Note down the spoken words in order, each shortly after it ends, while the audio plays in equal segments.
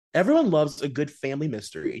Everyone loves a good family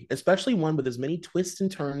mystery, especially one with as many twists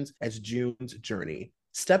and turns as June's Journey.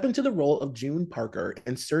 Step into the role of June Parker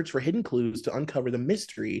and search for hidden clues to uncover the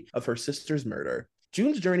mystery of her sister's murder.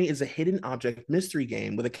 June's Journey is a hidden object mystery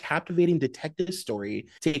game with a captivating detective story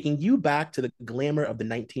taking you back to the glamour of the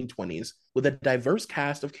 1920s with a diverse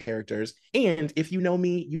cast of characters. And if you know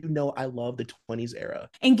me, you know I love the 20s era.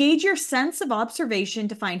 Engage your sense of observation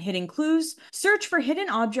to find hidden clues, search for hidden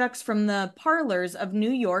objects from the parlors of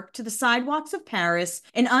New York to the sidewalks of Paris,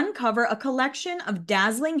 and uncover a collection of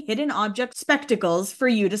dazzling hidden object spectacles for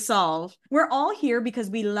you to solve. We're all here because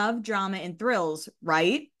we love drama and thrills,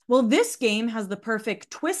 right? Well, this game has the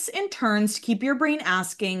perfect twists and turns to keep your brain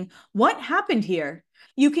asking, what happened here?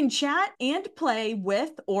 You can chat and play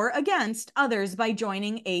with or against others by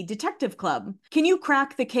joining a detective club. Can you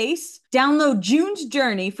crack the case? Download June's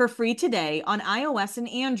Journey for free today on iOS and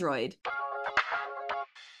Android.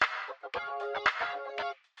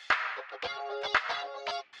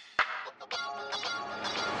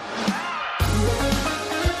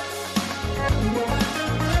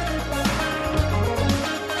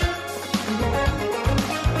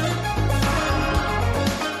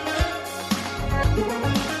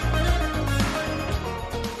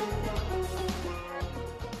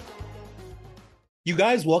 You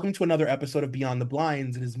guys, welcome to another episode of Beyond the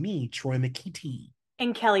Blinds. It is me, Troy McKeety.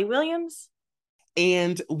 And Kelly Williams.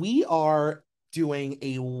 And we are doing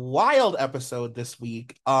a wild episode this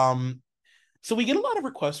week. So we get a lot of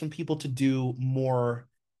requests from people to do more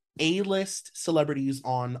A-list celebrities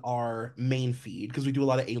on our main feed because we do a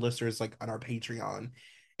lot of A-listers like on our Patreon,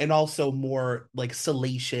 and also more like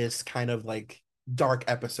salacious kind of like dark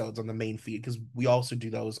episodes on the main feed because we also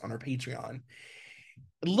do those on our Patreon.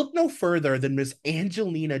 Look no further than Miss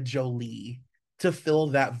Angelina Jolie to fill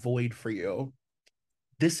that void for you.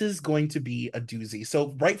 This is going to be a doozy.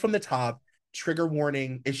 So right from the top, trigger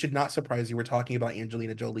warning. It should not surprise you. We're talking about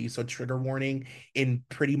Angelina Jolie. So trigger warning in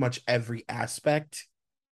pretty much every aspect.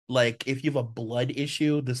 Like if you have a blood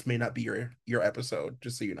issue, this may not be your episode,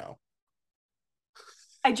 just so you know.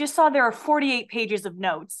 I just saw there are 48 pages of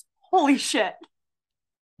notes. Holy shit.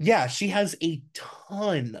 Yeah, she has a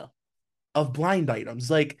ton of blind items.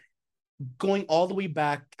 Like going all the way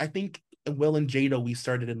back, I think Will and Jada we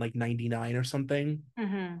started in like 99 or something.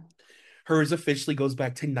 Mm-hmm. Hers officially goes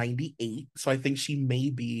back to 98. So I think she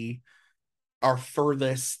may be our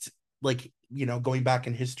furthest, like, going back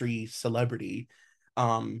in history celebrity.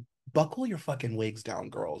 Buckle your fucking wigs down,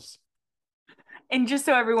 girls. And just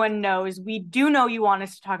so everyone knows, we do know you want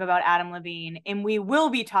us to talk about Adam Levine, and we will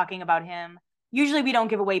be talking about him. Usually we don't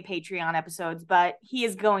give away Patreon episodes, but he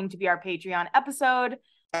is going to be our Patreon episode.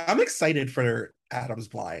 I'm excited for Adam's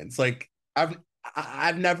blinds. Like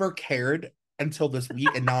I've never cared until this week,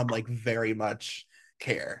 and now I'm like very much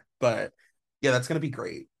care. But yeah, that's gonna be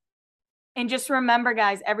great. And just remember,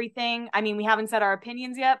 guys, everything, I mean, we haven't said our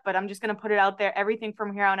opinions yet, but I'm just going to put it out there. Everything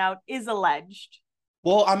from here on out is alleged.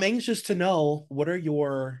 Well, I'm anxious to know what are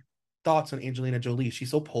your thoughts on Angelina Jolie?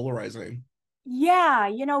 She's so polarizing. Yeah,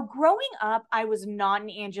 growing up, I was not an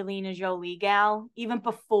Angelina Jolie gal, even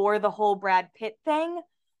before the whole Brad Pitt thing.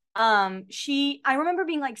 I remember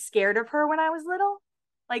being like scared of her when I was little,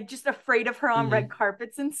 like just afraid of her on red Hmm.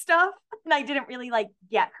 carpets and stuff. And I didn't really like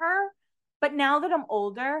get her. But now that I'm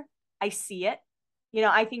older, I see it.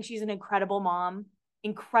 I think she's an incredible mom,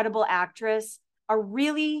 incredible actress, a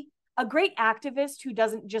great activist who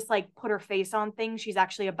doesn't just like put her face on things. She's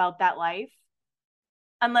actually about that life.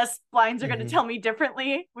 Unless blinds are going to Hmm. tell me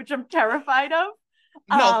differently, which I'm terrified of.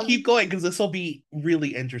 No, keep going because this will be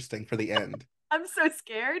really interesting for the end. I'm so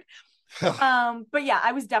scared. But yeah,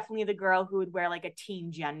 I was definitely the girl who would wear like a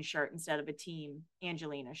Team Jen shirt instead of a Team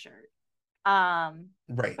Angelina shirt.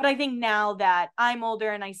 Right. But I think now that I'm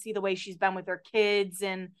older and I see the way she's been with her kids,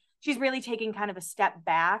 and she's really taking kind of a step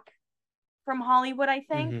back from Hollywood, I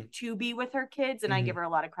think, Hmm. to be with her kids. And I give Hmm. her a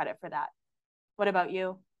lot of credit for that. What about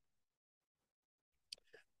you?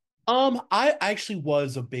 I actually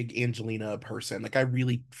was a big Angelina person. Like I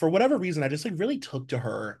really, for whatever reason, I just like really took to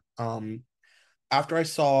her. After I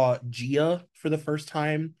saw Gia for the first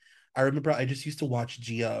time, I remember I just used to watch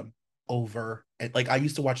Gia over and like I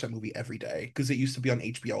used to watch that movie every day because it used to be on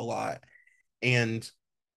HBO a lot. And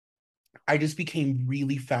I just became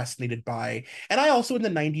really fascinated by, and I also in the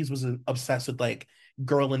 90s was obsessed with like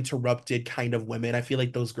girl interrupted kind of women. I feel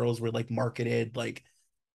like those girls were like marketed like,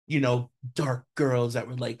 dark girls that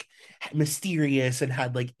were like mysterious and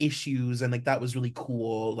had like issues, and like that was really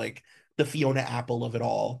cool, like the Fiona Apple of it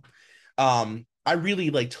all. I really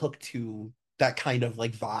like took to that kind of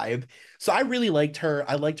like vibe. So I really liked her.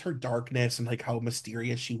 I liked her darkness and like how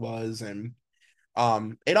mysterious she was, and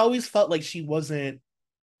it always felt like she wasn't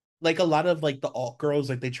like a lot of like the alt girls,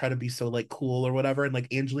 like they try to be so like cool or whatever, and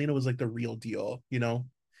like Angelina was like the real deal, you know?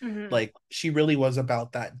 Hmm. Like she really was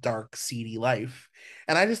about that dark, seedy life.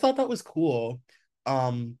 And I just thought that was cool.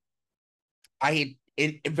 Um, I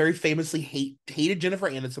very famously hated Jennifer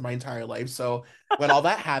Aniston my entire life. So when all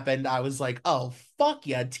that happened, I was like, oh fuck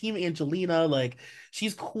yeah, Team Angelina. Like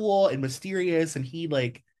she's cool and mysterious, and he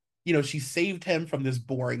like, she saved him from this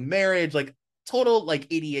boring marriage. Like total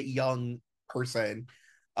like idiot young person.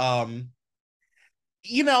 Um,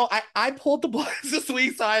 I pulled the blinds this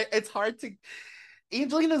week, so it's hard to.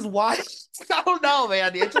 Angelina's wild. I don't know,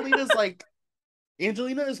 man.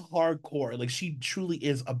 Angelina is hardcore. Like she truly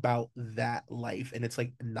is about that life, and it's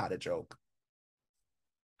like not a joke.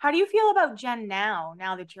 How do you feel about Jen now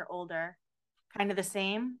that you're older? Kind of the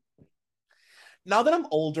same? Now that I'm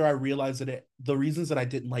older, I realize that the reasons that I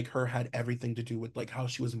didn't like her had everything to do with like how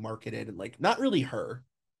she was marketed and like not really her.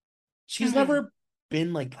 She's Hmm. never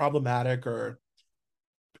been like problematic or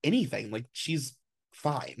anything. Like she's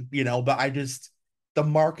fine, but the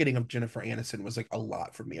marketing of Jennifer Aniston was like a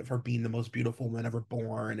lot for me, of her being the most beautiful woman ever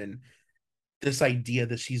born, and this idea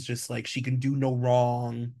that she's just like she can do no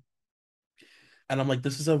wrong. And I'm like,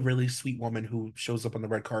 this is a really sweet woman who shows up on the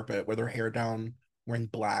red carpet with her hair down, wearing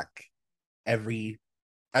black every.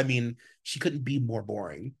 I mean, she couldn't be more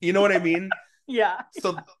boring. You know what I mean? Yeah.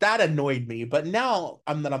 So that annoyed me. But now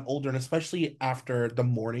I'm older, and especially after the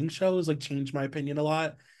morning shows, like changed my opinion a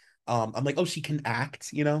lot. I'm like, oh, she can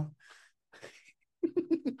act.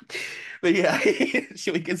 But yeah,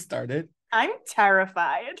 should we get started? I'm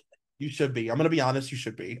terrified. You should be. I'm gonna be honest, you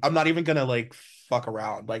should be. I'm not even gonna like fuck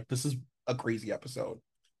around. Like this is a crazy episode.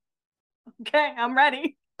 Okay, I'm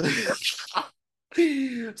ready.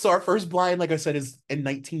 So our first blind, like I said, is in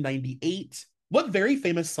 1998. What very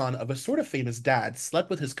famous son of a sort of famous dad slept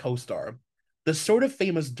with his co-star? The sort of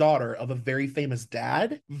famous daughter of a very famous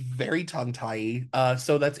dad? Very tongue-tie.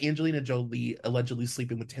 So that's Angelina Jolie allegedly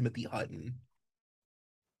sleeping with Timothy Hutton.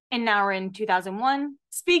 And now we're in 2001.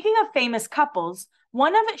 Speaking of famous couples,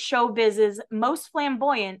 one of showbiz's most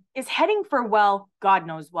flamboyant is heading for, well, God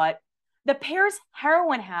knows what. The pair's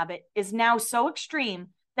heroin habit is now so extreme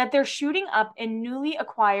that they're shooting up in newly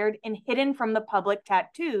acquired and hidden from the public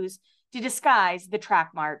tattoos to disguise the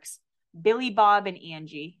track marks. Billy Bob and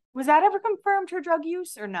Angie. Was that ever confirmed her drug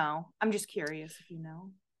use or no? I'm just curious if you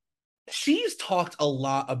know. She's talked a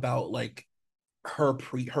lot about like her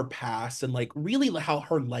past and like really how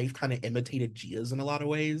her life kind of imitated Gia's in a lot of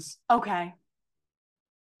ways. Okay.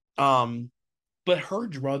 Um, but her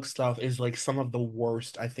drug stuff is like some of the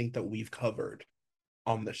worst I think that we've covered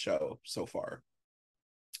on the show so far.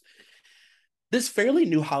 This fairly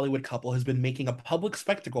new Hollywood couple has been making a public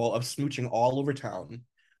spectacle of smooching all over town.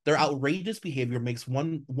 Their outrageous behavior makes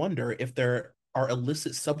one wonder if there are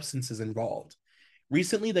illicit substances involved.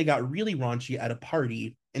 Recently, they got really raunchy at a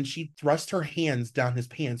party, and she thrust her hands down his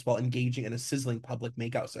pants while engaging in a sizzling public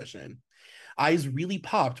makeout session. Eyes really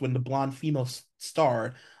popped when the blonde female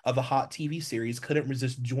star of a hot TV series couldn't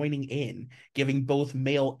resist joining in, giving both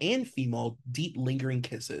male and female deep, lingering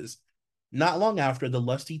kisses. Not long after, the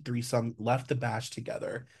lusty threesome left the bash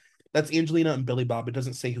together. That's Angelina and Billy Bob. It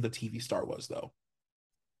doesn't say who the TV star was, though.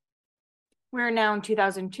 We're now in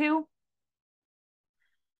 2002.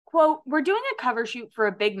 Quote, we're doing a cover shoot for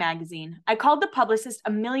a big magazine. I called the publicist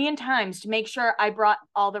a million times to make sure I brought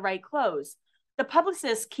all the right clothes. The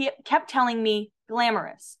publicist kept telling me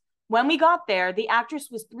glamorous. When we got there, the actress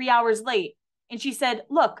was 3 hours late, and she said,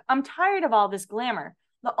 look, I'm tired of all this glamour.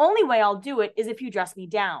 The only way I'll do it is if you dress me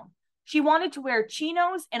down. She wanted to wear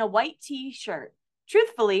chinos and a white t shirt.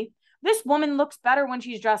 Truthfully, this woman looks better when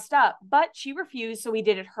she's dressed up, but she refused, so we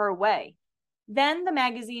did it her way. Then the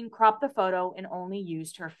magazine cropped the photo and only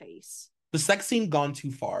used her face. The sex scene gone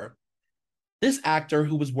too far. This actor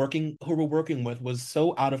who we're working with was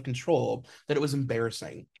so out of control that it was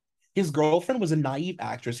embarrassing. His girlfriend was a naive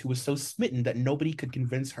actress who was so smitten that nobody could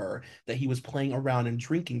convince her that he was playing around and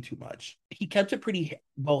drinking too much. He kept it pretty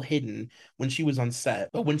well hidden when she was on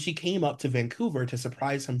set, but when she came up to Vancouver to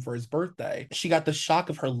surprise him for his birthday, she got the shock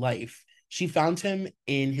of her life. She found him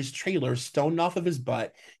in his trailer, stoned off of his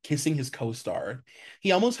butt, kissing his co star.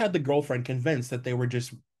 He almost had the girlfriend convinced that they were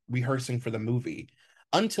just rehearsing for the movie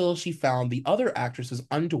until she found the other actress's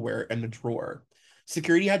underwear in the drawer.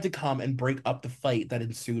 Security had to come and break up the fight that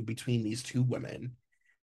ensued between these two women.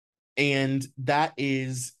 And that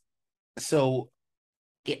is so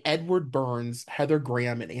Edward Burns, Heather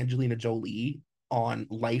Graham, and Angelina Jolie on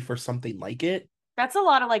Life or something like it. That's a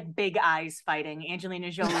lot of like big eyes fighting.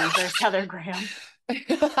 Angelina Jolie versus Heather Graham.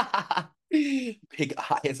 Big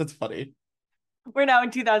eyes. That's funny. We're now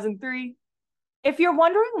in 2003. If you're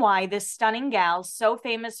wondering why this stunning gal, so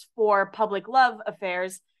famous for public love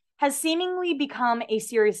affairs, has seemingly become a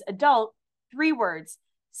serious adult, three words: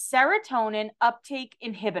 serotonin uptake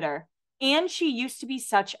inhibitor. And she used to be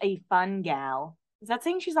such a fun gal. Is that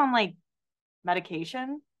saying she's on like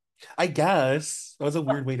medication? I guess that was a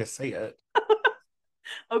weird way to say it.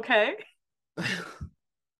 Okay.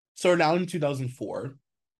 So now in 2004,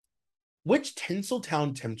 which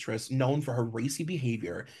Tinseltown temptress, known for her racy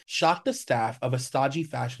behavior, shocked the staff of a stodgy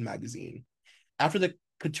fashion magazine? After the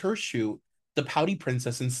couture shoot, the pouty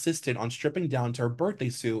princess insisted on stripping down to her birthday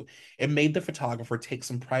suit and made the photographer take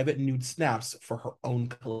some private nude snaps for her own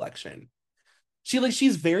collection.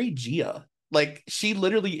 She's very Gia. Like she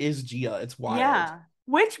literally is Gia. It's wild. Yeah.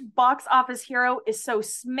 Which box office hero is so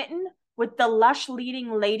smitten with the lush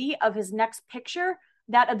leading lady of his next picture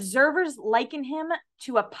that observers liken him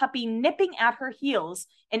to a puppy nipping at her heels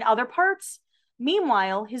in other parts?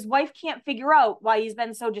 Meanwhile, his wife can't figure out why he's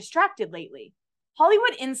been so distracted lately.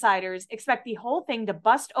 Hollywood insiders expect the whole thing to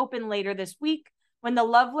bust open later this week when the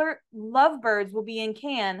Lovebirds will be in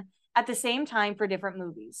Cannes at the same time for different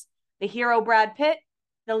movies. The hero Brad Pitt,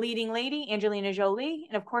 the leading lady, Angelina Jolie,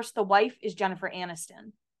 and of course, the wife is Jennifer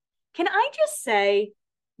Aniston. Can I just say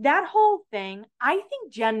that whole thing? I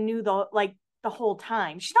think Jen knew the whole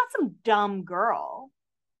time. She's not some dumb girl.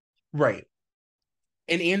 Right.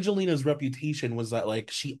 And Angelina's reputation was that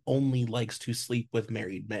like she only likes to sleep with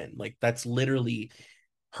married men. Like that's literally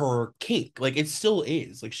her kink. Like it still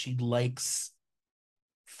is. Like she likes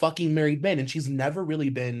fucking married men and she's never really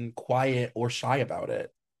been quiet or shy about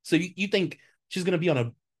it. So you think she's gonna be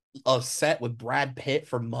on a set with Brad Pitt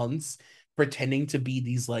for months pretending to be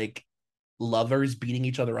these like lovers beating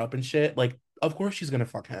each other up and shit? Like, of course she's gonna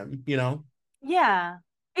fuck him, you know? Yeah.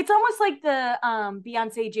 It's almost like the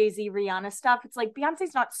Beyonce, Jay-Z, Rihanna stuff. It's like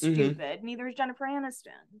Beyonce's not Mm-hmm. stupid, neither is Jennifer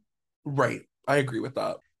Aniston. Right. I agree with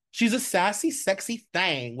that. She's a sassy, sexy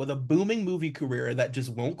thing with a booming movie career that just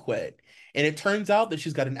won't quit. And it turns out that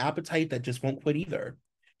she's got an appetite that just won't quit either.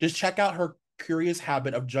 Just check out her curious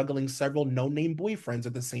habit of juggling several no-name boyfriends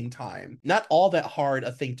at the same time. Not all that hard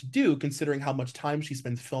a thing to do, considering how much time she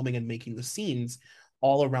spends filming and making the scenes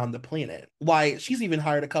all around the planet. Why, she's even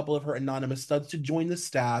hired a couple of her anonymous studs to join the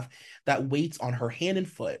staff that waits on her hand and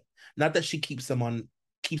foot. Not that she keeps them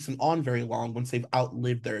on very long once they've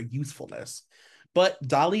outlived their usefulness. But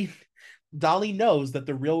Dolly knows that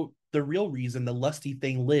the real reason the lusty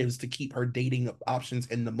thing lives to keep her dating options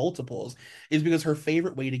in the multiples is because her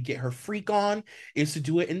favorite way to get her freak on is to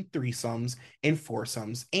do it in threesomes and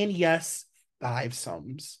foursomes and yes, five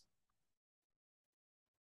sums.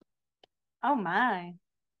 Oh my.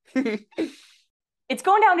 It's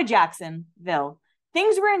going down to Jacksonville.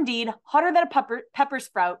 Things were indeed hotter than a pepper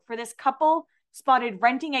sprout for this couple spotted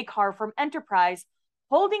renting a car from Enterprise,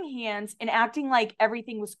 holding hands and acting like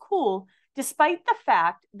everything was cool, despite the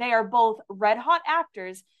fact they are both red hot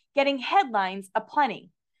actors getting headlines aplenty.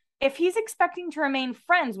 If he's expecting to remain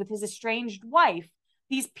friends with his estranged wife,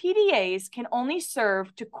 these PDAs can only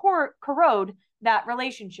serve to corrode that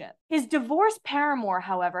relationship. His divorced paramour,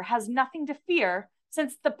 however, has nothing to fear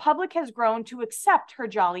since the public has grown to accept her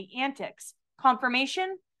jolly antics.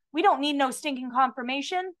 Confirmation? We don't need no stinking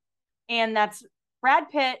confirmation. And that's Brad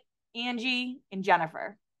Pitt, Angie, and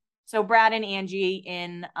Jennifer. So Brad and Angie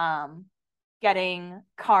in getting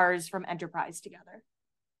cars from Enterprise together.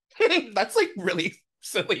 That's like really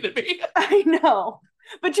silly to me. I know.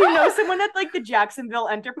 But you know someone at like the Jacksonville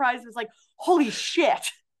Enterprise is like, holy shit.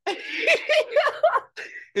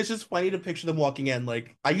 It's just funny to picture them walking in.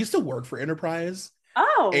 Like, I used to work for Enterprise,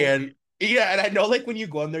 Oh. and yeah, and I know like when you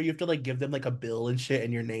go in there, you have to like give them like a bill and shit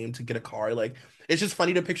and your name to get a car. Like, it's just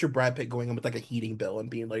funny to picture Brad Pitt going in with like a heating bill and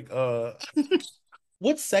being like,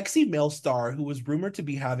 what sexy male star who was rumored to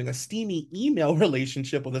be having a steamy email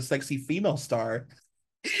relationship with a sexy female star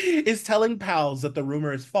is telling pals that the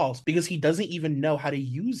rumor is false because he doesn't even know how to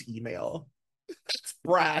use email? It's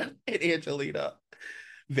Brad and Angelina.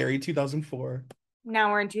 Very 2004.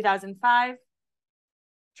 Now we're in 2005.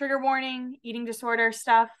 Trigger warning, eating disorder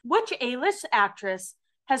stuff. Which A-list actress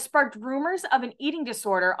has sparked rumors of an eating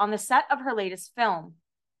disorder on the set of her latest film?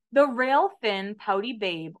 The rail thin, pouty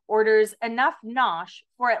babe orders enough nosh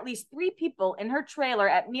for at least three people in her trailer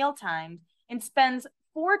at mealtime and spends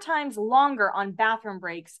four times longer on bathroom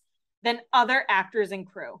breaks than other actors and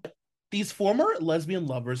crew. These former lesbian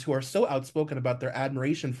lovers who are so outspoken about their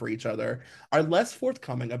admiration for each other are less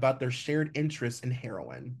forthcoming about their shared interests in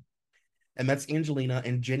heroin. And that's Angelina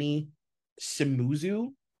and Jenny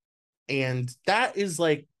Shimuzu. And that is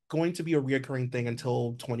like going to be a reoccurring thing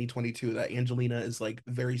until 2022 that Angelina is like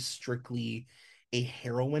very strictly a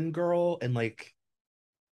heroin girl. And like,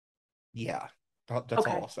 yeah. That's all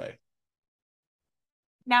Okay. I'll say.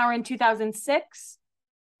 Now we're in 2006.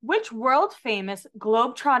 Which world famous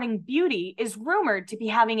globe-trotting beauty is rumored to be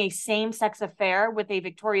having a same-sex affair with a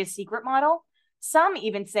Victoria's Secret model? Some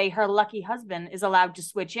even say her lucky husband is allowed to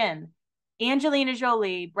switch in. Angelina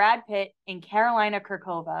Jolie, Brad Pitt, and Carolina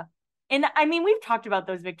Kurkova. And I mean, we've talked about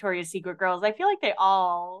those Victoria's Secret girls. I feel like they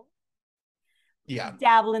all Yeah.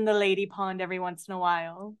 dabble in the lady pond every once in a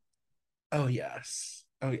while. Oh yes.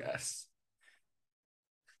 Oh yes.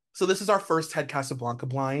 So this is our first Ted Casablanca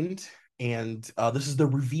blind, and this is the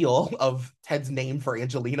reveal of Ted's name for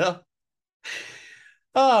Angelina.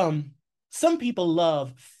 Um, some people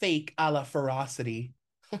love fake a la ferocity.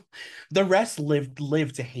 The rest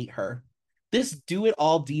live to hate her. This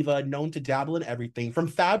do-it-all diva known to dabble in everything from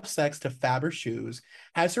fab sex to fabber shoes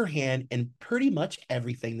has her hand in pretty much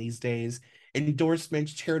everything these days.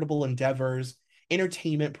 Endorsements, charitable endeavors,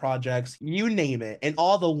 entertainment projects, you name it, and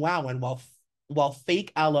all the wowing while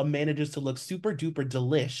fake Ella manages to look super duper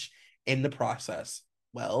delish in the process.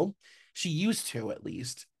 Well, she used to at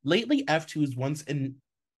least. Lately, F2's once an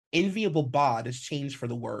enviable bod has changed for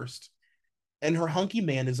the worst. And her hunky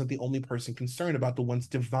man isn't the only person concerned about the once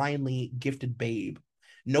divinely gifted babe.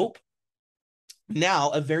 Nope. Now,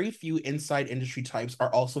 a very few inside industry types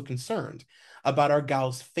are also concerned about our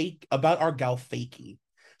gal Fakey.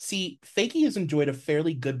 See, Fakey has enjoyed a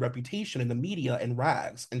fairly good reputation in the media and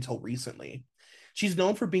rags until recently. She's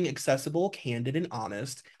known for being accessible, candid, and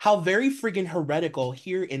honest. How very friggin' heretical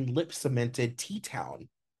here in lip cemented T Town.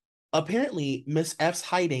 Apparently, Miss F's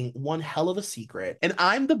hiding one hell of a secret, and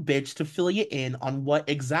I'm the bitch to fill you in on what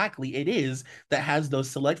exactly it is that has those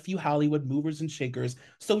select few Hollywood movers and shakers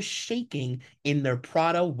so shaking in their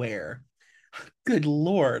Prada wear. Good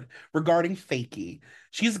lord, regarding Fakey,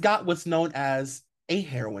 she's got what's known as a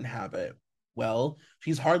heroin habit. Well,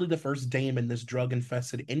 she's hardly the first dame in this drug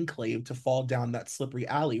infested enclave to fall down that slippery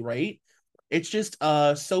alley, right? It's just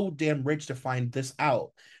so damn rich to find this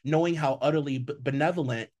out, knowing how utterly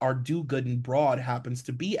benevolent our do good and broad happens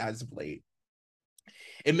to be as of late.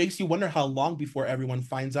 It makes you wonder how long before everyone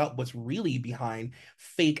finds out what's really behind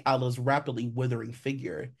fake Allah's rapidly withering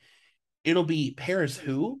figure. It'll be Paris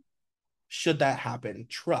who, should that happen,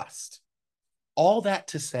 trust. All that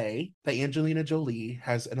to say that Angelina Jolie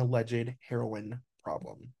has an alleged heroin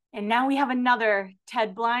problem. And now we have another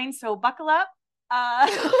Ted blind, so buckle up.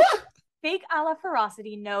 Fake a la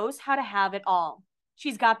Ferocity knows how to have it all.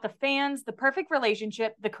 She's got the fans, the perfect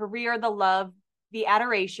relationship, the career, the love, the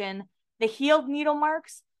adoration, the healed needle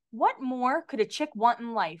marks. What more could a chick want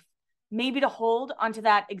in life? Maybe to hold onto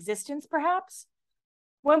that existence, perhaps?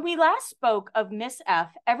 When we last spoke of Miss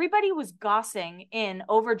F, everybody was gossing in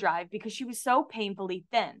overdrive because she was so painfully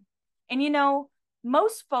thin. And you know,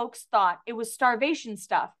 most folks thought it was starvation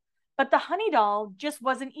stuff, but the honey doll just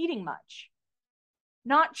wasn't eating much.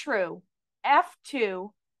 Not true.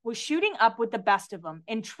 F2 was shooting up with the best of them.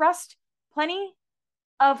 And trust, plenty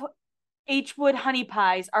of H. Wood honey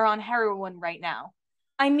pies are on heroin right now.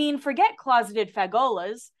 I mean, forget closeted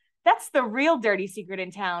fagolas. That's the real dirty secret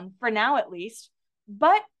in town, for now at least.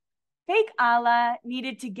 But fake Ala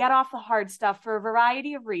needed to get off the hard stuff for a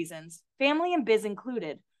variety of reasons, family and biz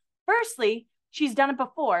included. Firstly, she's done it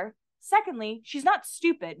before. Secondly, she's not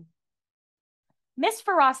stupid. Miss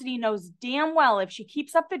Ferocity knows damn well if she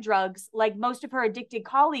keeps up the drugs like most of her addicted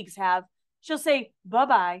colleagues have, she'll say bye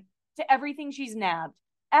bye to everything she's nabbed.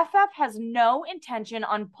 FF has no intention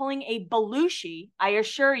on pulling a Belushi, I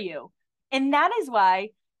assure you. And that is why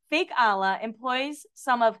Fake Allah employs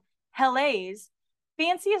some of LA's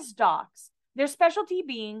fanciest docs, their specialty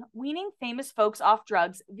being weaning famous folks off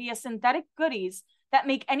drugs via synthetic goodies that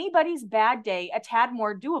make anybody's bad day a tad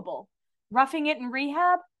more doable. Roughing it in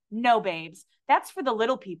rehab? No, babes. That's for the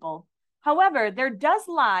little people. However, there does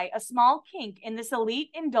lie a small kink in this elite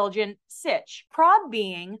indulgent sitch. Prob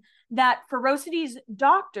being that Ferocity's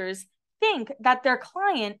doctors think that their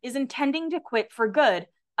client is intending to quit for good.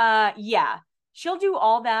 Yeah. She'll do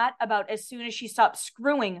all that about as soon as she stops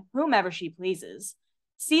screwing whomever she pleases.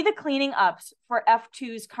 See the cleaning ups for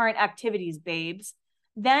F2's current activities, babes.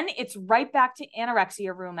 Then it's right back to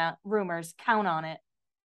anorexia rumors. Count on it.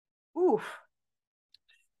 Oof.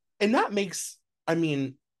 And that makes, I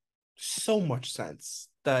mean, so much sense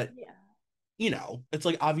that, Yeah. it's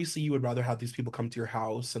like obviously you would rather have these people come to your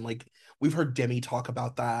house. And like we've heard Demi talk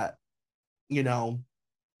about that, you know,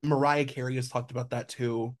 Mariah Carey has talked about that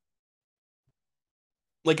too.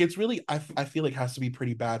 Like it's really, I feel like has to be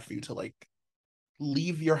pretty bad for you to like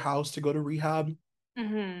leave your house to go to rehab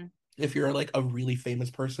Mm-hmm. if you're like a really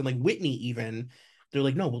famous person. Like Whitney, even, they're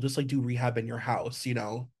like, no, we'll just like do rehab in your house.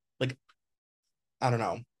 Like, I don't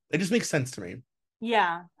know. It just makes sense to me.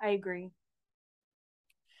 Yeah, I agree.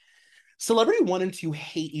 Celebrity one and two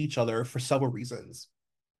hate each other for several reasons.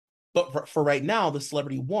 But for right now, the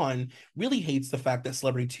Celebrity One really hates the fact that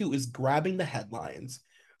Celebrity Two is grabbing the headlines.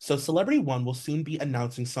 So Celebrity One will soon be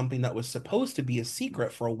announcing something that was supposed to be a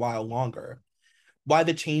secret for a while longer. Why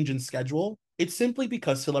the change in schedule? It's simply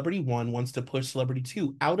because Celebrity One wants to push Celebrity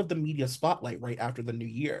Two out of the media spotlight right after the new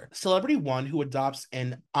year. Celebrity One, who adopts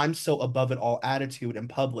an I'm so above it all attitude in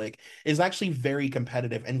public, is actually very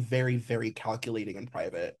competitive and very, very calculating in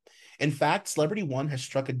private. In fact, Celebrity One has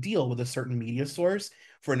struck a deal with a certain media source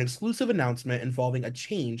for an exclusive announcement involving a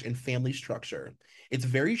change in family structure. It's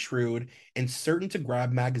very shrewd and certain to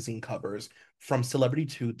grab magazine covers from Celebrity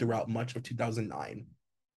 2 throughout much of 2009.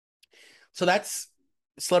 So that's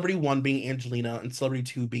Celebrity One being Angelina and Celebrity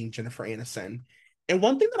Two being Jennifer Aniston. And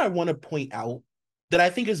one thing that I want to point out that I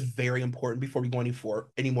think is very important before we go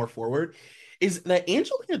any more forward is that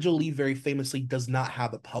Angelina Jolie very famously does not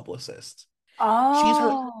have a publicist. She's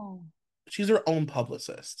her Oh, she's her own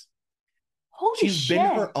publicist. holy She's been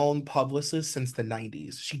shit. her own publicist since the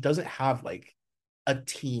 90s. She doesn't have like a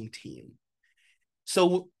team.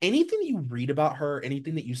 So anything you read about her,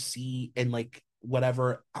 anything that you see and like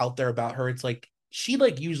whatever out there about her, it's like she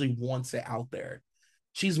like usually wants it out there.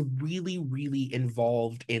 She's really, really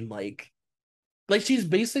involved in like she's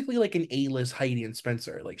basically like an A-list Heidi and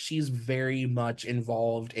Spencer. Like she's very much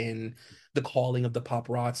involved in the calling of the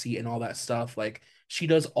paparazzi and all that stuff. Like she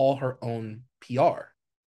does all her own PR.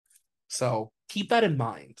 So keep that in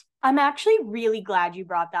mind. I'm actually really glad you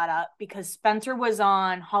brought that up because Spencer was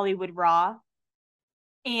on Hollywood Raw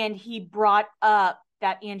and he brought up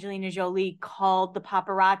that Angelina Jolie called the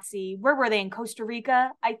paparazzi. Where were they? In Costa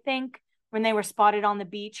Rica, I think, when they were spotted on the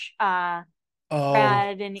beach. Oh,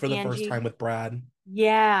 Brad and for the first Angie. time with Brad.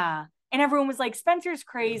 Yeah. And everyone was like, Spencer's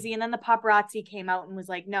crazy. And then the paparazzi came out and was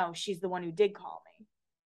like, no, she's the one who did call me.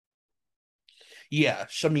 Yeah,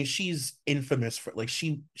 I mean she's infamous for like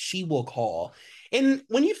she will call. And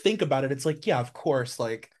when you think about it, it's like, yeah, of course,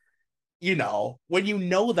 like, when you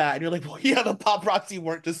know that and you're like, well, yeah, the paparazzi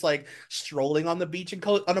weren't just like strolling on the beach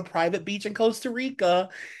on a private beach in Costa Rica,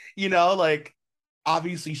 like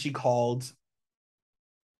obviously she called.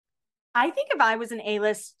 I think if I was an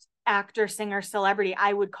A-list actor, singer, celebrity,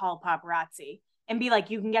 I would call paparazzi and be like,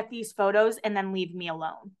 you can get these photos and then leave me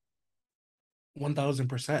alone.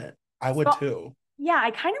 1000%. I would So too. yeah,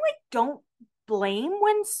 I kind of like don't blame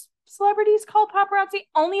when celebrities call paparazzi,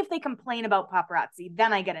 only if they complain about paparazzi.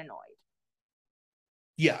 Then I get annoyed.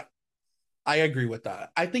 Yeah, I agree with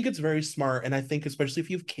that. I think it's very smart. And I think, especially if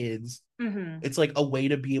you have kids, Mm-hmm. it's like a way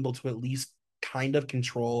to be able to at least kind of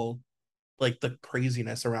control like the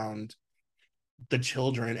craziness around the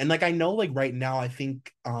children. And like I know like right now I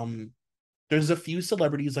think there's a few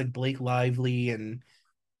celebrities like Blake Lively and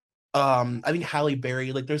I think Halle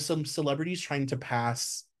Berry, like there's some celebrities trying to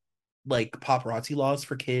pass like paparazzi laws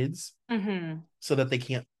for kids Mm-hmm. so that they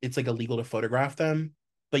can't it's like illegal to photograph them.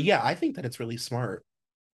 But yeah, I think that it's really smart.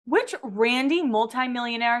 Which Randy,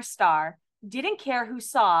 multimillionaire star, didn't care who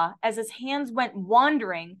saw as his hands went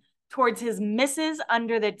wandering towards his misses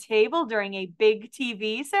under the table during a big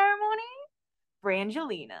TV ceremony?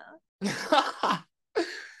 Brangelina.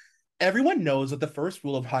 Everyone knows that the first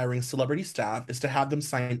rule of hiring celebrity staff is to have them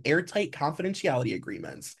sign airtight confidentiality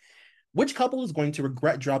agreements. Which couple is going to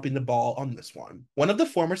regret dropping the ball on this one? One of the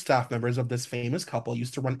former staff members of this famous couple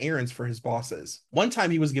used to run errands for his bosses. One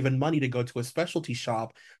time he was given money to go to a specialty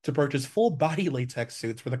shop to purchase full body latex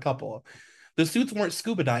suits for the couple. The suits weren't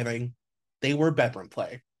scuba diving, they were bedroom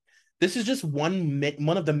play. This is just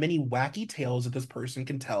one of the many wacky tales that this person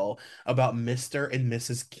can tell about Mr. and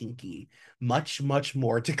Mrs. Kinky. Much, much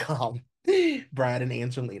more to come. Brad and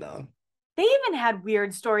Angelina. They even had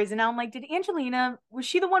weird stories, and now I'm like, did Angelina, was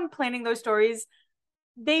she the one planning those stories?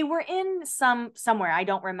 They were in somewhere, I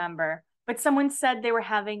don't remember, but someone said they were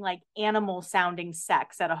having like animal sounding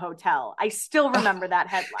sex at a hotel. I still remember that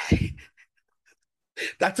headline.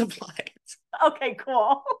 That's a blind. Okay,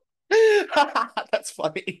 cool. That's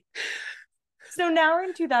funny. So now we're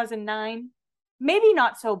in 2009, maybe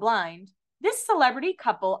not so blind. This celebrity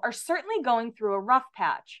couple are certainly going through a rough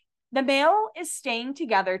patch. The male is staying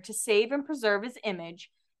together to save and preserve his image,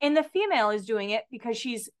 and the female is doing it because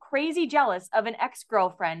she's crazy jealous of an ex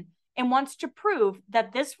girlfriend and wants to prove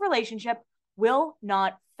that this relationship will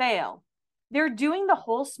not fail. They're doing the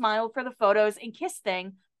whole smile for the photos and kiss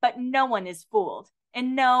thing, but no one is fooled.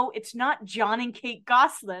 And no, it's not John and Kate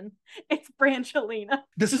Goslin, it's Brangelina.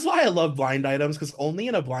 This is why I love blind items, because only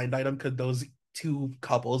in a blind item could those two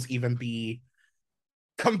couples even be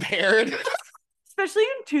compared. Especially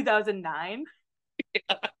in 2009.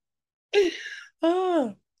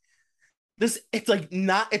 Ah. It's like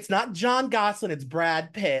it's not John Gosling, it's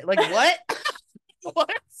Brad Pitt. Like what? What?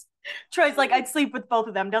 Troy's like, I'd sleep with both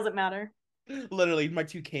of them, doesn't matter. Literally my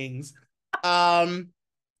two kings. Um,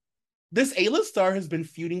 this A-list star has been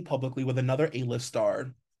feuding publicly with another A-list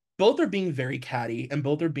star. Both are being very catty and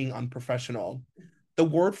both are being unprofessional. The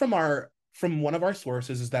word from one of our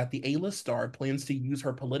sources is that the A-list star plans to use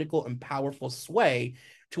her political and powerful sway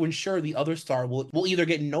to ensure the other star will either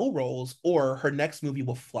get no roles or her next movie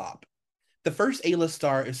will flop. The first A-list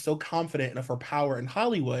star is so confident of her power in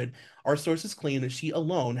Hollywood, our sources claim that she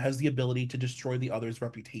alone has the ability to destroy the other's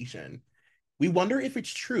reputation. We wonder if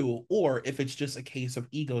it's true or if it's just a case of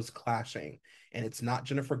egos clashing, and it's not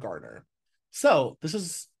Jennifer Garner. So this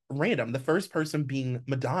is random. The first person being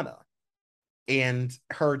Madonna and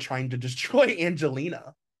her trying to destroy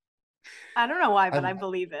Angelina. I don't know why, but I I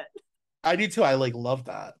believe it. I do too. I like love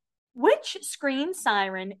that. Which screen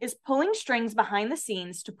siren is pulling strings behind the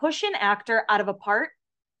scenes to push an actor out of a part?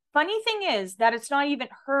 Funny thing is that it's not even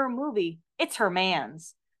her movie, it's her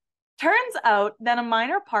man's. Turns out that a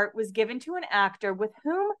minor part was given to an actor with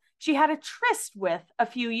whom she had a tryst with a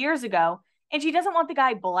few years ago, and she doesn't want the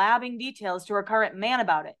guy blabbing details to her current man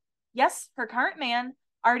about it. Yes, her current man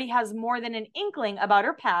already has more than an inkling about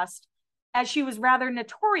her past, as she was rather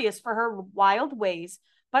notorious for her wild ways,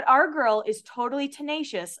 but our girl is totally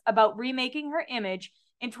tenacious about remaking her image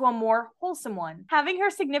into a more wholesome one. Having her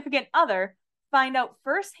significant other find out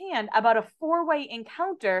firsthand about a four-way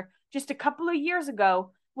encounter just a couple of years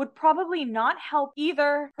ago would probably not help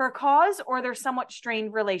either her cause or their somewhat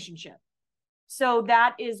strained relationship. So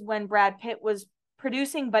that is when Brad Pitt was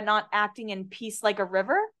producing but not acting in Peace Like a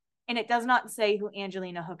River. And it does not say who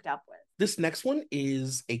Angelina hooked up with. This next one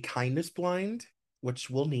is a kindness blind, which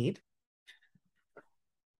we'll need.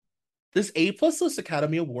 This A-plus list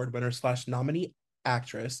Academy Award winner slash nominee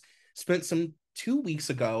actress spent some 2 weeks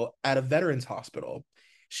ago at a veterans hospital.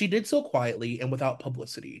 She did so quietly and without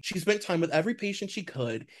publicity. She spent time with every patient she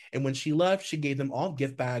could, and when she left, she gave them all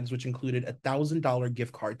gift bags, which included a $1,000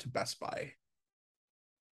 gift card to Best Buy.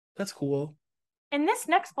 That's cool. And this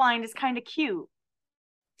next blind is kind of cute.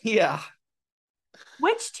 Yeah.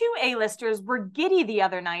 Which two A-listers were giddy the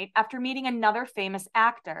other night after meeting another famous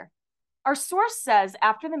actor? Our source says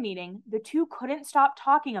after the meeting, the two couldn't stop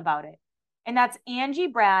talking about it. And that's Angie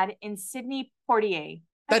Brad and Sidney Poitier.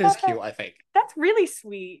 That is cute, I think. That's really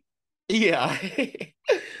sweet. Yeah.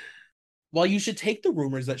 While you should take the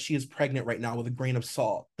rumors that she is pregnant right now with a grain of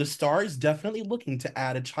salt, the star is definitely looking to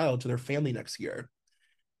add a child to their family next year.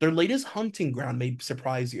 Their latest hunting ground may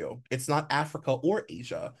surprise you. It's not Africa or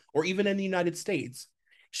Asia, or even in the United States.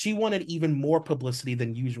 She wanted even more publicity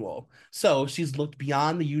than usual, so she's looked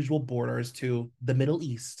beyond the usual borders to the Middle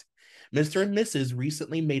East. Mr. and Mrs.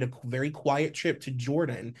 recently made a very quiet trip to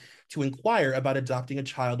Jordan to inquire about adopting a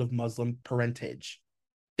child of Muslim parentage.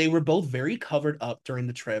 They were both very covered up during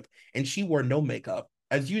the trip, and she wore no makeup.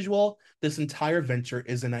 As usual, this entire venture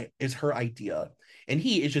is her idea, and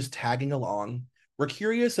he is just tagging along. We're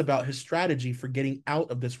curious about his strategy for getting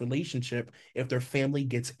out of this relationship if their family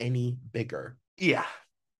gets any bigger. Yeah.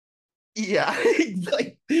 Yeah.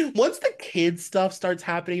 Like once the kid stuff starts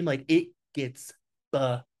happening, like it gets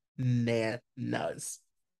bananas.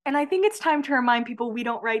 And I think it's time to remind people we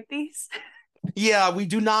don't write these. Yeah, we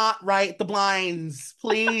do not write the blinds,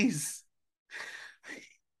 please.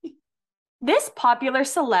 This popular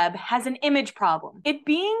celeb has an image problem. It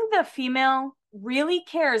being the female really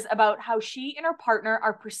cares about how she and her partner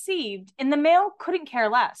are perceived, and the male couldn't care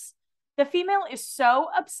less. The female is so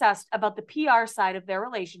obsessed about the PR side of their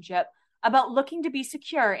relationship, about looking to be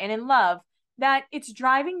secure and in love, that it's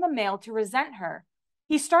driving the male to resent her.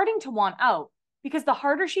 He's starting to want out because the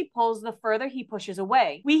harder she pulls, the further he pushes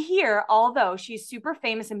away. We hear, although she's super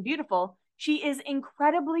famous and beautiful, she is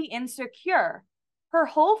incredibly insecure. Her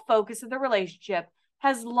whole focus of the relationship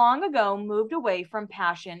has long ago moved away from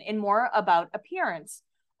passion and more about appearance.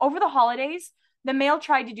 Over the holidays, the male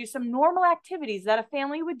tried to do some normal activities that a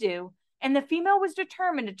family would do, and the female was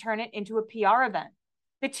determined to turn it into a PR event.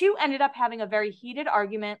 The two ended up having a very heated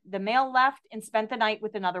argument. The male left and spent the night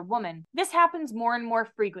with another woman. This happens more and more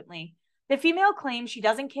frequently. The female claims she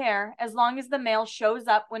doesn't care as long as the male shows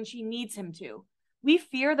up when she needs him to. We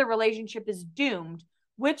fear the relationship is doomed,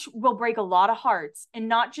 which will break a lot of hearts, and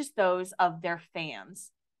not just those of their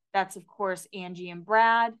fans. That's, of course, Angie and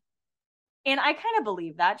Brad. And I kind of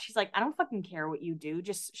believe that. She's like, I don't fucking care what you do.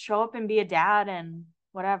 Just show up and be a dad and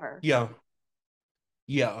whatever. Yeah.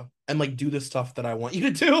 Yeah. And like do the stuff that I want you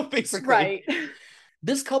to do, basically. Right.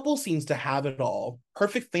 This couple seems to have it all.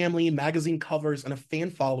 Perfect family, magazine covers, and a fan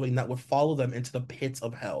following that would follow them into the pits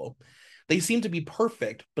of hell. They seem to be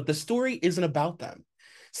perfect, but the story isn't about them.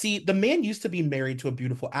 See, the man used to be married to a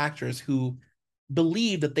beautiful actress who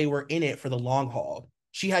believed that they were in it for the long haul.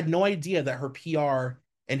 She had no idea that her PR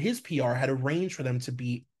and his PR had arranged for them to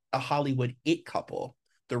be a Hollywood it couple.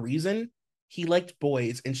 The reason? He liked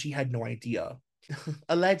boys and she had no idea.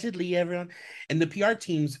 Allegedly, everyone. And the PR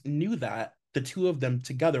teams knew that the two of them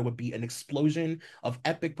together would be an explosion of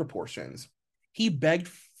epic proportions. He begged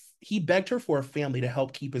he begged her for a family to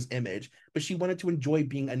help keep his image, but she wanted to enjoy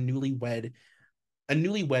being a newlywed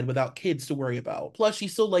without kids to worry about. Plus, she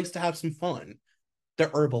still likes to have some fun, the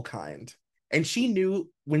herbal kind. And she knew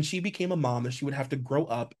when she became a mom that she would have to grow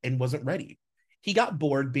up and wasn't ready. He got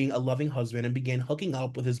bored being a loving husband and began hooking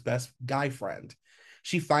up with his best guy friend.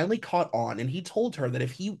 She finally caught on, and he told her that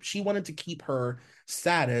if she wanted to keep her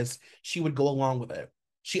status, she would go along with it.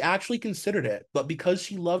 She actually considered it, but because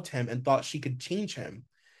she loved him and thought she could change him,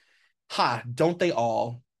 ha, don't they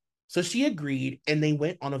all? So she agreed, and they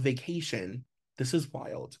went on a vacation. This is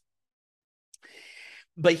wild.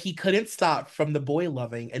 But he couldn't stop from the boy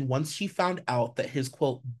loving, and once she found out that his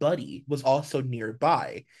quote buddy was also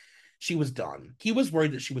nearby, she was done. He was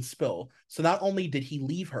worried that she would spill. So not only did he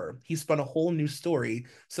leave her, he spun a whole new story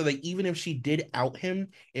so that even if she did out him,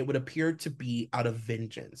 it would appear to be out of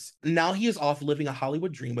vengeance. Now he is off living a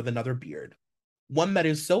Hollywood dream with another beard. One that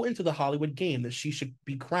is so into the Hollywood game that she should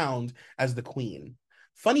be crowned as the queen.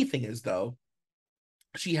 Funny thing is, though,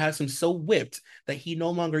 she has him so whipped that he no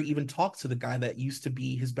longer even talks to the guy that used to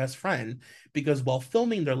be his best friend because while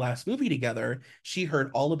filming their last movie together, she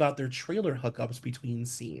heard all about their trailer hookups between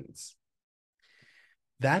scenes.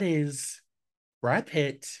 That is Brad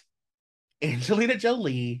Pitt, Angelina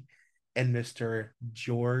Jolie, and Mr.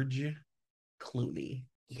 George Clooney.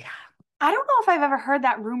 Yeah. I don't know if I've ever heard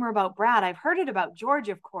that rumor about Brad. I've heard it about George,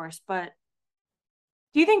 of course, but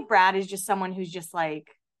do you think Brad is just someone who's just like,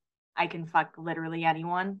 I can fuck literally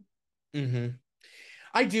anyone? Mm-hmm.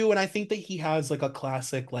 I do, and I think that he has like a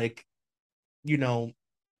classic, like, you know,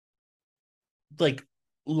 like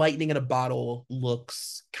lightning in a bottle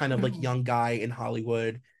looks kind of like young guy in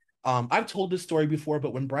Hollywood. I've told this story before,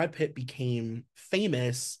 but when Brad Pitt became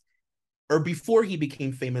famous, or before he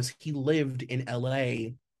became famous, he lived in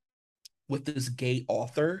LA with this gay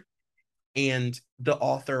author, and the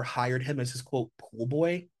author hired him as his quote pool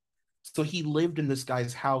boy. So he lived in this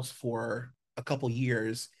guy's house for a couple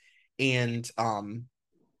years, and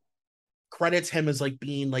credits him as like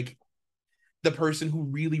being like the person who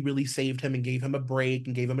really, really saved him and gave him a break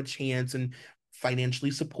and gave him a chance and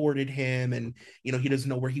financially supported him. And, he doesn't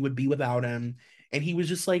know where he would be without him. And he was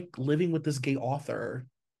just like living with this gay author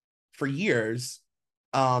for years.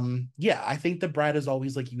 Yeah, I think that Brad has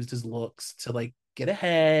always like used his looks to like get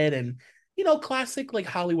ahead and, classic like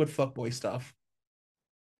Hollywood fuckboy stuff.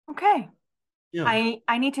 Okay. Yeah.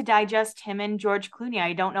 I need to digest him and George Clooney.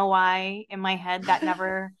 I don't know why in my head that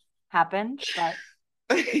never happened, but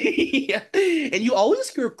Yeah. And you always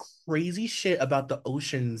hear crazy shit about the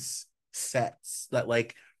Ocean's sets that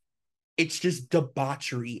like it's just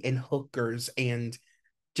debauchery and hookers and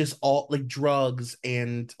just all like drugs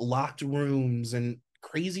and locked rooms and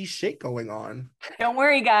crazy shit going on. don't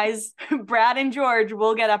worry, guys. Brad and George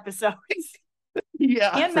will get episodes.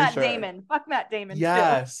 Yeah, And for Matt sure. Damon. Fuck Matt Damon too.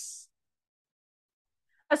 Yes.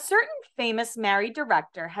 A certain famous married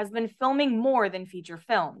director has been filming more than feature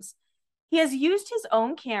films. He has used his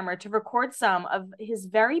own camera to record some of his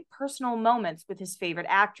very personal moments with his favorite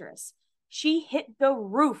actress. She hit the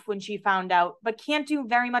roof when she found out, but can't do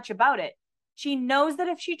very much about it. She knows that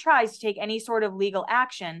if she tries to take any sort of legal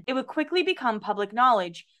action, it would quickly become public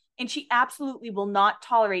knowledge, and she absolutely will not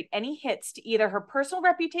tolerate any hits to either her personal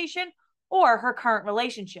reputation or her current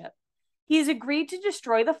relationship. He has agreed to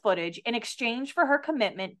destroy the footage in exchange for her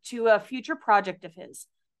commitment to a future project of his.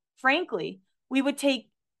 Frankly, we would take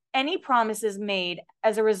any promises made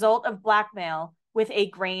as a result of blackmail with a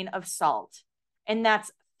grain of salt. And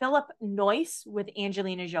that's Philip Noyce with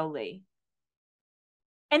Angelina Jolie.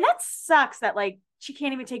 And that sucks that like she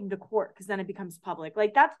can't even take him to court because then it becomes public.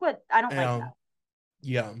 Like that's what I don't like that.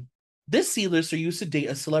 Yeah. This C-lister used to date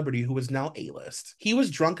a celebrity who is now A-list. He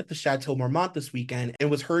was drunk at the Chateau Marmont this weekend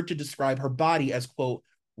and was heard to describe her body as, quote,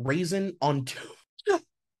 raisin on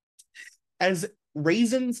as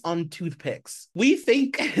raisins on toothpicks. We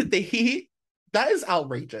think that is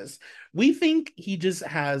outrageous. We think he just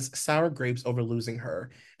has sour grapes over losing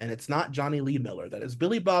her, and it's not Johnny Lee Miller. That is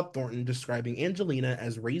Billy Bob Thornton describing Angelina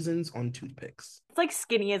as raisins on toothpicks. It's like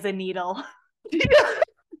skinny as a needle.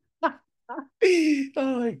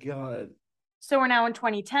 Oh my god. So we're now in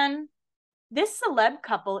 2010. This celeb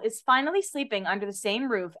couple is finally sleeping under the same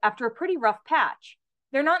roof after a pretty rough patch.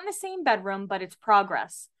 They're not in the same bedroom, but it's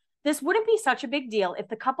progress. This wouldn't be such a big deal if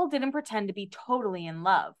the couple didn't pretend to be totally in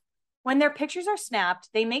love. When their pictures are snapped,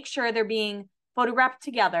 they make sure they're being photographed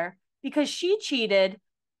together because she cheated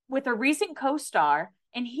with a recent co-star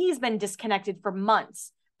and he's been disconnected for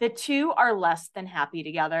months. The two are less than happy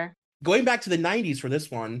together. Going back to the 90s for this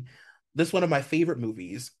one of my favorite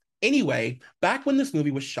movies. Anyway, back when this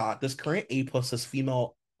movie was shot, this current A-plus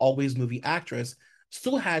female always movie actress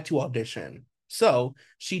still had to audition. So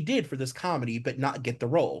she did for this comedy, but did not get the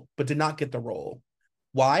role.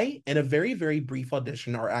 Why? In a very, very brief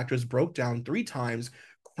audition, our actress broke down 3 times,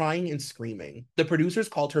 crying and screaming. The producers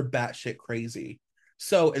called her batshit crazy.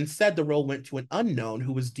 So instead, the role went to an unknown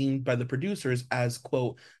who was deemed by the producers as,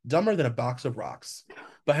 quote, dumber than a box of rocks,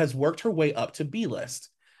 but has worked her way up to B-list,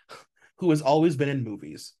 who has always been in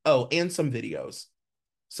movies. Oh, and some videos.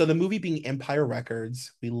 So the movie being Empire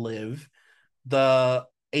Records, We Live, the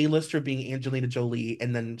A-lister being Angelina Jolie,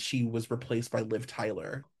 and then she was replaced by Liv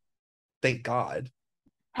Tyler. Thank God.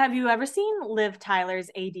 Have you ever seen Liv Tyler's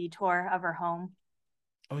AD tour of her home?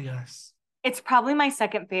 Oh, yes. It's probably my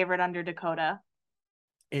second favorite under Dakota.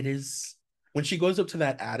 It is. When she goes up to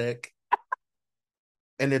that attic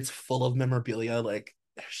and it's full of memorabilia, like,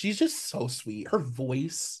 she's just so sweet. Her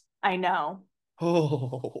voice. I know.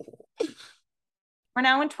 Oh. We're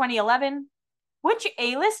now in 2011. Which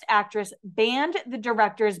A-list actress banned the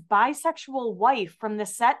director's bisexual wife from the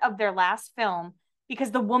set of their last film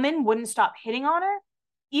because the woman wouldn't stop hitting on her?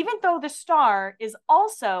 Even though the star is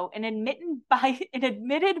also an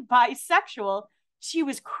admitted bisexual, she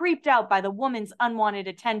was creeped out by the woman's unwanted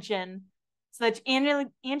attention. So that's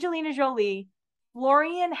Angelina Jolie,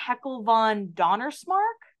 Florian Heckel von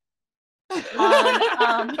Donnersmarck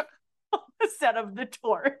on the set of The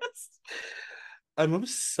Tourist. I'm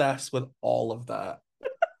obsessed with all of that.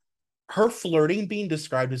 Her flirting being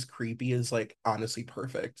described as creepy is, like, honestly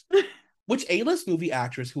perfect. Which A-list movie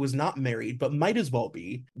actress who was not married but might as well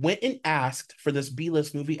be went and asked for this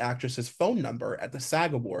B-list movie actress's phone number at the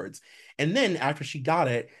SAG Awards, and then after she got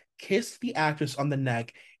it, kissed the actress on the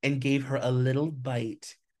neck and gave her a little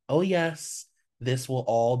bite. Oh yes, this will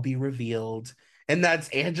all be revealed. And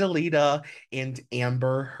that's Angelina and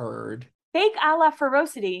Amber Heard. Fake a la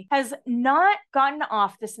Ferocity has not gotten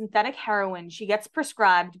off the synthetic heroin she gets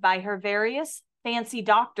prescribed by her various fancy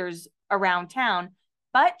doctors around town,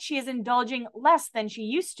 but she is indulging less than she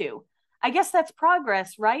used to. I guess that's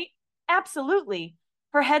progress, right? Absolutely.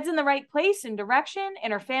 Her head's in the right place and direction,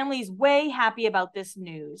 and her family's way happy about this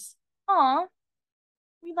news. Aw,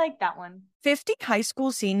 we like that one. 50 high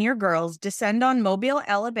school senior girls descend on Mobile,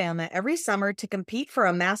 Alabama every summer to compete for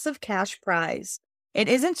a massive cash prize. It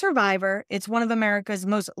isn't Survivor, it's one of America's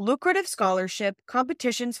most lucrative scholarship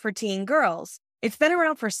competitions for teen girls. It's been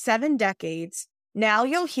around for 7 decades. Now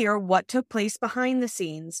you'll hear what took place behind the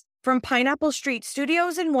scenes. From Pineapple Street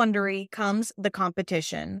Studios in Wondery comes the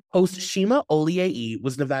competition. Host Shima Oliei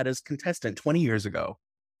was Nevada's contestant 20 years ago.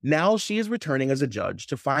 Now she is returning as a judge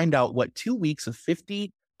to find out what 2 weeks of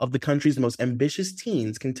 50 of the country's most ambitious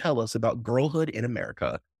teens can tell us about girlhood in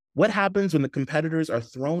America. What happens when the competitors are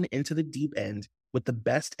thrown into the deep end with the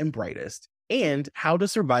best and brightest, and how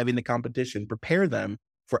does surviving the competition prepare them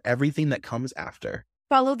for everything that comes after?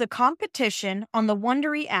 Follow the competition on the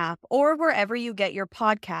Wondery app or wherever you get your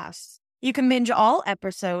podcasts. You can binge all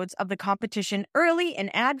episodes of the competition early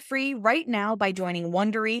and ad-free right now by joining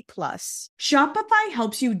Wondery Plus. Shopify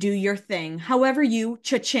helps you do your thing, however you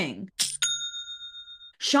cha-ching.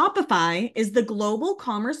 Shopify is the global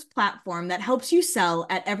commerce platform that helps you sell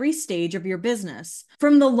at every stage of your business.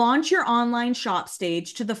 From the launch your online shop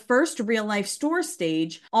stage to the first real-life store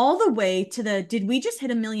stage, all the way to the did we just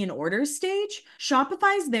hit 1 million orders stage,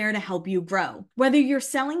 Shopify's there to help you grow. Whether you're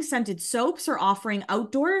selling scented soaps or offering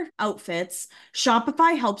outdoor outfits,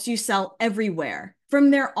 Shopify helps you sell everywhere. From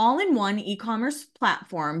their all-in-one e-commerce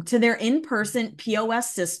platform to their in-person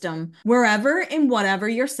POS system, wherever and whatever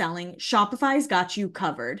you're selling, Shopify's got you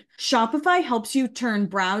covered. Shopify helps you turn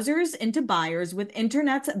browsers into buyers with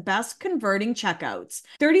internet's best converting checkouts,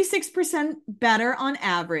 36% better on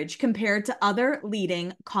average compared to other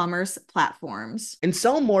leading commerce platforms. And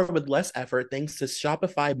sell more with less effort thanks to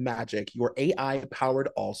Shopify Magic, your AI-powered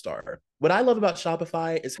all-star. What I love about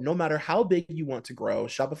Shopify is no matter how big you want to grow,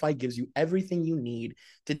 Shopify gives you everything you need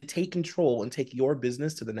to take control and take your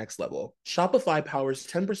business to the next level. Shopify powers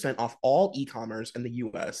 10% off all e-commerce in the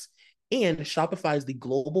US, and Shopify is the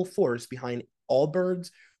global force behind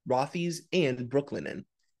Allbirds, Rothy's, and Brooklinen,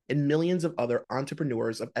 and millions of other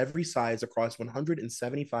entrepreneurs of every size across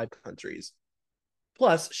 175 countries.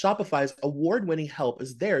 Plus, Shopify's award-winning help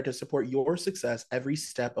is there to support your success every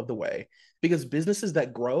step of the way, because businesses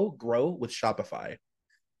that grow with Shopify.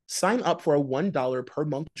 Sign up for a $1 per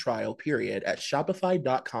month trial period at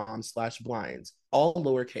shopify.com/blinds, all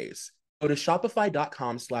lowercase. Go to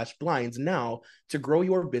shopify.com/blinds now to grow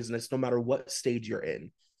your business no matter what stage you're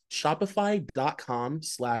in.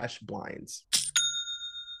 Shopify.com/blinds.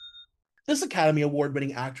 This Academy Award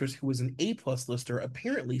winning actress who was an A-plus lister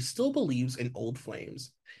apparently still believes in old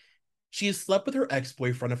flames. She has slept with her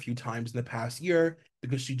ex-boyfriend a few times in the past year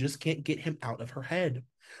because she just can't get him out of her head.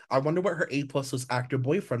 I wonder what her A-plus list actor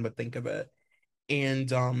boyfriend would think of it.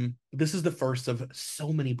 And this is the first of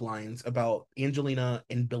so many blinds about Angelina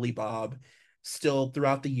and Billy Bob still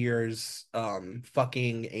throughout the years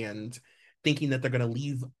fucking and thinking that they're going to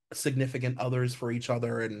leave significant others for each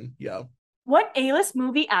other. And yeah. What A-list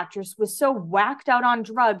movie actress was so whacked out on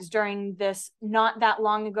drugs during this not that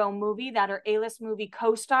long ago movie that her A-list movie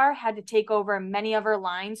co-star had to take over many of her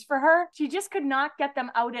lines for her? She just could not get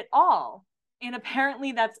them out at all. And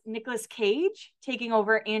apparently that's Nicolas Cage taking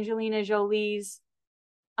over Angelina Jolie's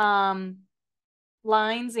lines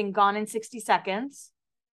in Gone in 60 Seconds.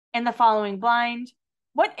 And the following blind: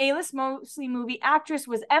 what A-list mostly movie actress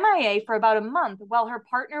was MIA for about a month while her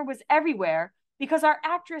partner was everywhere because our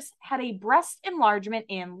actress had a breast enlargement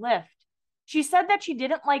and lift? She said that she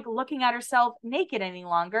didn't like looking at herself naked any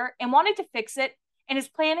longer and wanted to fix it and is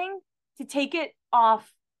planning to take it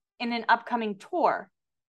off in an upcoming tour.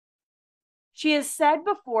 She has said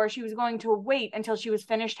before she was going to wait until she was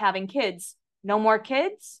finished having kids. No more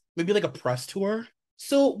kids? Maybe like a press tour.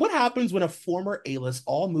 So what happens when a former A-list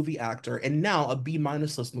all-movie actor and now a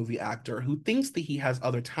B-minus list movie actor who thinks that he has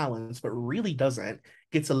other talents but really doesn't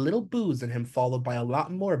gets a little booze in him, followed by a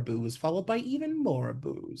lot more booze, followed by even more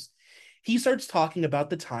booze? He starts talking about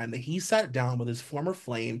the time that he sat down with his former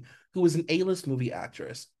flame, who was an A-list movie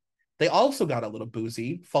actress. They also got a little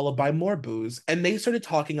boozy, followed by more booze, and they started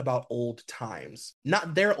talking about old times.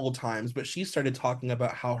 Not their old times, but she started talking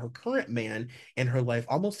about how her current man in her life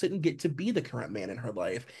almost didn't get to be the current man in her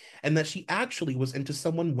life, and that she actually was into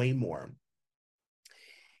someone way more.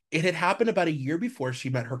 It had happened about a year before she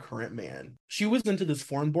met her current man. She was into this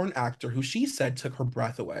foreign-born actor who she said took her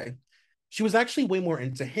breath away. She was actually way more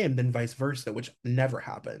into him than vice versa, which never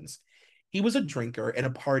happens. He was a drinker and a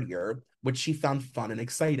partier, which she found fun and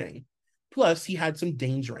exciting. Plus, he had some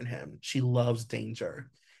danger in him. She loves danger.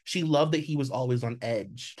 She loved that he was always on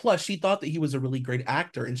edge. Plus, she thought that he was a really great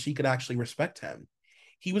actor and she could actually respect him.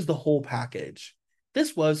 He was the whole package.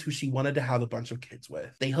 This was who she wanted to have a bunch of kids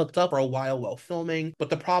with. They hooked up for a while filming, but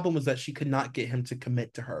the problem was that she could not get him to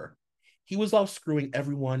commit to her. He was off screwing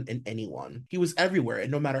everyone and anyone. He was everywhere,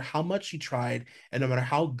 and no matter how much she tried, and no matter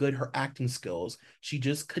how good her acting skills, she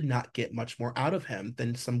just could not get much more out of him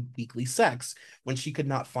than some weekly sex when she could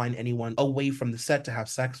not find anyone away from the set to have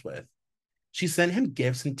sex with. She sent him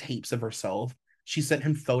gifts and tapes of herself. She sent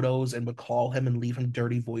him photos and would call him and leave him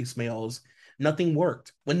dirty voicemails. Nothing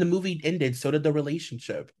worked. When the movie ended, so did the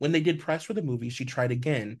relationship. When they did press for the movie, she tried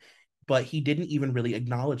again, but he didn't even really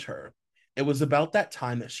acknowledge her. It was about that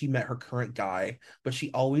time that she met her current guy, but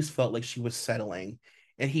she always felt like she was settling,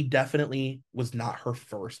 and he definitely was not her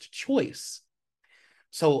first choice.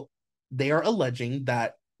 So they are alleging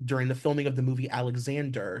that during the filming of the movie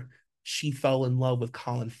Alexander, she fell in love with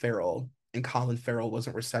Colin Farrell, and Colin Farrell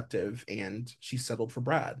wasn't receptive, and she settled for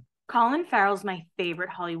Brad. Colin Farrell's my favorite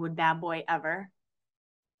Hollywood bad boy ever.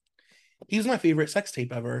 He's my favorite sex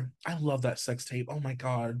tape ever. I love that sex tape. Oh my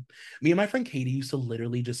God. Me and my friend Katie used to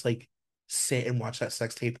literally just like sit and watch that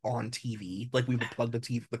sex tape on TV. Like we would plug the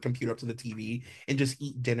computer up to the TV and just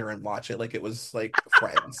eat dinner and watch it like it was like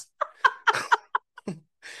Friends.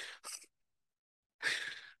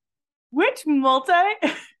 Which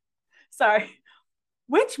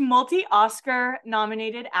multi-Oscar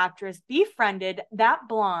nominated actress befriended that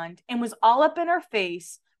blonde and was all up in her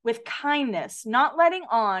face with kindness, not letting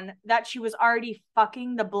on that she was already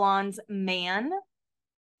fucking the blonde's man?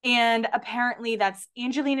 And apparently that's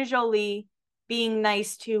Angelina Jolie being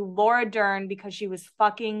nice to Laura Dern because she was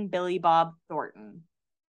fucking Billy Bob Thornton.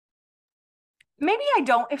 Maybe I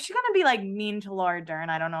don't. If she's gonna be like mean to Laura Dern,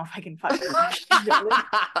 I don't know if I can fuck her.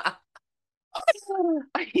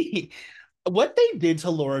 What they did to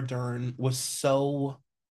Laura Dern was so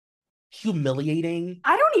humiliating.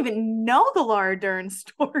 I don't even know the Laura Dern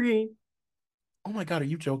story. Oh my God, are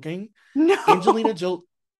you joking? No.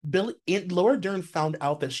 Laura Dern found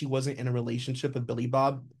out that she wasn't in a relationship with Billy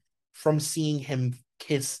Bob from seeing him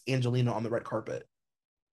kiss Angelina on the red carpet.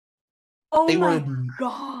 Oh they my were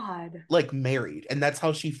God. like married, and that's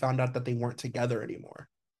how she found out that they weren't together anymore.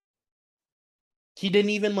 He didn't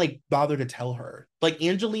even like bother to tell her. Like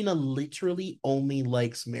Angelina literally only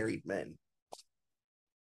likes married men.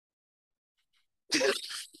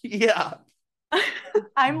 Yeah.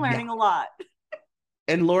 I'm Yeah. learning a lot.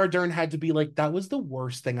 And Laura Dern had to be like, that was the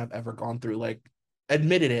worst thing I've ever gone through. Like,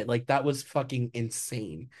 admitted it. Like, that was fucking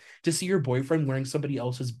insane. To see your boyfriend wearing somebody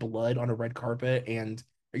else's blood on a red carpet and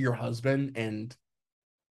your husband, and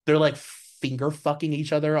they're like finger fucking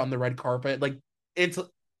each other on the red carpet. Like, it's,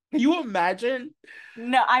 can you imagine?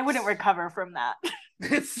 No, I wouldn't recover from that.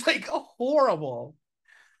 It's like horrible.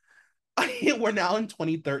 We're now in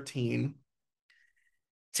 2013.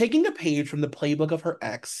 Taking a page from the playbook of her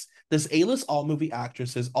ex, this A-list all-movie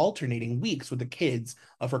actress is alternating weeks with the kids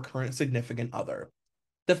of her current significant other.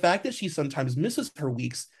 The fact that she sometimes misses her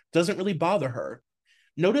weeks doesn't really bother her.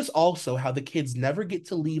 Notice also how the kids never get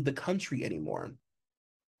to leave the country anymore.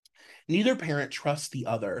 Neither parent trusts the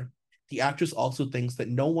other. The actress also thinks that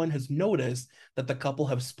no one has noticed that the couple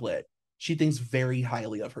have split. She thinks very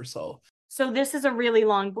highly of herself. So this is a really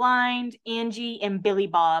long blind, Angie and Billy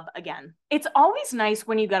Bob again. It's always nice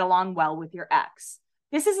when you get along well with your ex.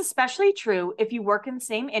 This is especially true if you work in the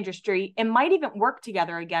same industry and might even work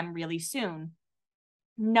together again really soon.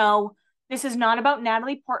 No, this is not about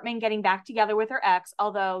Natalie Portman getting back together with her ex,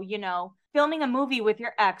 although, filming a movie with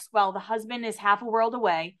your ex while the husband is half a world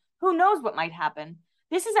away, who knows what might happen.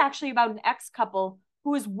 This is actually about an ex couple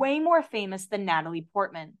who is way more famous than Natalie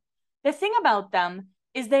Portman. The thing about them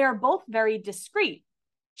is they are both very discreet.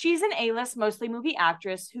 She's an A-list, mostly movie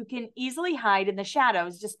actress who can easily hide in the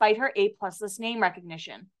shadows despite her A-plus list name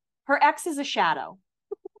recognition. Her ex is a shadow.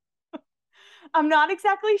 I'm not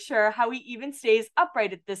exactly sure how he even stays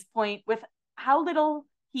upright at this point with how little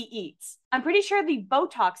he eats. I'm pretty sure the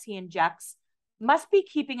Botox he injects must be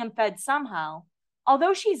keeping him fed somehow.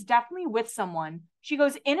 Although she's definitely with someone, she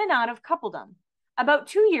goes in and out of coupledom. About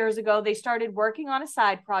 2 years ago, they started working on a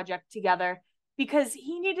side project together because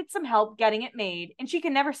he needed some help getting it made, and she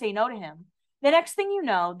can never say no to him. The next thing you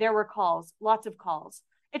know, there were calls, lots of calls.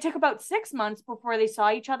 It took about 6 months before they saw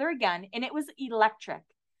each other again, and it was electric.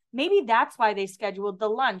 Maybe that's why they scheduled the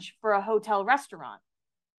lunch for a hotel restaurant.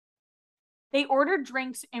 They ordered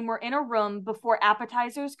drinks and were in a room before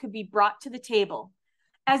appetizers could be brought to the table.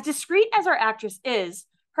 As discreet as our actress is,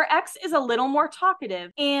 her ex is a little more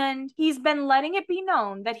talkative, and he's been letting it be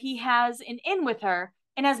known that he has an in with her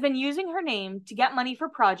and has been using her name to get money for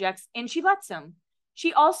projects, and she lets him.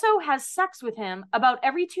 She also has sex with him about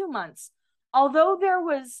every 2 months, although there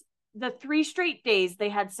was the 3 straight days they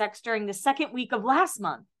had sex during the second week of last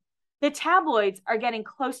month. The tabloids are getting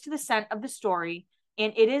close to the scent of the story,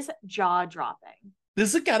 and it is jaw-dropping.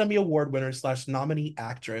 This Academy Award winner slash nominee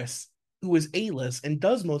actress, who is A-list and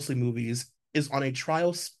does mostly movies, is on a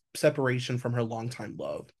trial separation from her longtime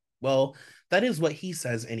love. Well, that is what he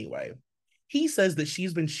says anyway. He says that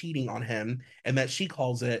she's been cheating on him and that she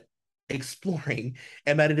calls it exploring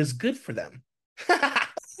and that it is good for them.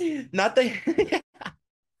 Not that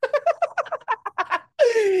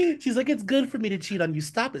she's like, it's good for me to cheat on you.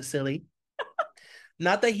 Stop it, silly.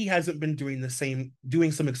 Not that he hasn't been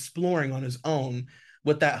doing some exploring on his own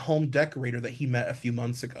with that home decorator that he met a few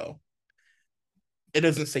months ago. It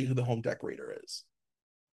doesn't say who the home decorator is.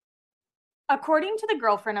 According to the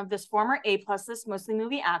girlfriend of this former A-plus list mostly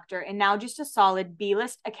movie actor and now just a solid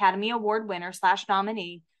B-list Academy Award winner slash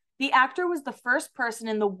nominee, the actor was the first person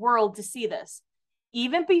in the world to see this.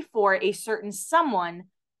 Even before a certain someone,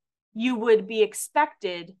 you would be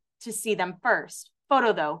expected to see them first.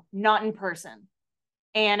 Photo though, not in person.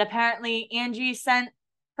 And apparently Angie sent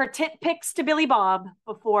her tit pics to Billy Bob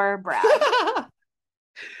before Brad.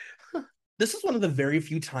 This is one of the very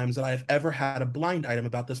few times that I've ever had a blind item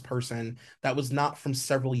about this person that was not from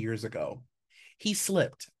several years ago. He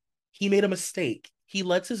slipped. He made a mistake. He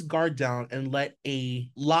lets his guard down and let a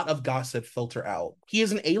lot of gossip filter out. He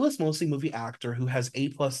is an A-list mostly movie actor who has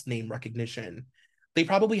A-plus name recognition. They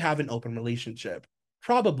probably have an open relationship.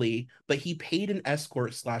 Probably, but he paid an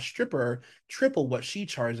escort slash stripper triple what she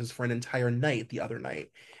charges for an entire night the other night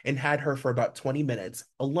and had her for about 20 minutes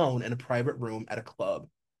alone in a private room at a club.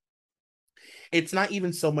 It's not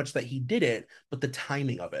even so much that he did it, but the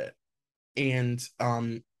timing of it. And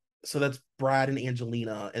so that's Brad and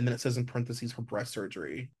Angelina, and then it says in parentheses for breast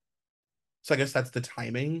surgery. So I guess that's the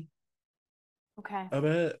timing Okay. of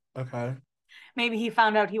it. Okay. Maybe he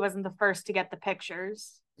found out he wasn't the first to get the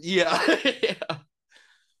pictures. Yeah. Yeah.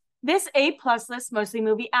 This A-plus list mostly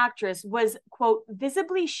movie actress was, quote,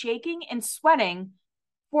 visibly shaking and sweating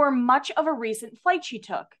for much of a recent flight she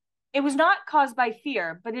took. It was not caused by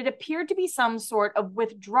fear, but it appeared to be some sort of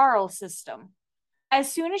withdrawal system. As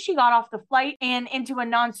soon as she got off the flight and into a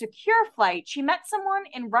non-secure flight, she met someone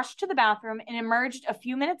and rushed to the bathroom and emerged a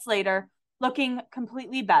few minutes later looking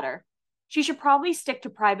completely better. She should probably stick to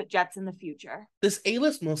private jets in the future. This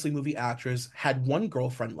A-list mostly movie actress had one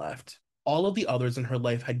girlfriend left. All of the others in her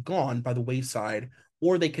life had gone by the wayside,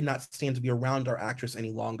 or they could not stand to be around our actress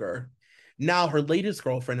any longer. Now her latest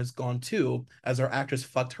girlfriend is gone too, as our actress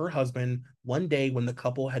fucked her husband one day when the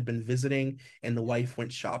couple had been visiting and the wife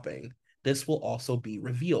went shopping. This will also be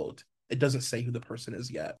revealed. It doesn't say who the person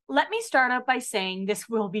is yet. Let me start out by saying this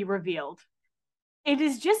will be revealed. It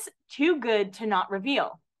is just too good to not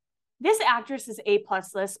reveal. This actress is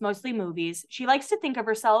A-plus list, mostly movies. She likes to think of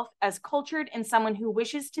herself as cultured and someone who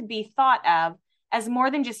wishes to be thought of as more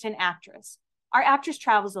than just an actress. Our actress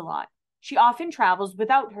travels a lot. She often travels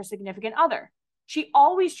without her significant other. She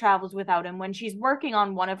always travels without him when she's working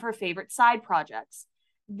on one of her favorite side projects.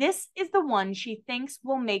 This is the one she thinks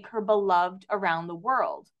will make her beloved around the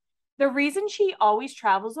world. The reason she always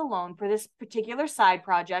travels alone for this particular side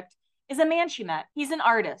project is a man she met. He's an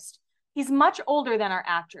artist. He's much older than our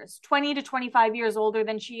actress, 20 to 25 years older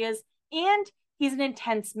than she is, and he's an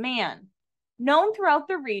intense man. Known throughout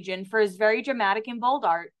the region for his very dramatic and bold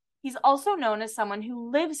art, he's also known as someone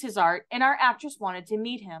who lives his art, and our actress wanted to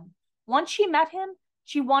meet him. Once she met him,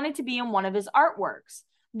 she wanted to be in one of his artworks.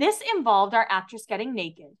 This involved our actress getting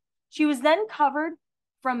naked. She was then covered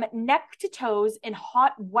from neck to toes in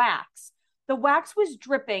hot wax. The wax was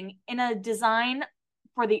dripping in a design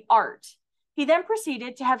for the art. He then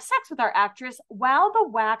proceeded to have sex with our actress while the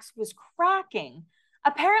wax was cracking.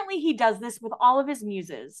 Apparently, he does this with all of his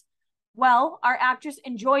muses. Well, our actress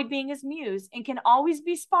enjoyed being his muse and can always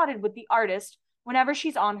be spotted with the artist whenever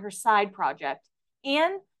she's on her side project.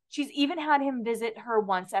 And she's even had him visit her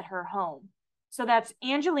once at her home. So that's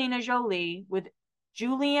Angelina Jolie with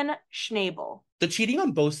Julian Schnabel. The cheating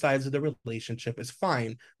on both sides of the relationship is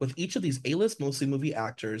fine with each of these A-list mostly movie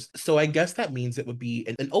actors, so I guess that means it would be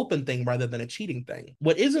an open thing rather than a cheating thing.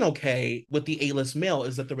 What isn't okay with the A-list male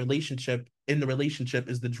is that the relationship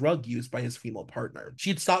is the drug use by his female partner.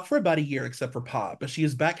 She'd stopped for about a year except for pot, but she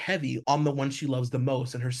is back heavy on the one she loves the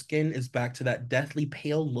most, and her skin is back to that deathly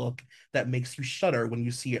pale look that makes you shudder when you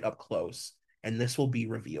see it up close. And this will be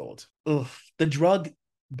revealed. Ugh, the drug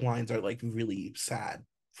blinds are like really sad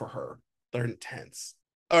for her. They're intense.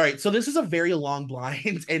 All right, so this is a very long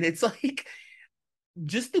blind, and it's like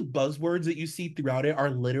just the buzzwords that you see throughout it are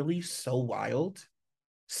literally so wild.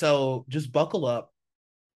 So just buckle up.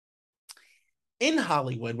 In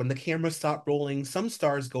Hollywood, when the cameras stop rolling, some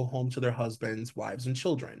stars go home to their husbands, wives, and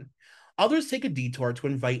children. Others take a detour to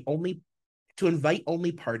invite only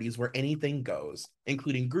parties where anything goes,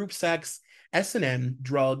 including group sex, S&M,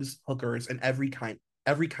 drugs, hookers, and every kind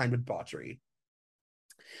of debauchery.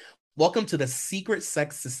 Welcome to the secret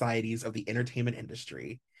sex societies of the entertainment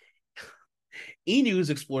industry. E! News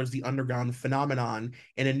explores the underground phenomenon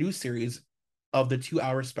in a new series of the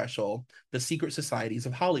 2-hour special, The Secret Societies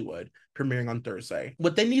of Hollywood, premiering on Thursday.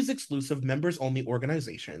 Within these exclusive members-only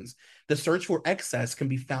organizations, the search for excess can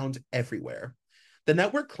be found everywhere. The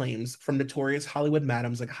network claims from notorious Hollywood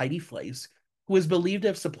madams like Heidi Fleiss, who is believed to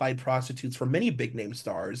have supplied prostitutes for many big-name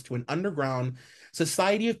stars, to an underground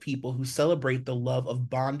society of people who celebrate the love of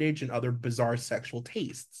bondage and other bizarre sexual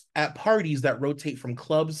tastes at parties that rotate from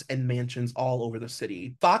clubs and mansions all over the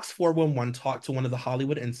city. Fox 411 talked to one of the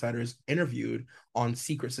Hollywood insiders interviewed on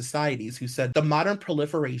secret societies, who said the modern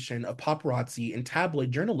proliferation of paparazzi and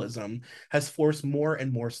tabloid journalism has forced more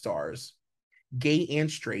and more stars, gay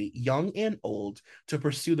and straight, young and old, to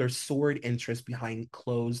pursue their sordid interests behind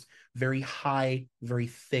closed, very high, very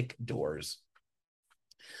thick doors.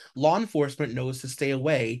 Law enforcement knows to stay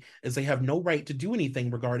away, as they have no right to do anything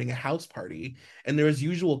regarding a house party, and there is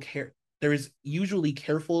usually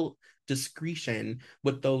careful discretion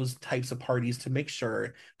with those types of parties to make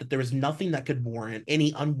sure that there is nothing that could warrant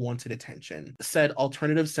any unwanted attention, said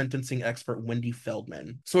alternative sentencing expert Wendy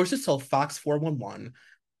Feldman. Sources tell Fox 411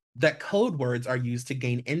 that code words are used to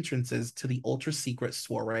gain entrances to the ultra-secret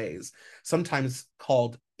soirees, sometimes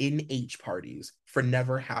called NH parties, for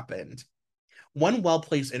never happened. One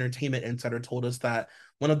well-placed entertainment insider told us that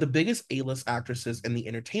one of the biggest A-list actresses in the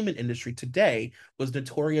entertainment industry today was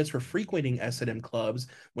notorious for frequenting S&M clubs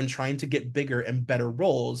when trying to get bigger and better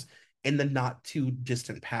roles in the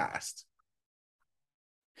not-too-distant past.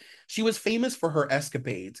 She was famous for her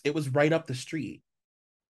escapades. It was right up the street.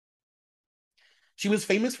 She was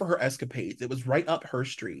famous for her escapades. It was right up her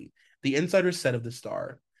street, the insider said of the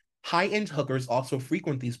star. High-end hookers also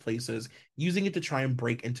frequent these places, using it to try and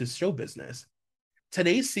break into show business.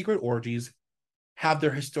 Today's secret orgies have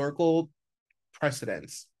their historical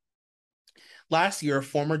precedents. Last year,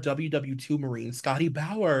 former WW2 Marine Scotty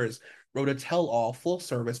Bowers wrote a tell-all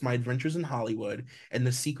full-service My Adventures in Hollywood and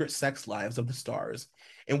the Secret Sex Lives of the Stars,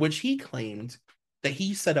 in which he claimed that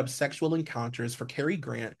he set up sexual encounters for Cary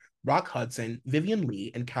Grant, Rock Hudson, Vivian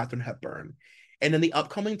Leigh, and Katharine Hepburn. And in the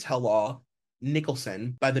upcoming tell-all,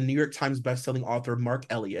 Nicholson, by the New York Times bestselling author Mark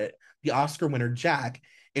Elliott, the Oscar winner Jack,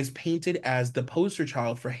 is painted as the poster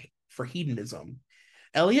child for hedonism.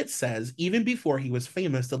 Elliott says even before he was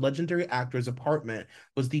famous, the legendary actor's apartment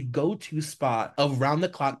was the go-to spot of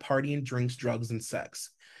round-the-clock partying, drinks, drugs, and sex.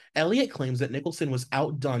 Elliott claims that Nicholson was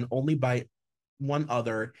outdone only by one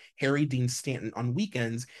other, Harry Dean Stanton. On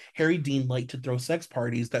weekends, Harry Dean liked to throw sex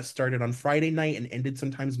parties that started on Friday night and ended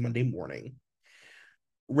sometimes Monday morning.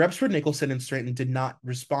 Reps for Nicholson and Stanton did not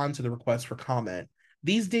respond to the request for comment.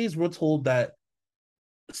 These days, we're told that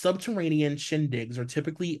subterranean shindigs are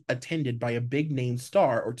typically attended by a big name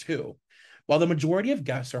star or two, while the majority of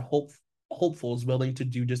guests are hopefuls willing to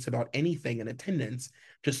do just about anything in attendance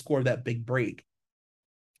to score that big break.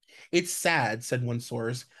 It's sad, said one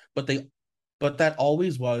source, but that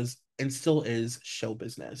always was and still is show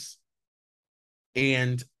business.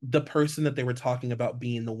 And the person that they were talking about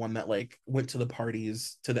being the one that like went to the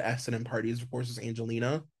parties, to the S&M parties, of course, is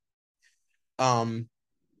Angelina. Um,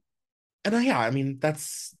 and yeah, I mean,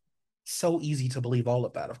 that's so easy to believe all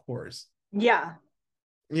of that, of course. Yeah.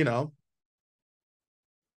 You know,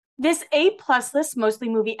 This A-plus list mostly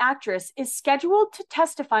movie actress is scheduled to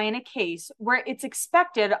testify in a case where it's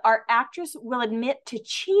expected our actress will admit to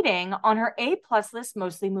cheating on her A-plus list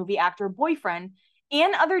mostly movie actor boyfriend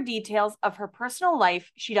and other details of her personal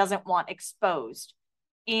life she doesn't want exposed.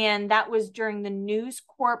 And that was during the News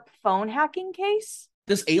Corp phone hacking case.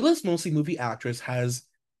 this A-list mostly movie actress has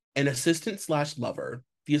an assistant slash lover.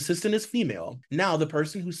 The assistant is female. Now, the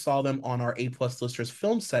person who saw them on our A-plus listers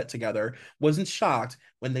film set together wasn't shocked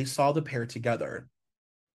when they saw the pair together.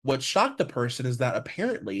 What shocked the person is that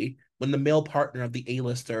apparently, when the male partner of the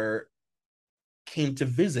A-lister came to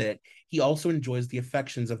visit, he also enjoys the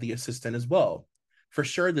affections of the assistant as well. For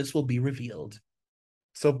sure, this will be revealed.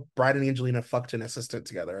 So, Bride and Angelina fucked an assistant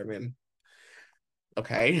together. I mean,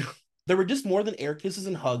 okay. There were just more than air kisses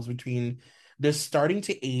and hugs between this starting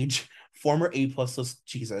to age former A-plus list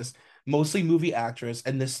Jesus, mostly movie actress,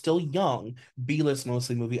 and this still young B-list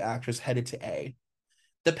mostly movie actress headed to A.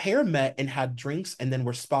 The pair met and had drinks and then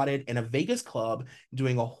were spotted in a Vegas club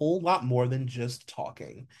doing a whole lot more than just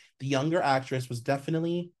talking. The younger actress was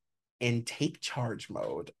definitely in take charge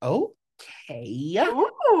mode. Okay. Okay,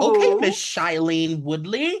 Ooh. Miss Shailene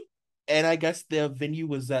Woodley. And I guess the venue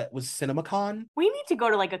was CinemaCon. We need to go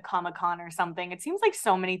to like a Comic-Con or something. It seems like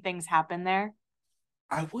so many things happen there.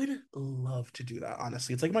 I would love to do that,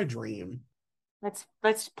 honestly. It's like my dream. Let's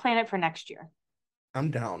plan it for next year.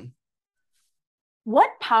 I'm down.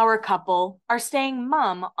 What power couple are staying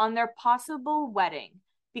mum on their possible wedding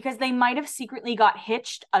because they might have secretly got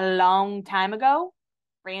hitched a long time ago?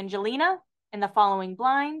 Angelina in the following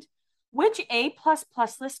blind. Which A++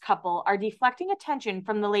 list couple are deflecting attention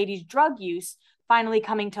from the lady's drug use finally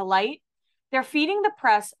coming to light? They're feeding the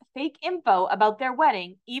press fake info about their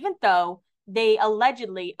wedding, even though they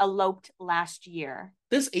allegedly eloped last year.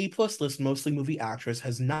 This A-plus list mostly movie actress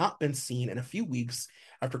has not been seen in a few weeks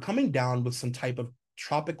after coming down with some type of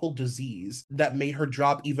tropical disease that made her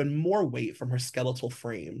drop even more weight from her skeletal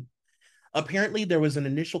frame. Apparently, there was an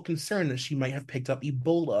initial concern that she might have picked up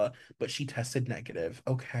Ebola, but she tested negative.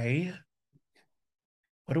 Okay.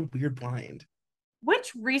 What a weird blind.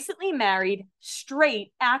 Which recently married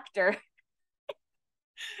straight actor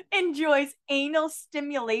enjoys anal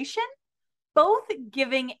stimulation? Both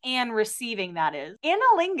giving and receiving, that is.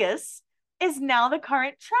 Analingus is now the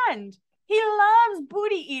current trend. He loves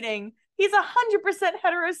booty eating. He's 100%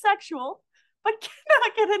 heterosexual, but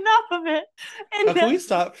cannot get enough of it. And Can we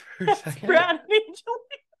stop for a second? Brad and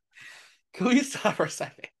Angelina. Can we stop for a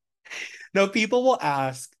second? No, people will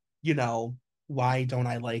ask, why don't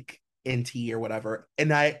I like NT or whatever?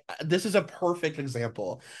 And this is a perfect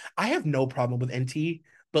example. I have no problem with NT,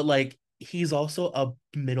 but like he's also a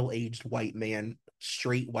middle-aged white man,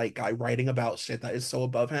 straight white guy writing about shit that is so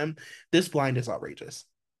above him. This blind is outrageous.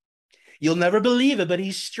 You'll never believe it, but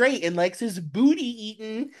he's straight and likes his booty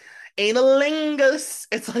eaten analingus.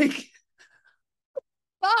 It's like,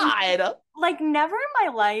 God. Like, never in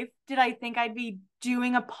my life did I think I'd be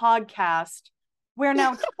doing a podcast where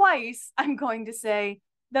now twice I'm going to say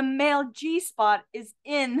the male G spot is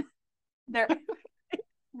in there,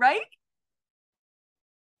 right?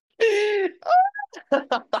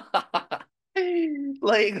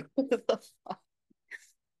 Like,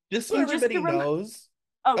 just so And just everybody knows.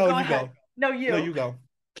 oh, Oh, go you ahead. go. No, No, you go.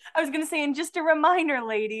 I was going to say, and just a reminder,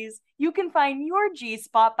 ladies, you can find your G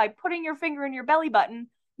spot by putting your finger in your belly button,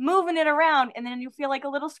 moving it around, and then you'll feel like a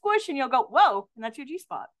little squish and you'll go, whoa, and that's your G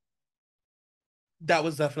spot. That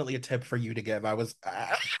was definitely a tip for you to give. I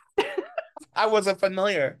wasn't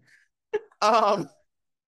familiar. Um,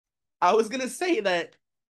 I was gonna say that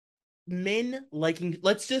we're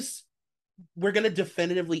gonna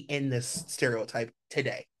definitively end this stereotype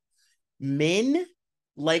today. Men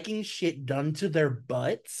liking shit done to their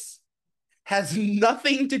butts has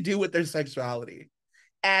nothing to do with their sexuality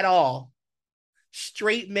at all.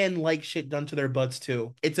 Straight men like shit done to their butts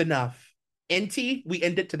too. It's enough. NT, we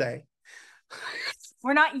end it today.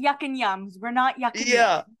 We're not yucking yums. We're not yucking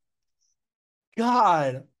Yeah. yums.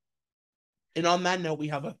 God. And on that note, we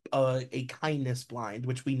have a kindness blind,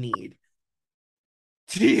 which we need.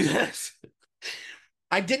 Jesus.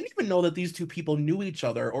 I didn't even know that these two people knew each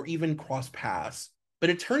other or even crossed paths. But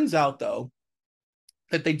it turns out, though,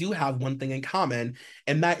 that they do have one thing in common,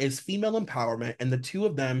 and that is female empowerment. And the two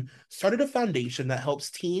of them started a foundation that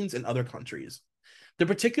helps teens in other countries. The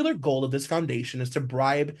particular goal of this foundation is to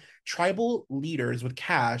bribe tribal leaders with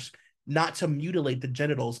cash not to mutilate the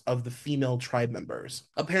genitals of the female tribe members.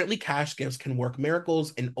 Apparently, cash gifts can work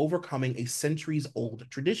miracles in overcoming a centuries old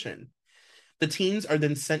tradition. The teens are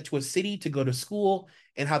then sent to a city to go to school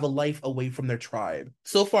and have a life away from their tribe.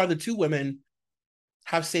 So far, the two women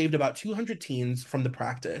have saved about 200 teens from the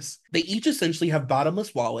practice. They each essentially have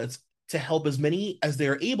bottomless wallets to help as many as they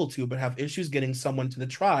are able to, but have issues getting someone to the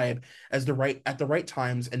tribe at the right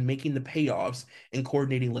times and making the payoffs and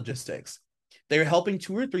coordinating logistics. They are helping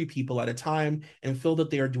 2 or 3 people at a time and feel that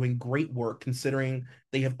they are doing great work considering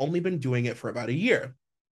they have only been doing it for about a year.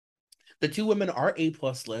 The two women are A+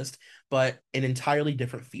 list, but in entirely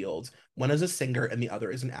different fields. One is a singer and the other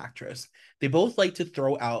is an actress. They both like to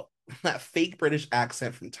throw out that fake British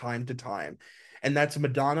accent from time to time. And that's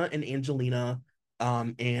Madonna and Angelina.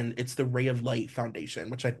 And it's the Ray of Light Foundation,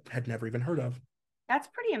 which I had never even heard of. That's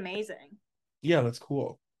pretty amazing. Yeah, that's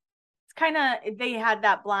cool. It's kind of, they had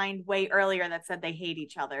that blind way earlier that said they hate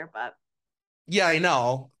each other, but Yeah, I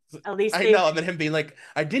know. at least I they know. And then him being like,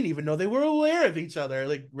 I didn't even know they were aware of each other.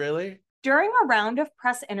 Like, really? During a round of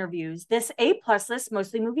press interviews, this A+ list,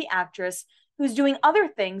 mostly movie actress, who's doing other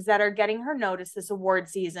things that are getting her notice this award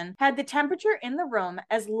season, had the temperature in the room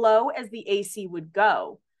as low as the AC would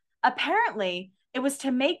go. Apparently, it was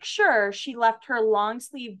to make sure she left her long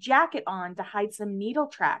sleeve jacket on to hide some needle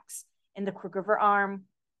tracks in the crook of her arm.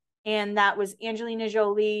 And that was Angelina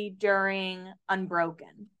Jolie during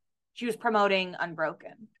Unbroken. She was promoting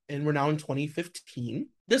Unbroken. And we're now in 2015.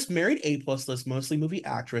 This married A+ list, mostly movie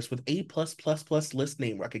actress with A++ list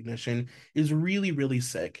name recognition is really, really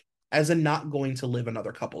sick, as in not going to live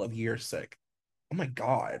another couple of years sick. Oh my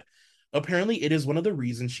God. Apparently, it is one of the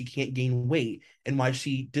reasons she can't gain weight and why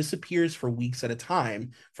she disappears for weeks at a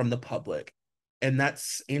time from the public. And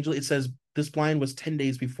that's Angela. It says this blind was 10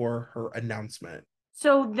 days before her announcement.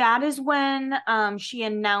 So that is when she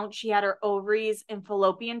announced she had her ovaries and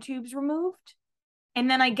fallopian tubes removed. And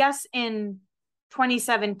then I guess in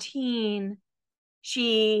 2017,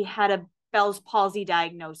 she had a Bell's palsy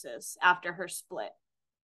diagnosis after her split.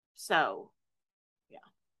 So, yeah.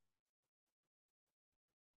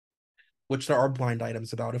 Which there are blind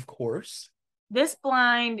items about, of course. This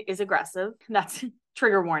blind is aggressive. That's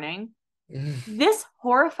trigger warning. This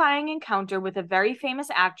horrifying encounter with a very famous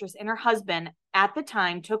actress and her husband at the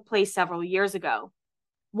time took place several years ago.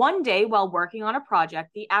 One day, while working on a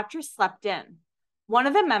project, the actress slept in. One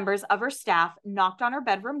of the members of her staff knocked on her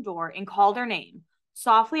bedroom door and called her name,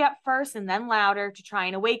 softly at first and then louder to try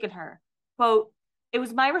and awaken her. Quote, "It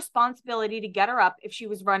was my responsibility to get her up if she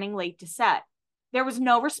was running late to set." There was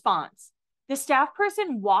no response. The staff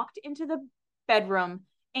person walked into the bedroom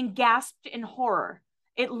and gasped in horror.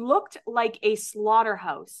 It looked like a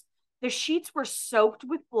slaughterhouse. The sheets were soaked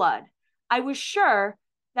with blood. I was sure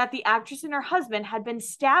that the actress and her husband had been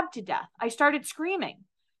stabbed to death. I started screaming.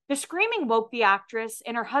 The screaming woke the actress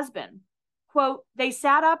and her husband. Quote, "They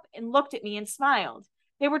sat up and looked at me and smiled.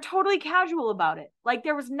 They were totally casual about it, like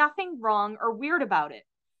there was nothing wrong or weird about it.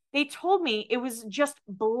 They told me it was just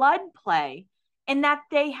blood play and that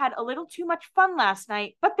they had a little too much fun last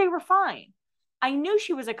night, but they were fine. I knew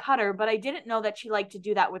she was a cutter, but I didn't know that she liked to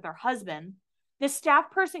do that with her husband. The staff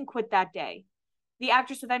person quit that day. The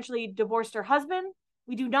actress eventually divorced her husband.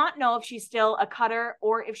 We do not know if she's still a cutter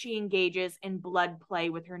or if she engages in blood play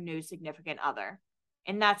with her new significant other."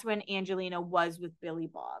 And that's when Angelina was with Billy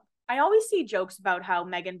Bob. I always see jokes about how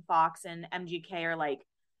Megan Fox and MGK are like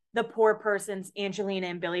the poor person's Angelina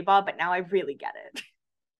and Billy Bob, but now I really get it.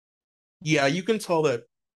 Yeah, you can tell that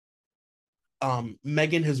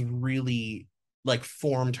Megan has really like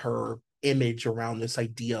formed her image around this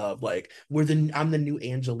idea of like I'm the new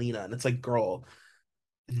Angelina, and it's like, girl,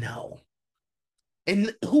 no.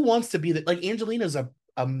 And who wants to be that? Like, Angelina's a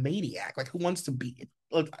maniac. Like, who wants to be?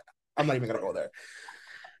 Look, I'm not even gonna go there.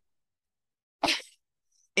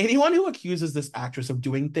 Anyone who accuses this actress of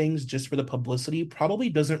doing things just for the publicity probably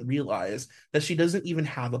doesn't realize that she doesn't even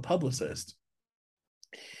have a publicist.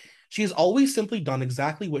 She has always simply done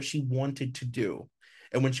exactly what she wanted to do.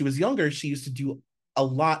 And when she was younger, she used to do a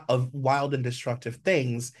lot of wild and destructive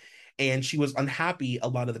things, and she was unhappy a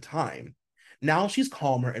lot of the time. Now she's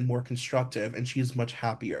calmer and more constructive, and she's much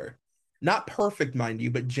happier. Not perfect, mind you,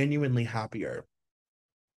 but genuinely happier.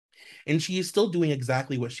 And she is still doing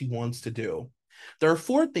exactly what she wants to do. There are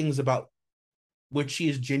four things about which she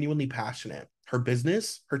is genuinely passionate: her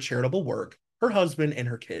business, her charitable work, her husband, and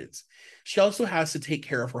her kids. She also has to take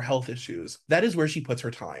care of her health issues. That is where she puts her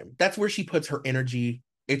time. That's where she puts her energy.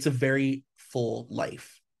 It's a very full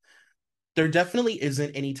life. There definitely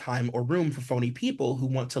isn't any time or room for phony people who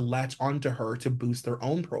want to latch onto her to boost their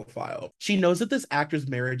own profile. She knows that this actor's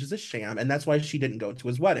marriage is a sham, and that's why she didn't go to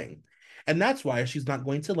his wedding. And that's why she's not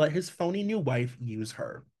going to let his phony new wife use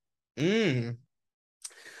her.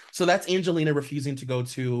 So that's Angelina refusing to go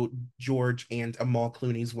to George and Amal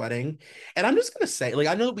Clooney's wedding. And I'm just gonna say, like,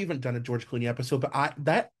 I know that we haven't done a George Clooney episode, but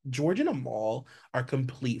that George and Amal are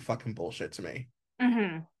complete fucking bullshit to me.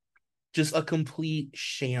 Mm-hmm. Just a complete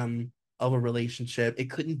sham of a relationship.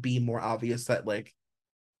 It couldn't be more obvious that like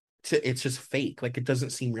it's just fake. Like it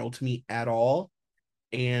doesn't seem real to me at all.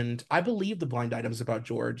 And I believe the blind items about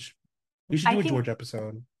George. We should do a George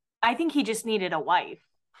episode. I think he just needed a wife.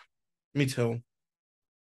 Me too.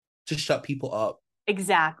 Just shut people up.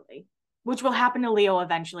 Exactly. Which will happen to Leo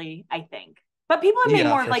eventually, I think. But people have made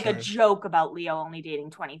more of like a joke about Leo only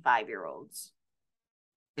dating 25-year-olds.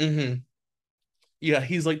 Mm-hmm. Yeah,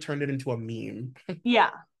 he's like turned it into a meme.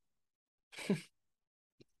 Yeah.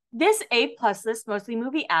 This A+ list, mostly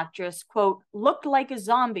movie actress, quote, looked like a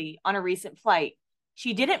zombie on a recent flight.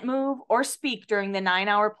 She didn't move or speak during the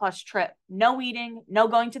 9-hour plus trip. No eating, no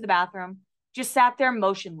going to the bathroom, just sat there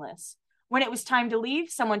motionless. When it was time to leave,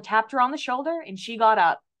 someone tapped her on the shoulder and she got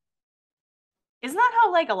up. Isn't that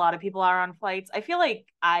how like a lot of people are on flights? I feel like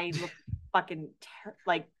I look fucking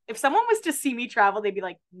like if someone was to see me travel, they'd be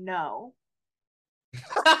like, no.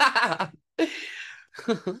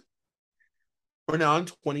 We're now in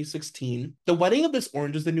 2016. The wedding of this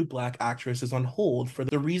Orange is the New Black actress is on hold for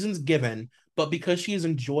the reasons given, but because she is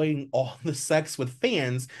enjoying all the sex with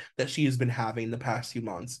fans that she has been having the past few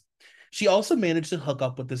months. She also managed to hook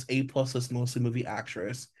up with this A+ list mostly movie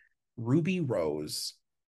actress, Ruby Rose.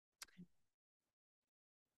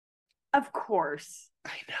 Of course.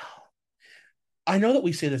 I know that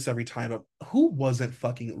we say this every time, but who wasn't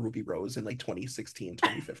fucking Ruby Rose in like 2016,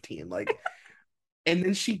 2015? Like, and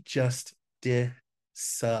then she just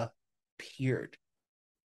disappeared.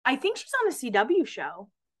 I think she's on a CW show.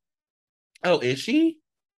 Oh, is she?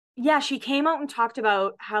 Yeah, she came out and talked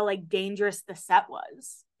about how like dangerous the set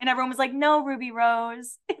was. And everyone was like, no, Ruby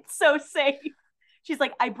Rose, it's so safe. She's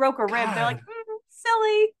like, I broke a rib. They're like,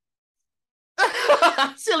 silly.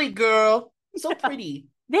 Silly girl. So pretty.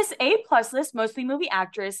 This A+ list, mostly movie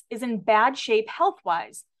actress, is in bad shape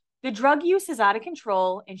health-wise. The drug use is out of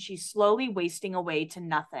control and she's slowly wasting away to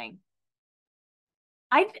nothing.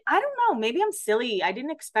 I don't know. Maybe I'm silly. I didn't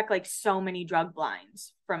expect like so many drug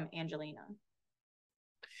blinds from Angelina.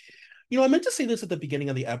 You know, I meant to say this at the beginning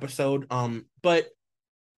of the episode, but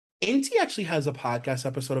Auntie actually has a podcast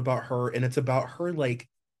episode about her, and it's about her like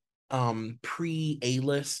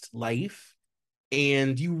pre-A-list life.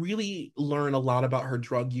 And you really learn a lot about her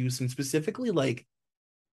drug use and specifically like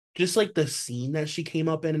just like the scene that she came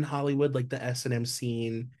up in Hollywood, like the S&M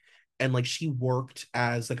scene. And like she worked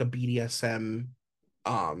as like a BDSM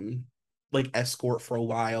like escort for a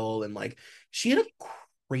while, and like she had a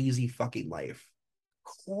crazy life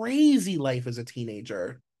as a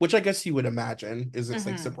teenager, which I guess you would imagine isn't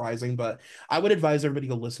like surprising, but I would advise everybody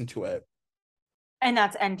to listen to it. And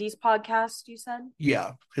that's Endy's podcast, you said?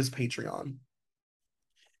 Yeah, his Patreon.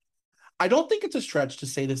 I don't think it's a stretch to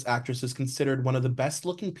say this actress is considered one of the best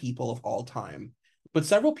looking people of all time, but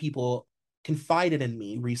several people confided in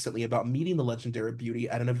me recently about meeting the legendary beauty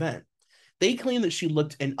at an event. They claim that she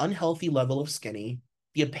looked an unhealthy level of skinny,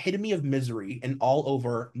 the epitome of misery, and all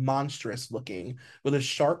over monstrous looking, with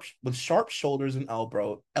sharp shoulders and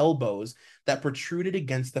elbows that protruded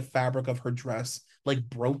against the fabric of her dress like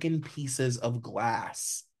broken pieces of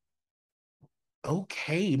glass.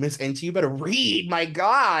 Okay, Miss NT, you better read. My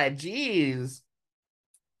God, jeez.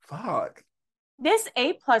 Fuck. This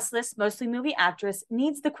A+ list, mostly movie actress,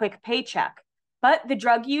 needs the quick paycheck, but the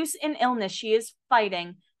drug use and illness she is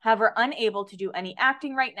fighting have her unable to do any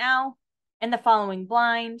acting right now. And the following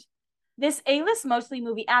blind. This A-list, mostly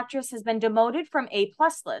movie actress has been demoted from A+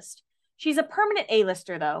 list. She's a permanent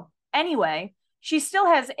A-lister though. Anyway, she still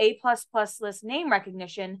has A++ list name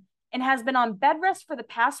recognition and has been on bed rest for the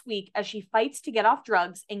past week as she fights to get off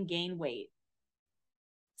drugs and gain weight.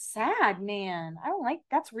 Sad, man. I don't like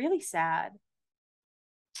that's really sad.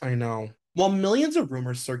 I know. While millions of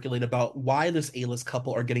rumors circulate about why this A-list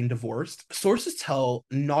couple are getting divorced, sources tell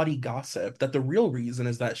naughty gossip that the real reason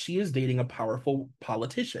is that she is dating a powerful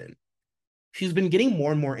politician. She's been getting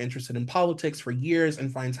more and more interested in politics for years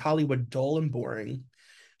and finds Hollywood dull and boring.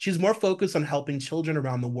 She's more focused on helping children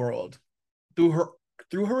around the world. Through her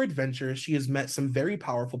through her adventures, she has met some very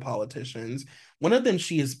powerful politicians. One of them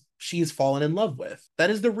she has fallen in love with. That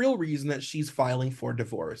is the real reason that she's filing for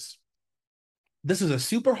divorce. This is a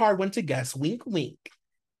super hard one to guess. Wink, wink.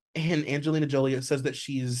 And Angelina Jolie says that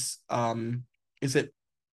she's is it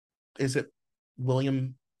is it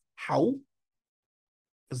William Howe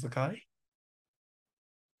is the guy?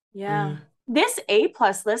 Yeah. This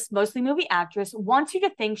A-plus list, mostly movie actress, wants you to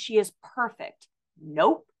think she is perfect.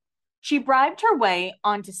 Nope. She bribed her way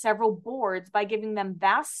onto several boards by giving them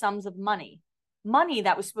vast sums of money. Money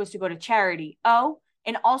that was supposed to go to charity. Oh,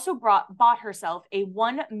 and also bought herself a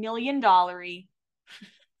 $1 million.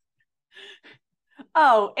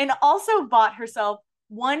 Oh, and also bought herself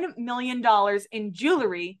 $1 million in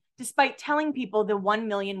jewelry, despite telling people the 1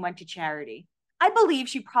 million went to charity. I believe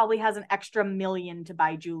she probably has an extra million to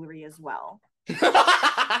buy jewelry as well.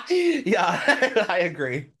 Yeah, I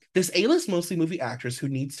agree. This A-list mostly movie actress who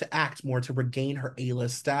needs to act more to regain her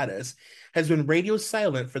A-list status has been radio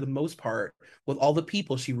silent for the most part with all the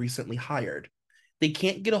people she recently hired. They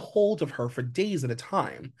can't get a hold of her for days at a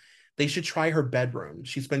time. They should try her bedroom.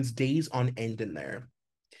 She spends days on end in there.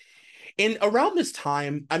 And around this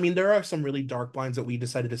time, I mean, there are some really dark blinds that we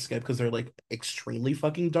decided to skip because they're like extremely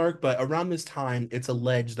fucking dark. But around this time, it's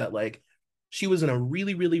alleged that like she was in a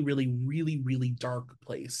really, really, really, really, really dark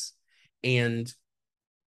place. And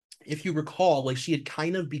if you recall, like she had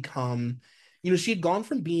kind of become, she had gone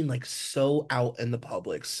from being like so out in the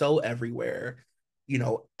public, so everywhere,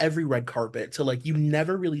 every red carpet to like you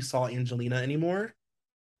never really saw Angelina anymore.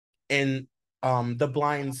 And the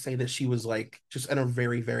blinds say that she was like just in a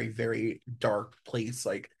very, very, very dark place,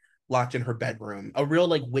 like locked in her bedroom, a real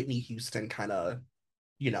like Whitney Houston kind of,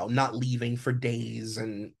 not leaving for days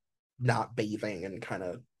and not bathing and kind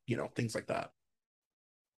of, things like that.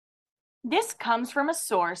 This comes from a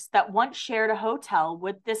source that once shared a hotel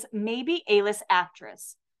with this maybe A-list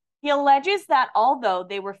actress. He alleges that although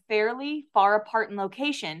they were fairly far apart in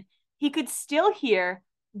location, he could still hear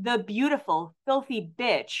the beautiful, filthy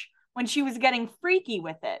bitch when she was getting freaky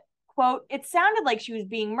with it. Quote, it sounded like she was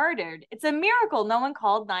being murdered. It's a miracle no one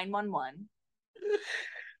called 911.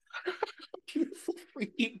 Beautiful,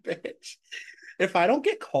 freaky bitch. If I don't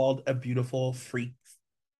get called a beautiful,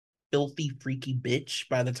 filthy, freaky bitch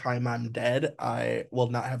by the time I'm dead, I will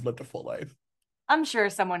not have lived a full life. I'm sure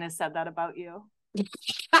someone has said that about you.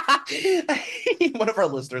 One of our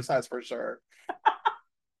listeners has for sure.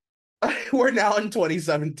 We're now in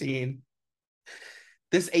 2017.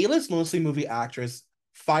 This A-list mostly movie actress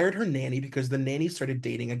fired her nanny because the nanny started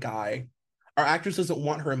dating a guy. Our actress doesn't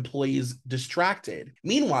want her employees distracted.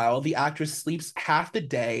 Meanwhile, the actress sleeps half the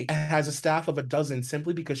day and has a staff of a dozen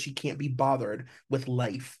simply because she can't be bothered with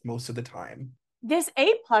life most of the time. This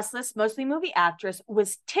A-plus list, mostly movie actress,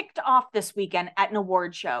 was ticked off this weekend at an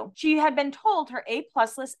award show. She had been told her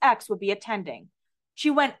A-plus list ex would be attending. She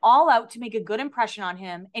went all out to make a good impression on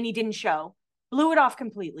him, and he didn't show. Blew it off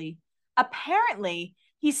completely. Apparently,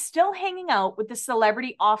 he's still hanging out with the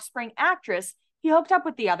celebrity offspring actress he hooked up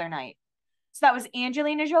with the other night. So that was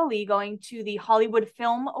Angelina Jolie going to the Hollywood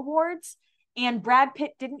Film Awards, and Brad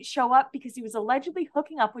Pitt didn't show up because he was allegedly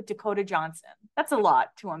hooking up with Dakota Johnson. That's a lot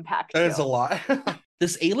to unpack. That is a lot.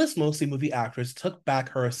 This A-list mostly movie actress took back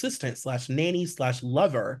her assistant slash nanny slash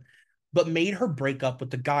lover, but made her break up with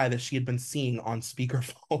the guy that she had been seeing on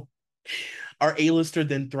speakerphone. Our A-lister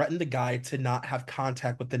then threatened the guy to not have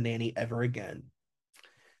contact with the nanny ever again.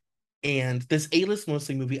 And this A-list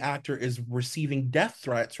mostly movie actor is receiving death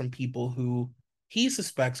threats from people who he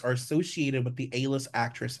suspects are associated with the A-list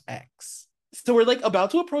actress X. So we're like about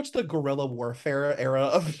to approach the guerrilla warfare era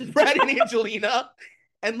of Brad and Angelina.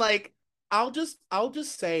 And like, I'll just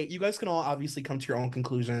say, you guys can all obviously come to your own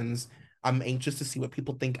conclusions. I'm anxious to see what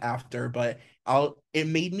people think after, but it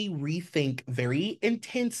made me rethink very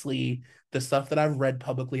intensely the stuff that I've read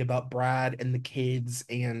publicly about Brad and the kids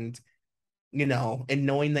and and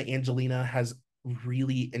knowing that Angelina has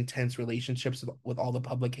really intense relationships with all the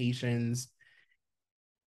publications,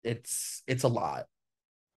 it's a lot.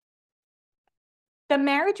 The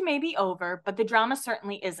marriage may be over, but the drama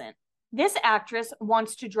certainly isn't. This actress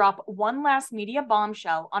wants to drop one last media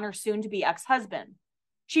bombshell on her soon-to-be ex-husband.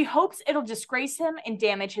 She hopes it'll disgrace him and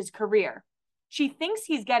damage his career. She thinks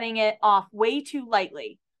he's getting it off way too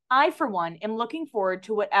lightly. I, for one, am looking forward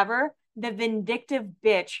to whatever the vindictive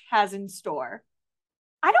bitch has in store.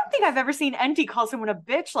 I don't think I've ever seen Enty call someone a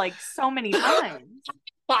bitch like so many times.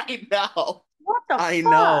 I know. What the I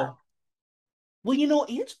fuck? know. Well,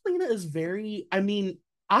 Angelina is very, I mean,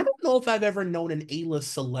 I don't know if I've ever known an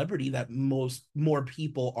A-list celebrity that most more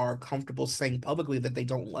people are comfortable saying publicly that they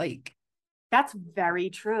don't like. That's very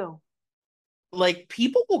true. Like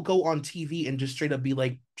people will go on TV and just straight up be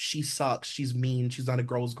like, she sucks, she's mean, she's not a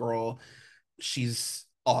girl's girl, she's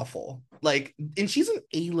awful. Like, and she's an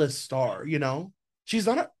A-list star, you know? She's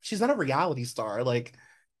not a reality star. Like,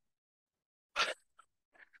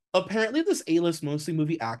 apparently this A-list mostly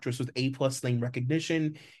movie actress with A-plus name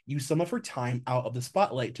recognition used some of her time out of the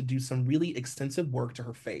spotlight to do some really extensive work to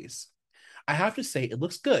her face. I have to say, it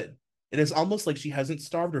looks good. It is almost like she hasn't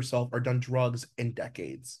starved herself or done drugs in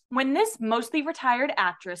decades. When this mostly retired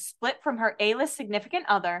actress split from her A-list significant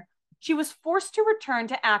other, she was forced to return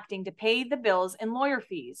to acting to pay the bills and lawyer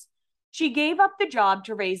fees. She gave up the job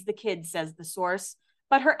to raise the kids, says the source,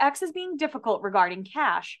 but her ex is being difficult regarding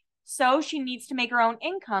cash, so she needs to make her own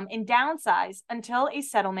income and downsize until a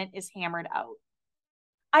settlement is hammered out.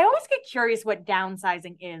 I always get curious what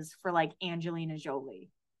downsizing is for like Angelina Jolie.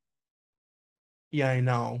 Yeah, I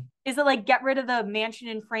know. Is it like get rid of the mansion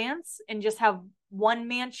in France and just have one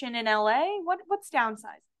mansion in LA? What's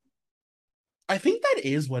downsizing? I think that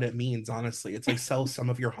is what it means, honestly. It's like sell some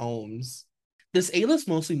of your homes. This A-list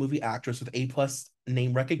mostly movie actress with A-plus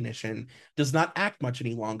name recognition does not act much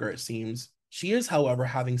any longer, it seems. She is, however,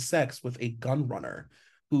 having sex with a gun runner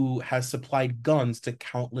who has supplied guns to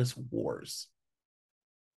countless wars.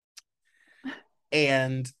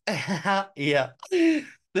 And yeah,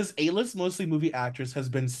 this A-list mostly movie actress has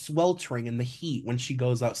been sweltering in the heat when she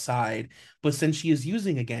goes outside, but since she is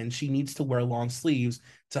using again, she needs to wear long sleeves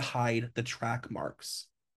to hide the track marks.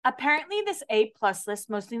 Apparently, this A-plus list,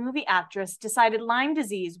 mostly movie actress, decided Lyme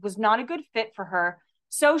disease was not a good fit for her,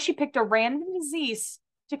 so she picked a random disease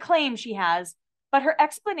to claim she has, but her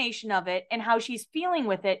explanation of it and how she's feeling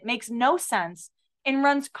with it makes no sense and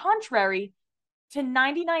runs contrary to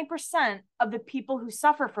 99% of the people who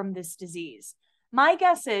suffer from this disease. My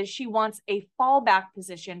guess is she wants a fallback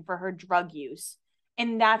position for her drug use.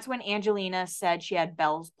 And that's when Angelina said she had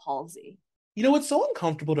Bell's palsy. It's so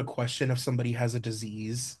uncomfortable to question if somebody has a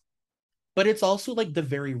disease, but it's also like the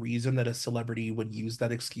very reason that a celebrity would use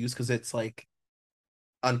that excuse because it's like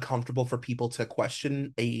uncomfortable for people to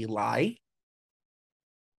question a lie,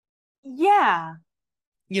 Yeah.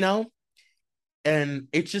 you know? And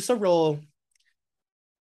it's just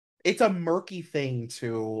it's a murky thing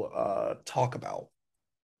to talk about.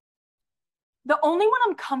 The only one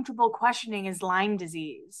I'm comfortable questioning is Lyme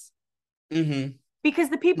disease. Mm-hmm. Because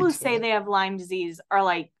the people Me who say too. they have Lyme disease are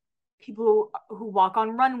like people who walk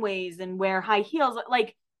on runways and wear high heels.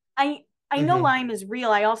 Like I know Mm-hmm. Lyme is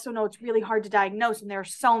real. I also know it's really hard to diagnose and there are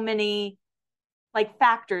so many like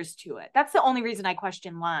factors to it. That's the only reason I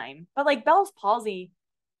question Lyme. But like Bell's palsy,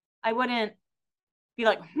 I wouldn't be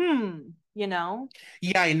like, you know?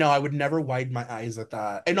 Yeah, I know. I would never widen my eyes at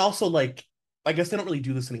that. And also like I guess they don't really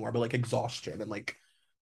do this anymore, but like exhaustion and like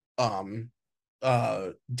um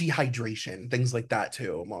dehydration, things like that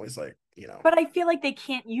too. I'm always like, But I feel like they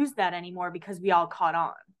can't use that anymore because we all caught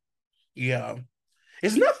on. yeah.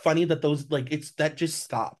 Isn't that funny that those like it's that just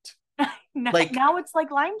stopped? Like Now it's like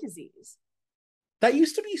Lyme disease. that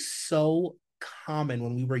used to be so common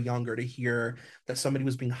when we were younger to hear that somebody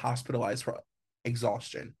was being hospitalized for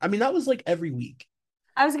exhaustion. I mean, that was like every week,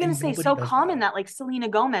 I was gonna and say nobody so does common that. that like Selena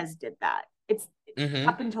Gomez did that. It's Hmm.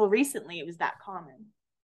 up until recently it was that common.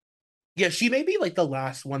 Yeah, she may be like the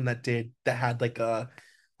last one that had like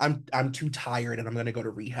I'm too tired and I'm gonna go to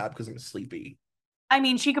rehab because I'm sleepy. I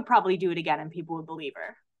mean, she could probably do it again and people would believe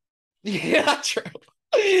her. Yeah, true.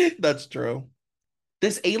 That's true.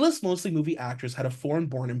 This A-list mostly movie actress had a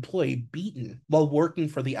foreign-born employee beaten while working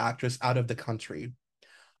for the actress out of the country.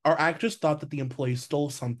 Our actress thought that the employee stole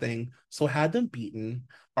something, so had them beaten.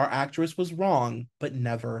 Our actress was wrong, but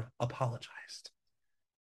never apologized.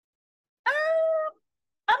 I'm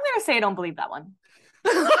gonna say I don't believe that one.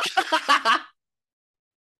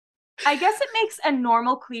 I guess it makes a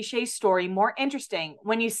normal cliche story more interesting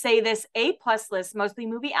when you say this A-plus list, mostly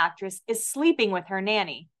movie actress, is sleeping with her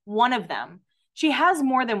nanny, one of them. She has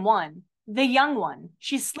more than one, the young one.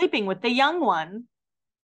 She's sleeping with the young one.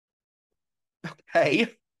 Hey,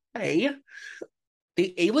 hey.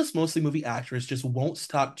 The A-list mostly movie actress just won't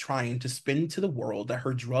stop trying to spin to the world that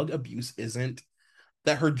her drug abuse issues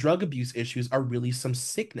are really some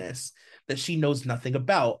sickness that she knows nothing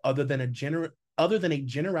about other than other than a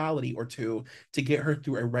generality or two to get her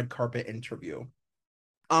through a red carpet interview.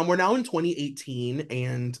 We're now in 2018,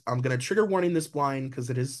 and I'm gonna trigger warning this blind because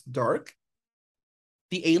it is dark.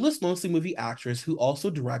 The A-list mostly movie actress who also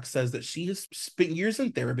directs says that she has spent years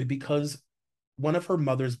in therapy because one of her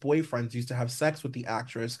mother's boyfriends used to have sex with the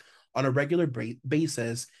actress on a regular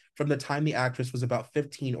basis from the time the actress was about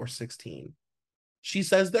 15 or 16. She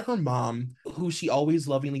says that her mom, who she always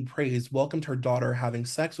lovingly praised, welcomed her daughter having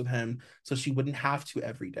sex with him so she wouldn't have to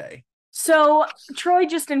every day. So Troy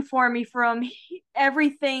just informed me from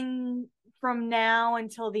everything from now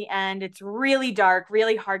until the end. It's really dark,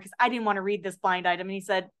 really hard because I didn't want to read this blind item. And he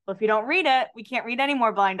said, well, if you don't read it, we can't read any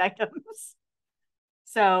more blind items.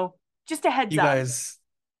 So just a heads You up. guys,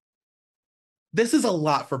 this is a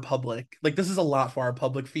lot for public. Like, this is a lot for our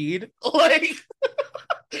public feed. Like,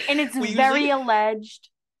 and it's we very usually, alleged.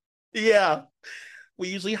 yeah, we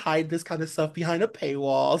usually hide this kind of stuff behind a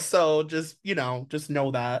paywall. So just, just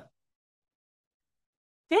know that.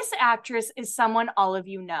 This actress is someone all of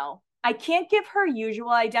you know. I can't give her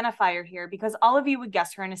usual identifier here because all of you would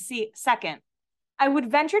guess her in a second. I would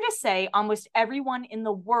venture to say almost everyone in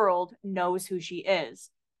the world knows who she is.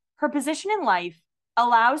 Her position in life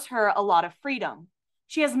allows her a lot of freedom.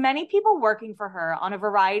 She has many people working for her on a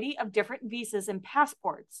variety of different visas and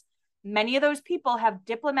passports. Many of those people have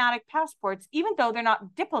diplomatic passports, even though they're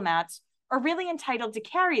not diplomats or really entitled to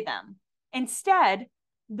carry them. Instead,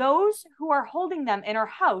 those who are holding them in her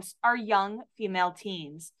house are young female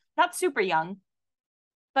teens, not super young,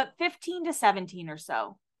 but 15 to 17 or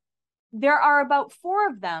so. There are about 4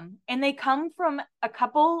 of them, and they come from a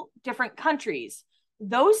couple different countries.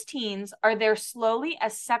 Those teens are there slowly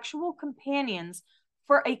as sexual companions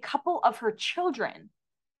for a couple of her children.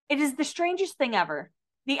 It is the strangest thing ever.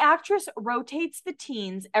 The actress rotates the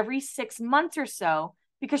teens every 6 months or so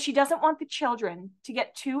because she doesn't want the children to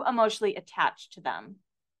get too emotionally attached to them.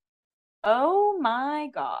 Oh my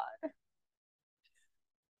God.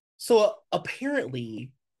 So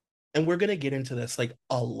apparently, and we're going to get into this like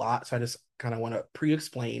a lot, so I just kind of want to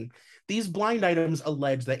pre-explain. These blind items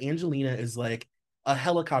allege that Angelina is like a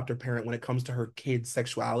helicopter parent when it comes to her kids'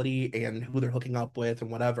 sexuality and who they're hooking up with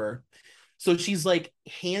and whatever. So she's like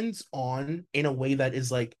hands-on in a way that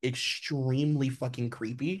is like extremely fucking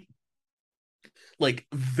creepy, like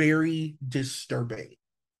very disturbing.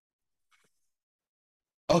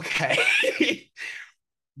 Okay.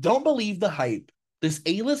 Don't believe the hype. This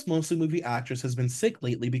A-list mostly movie actress has been sick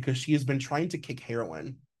lately because she has been trying to kick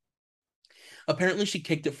heroin. Apparently, she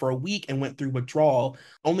kicked it for a week and went through withdrawal,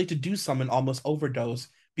 only to do some and almost overdose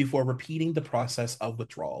before repeating the process of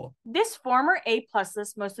withdrawal. This former A-plus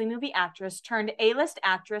list, mostly movie actress turned A-list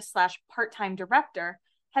actress slash part-time director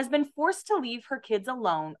has been forced to leave her kids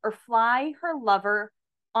alone or fly her lover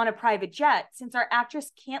on a private jet since our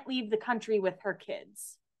actress can't leave the country with her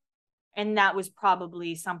kids. And that was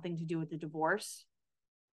probably something to do with the divorce.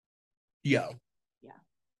 Yeah. Yeah.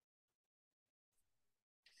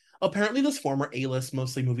 Apparently, this former A-list,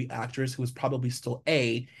 mostly movie actress who is probably still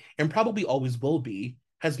A, and probably always will be,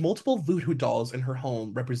 has multiple voodoo dolls in her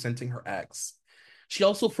home representing her ex. She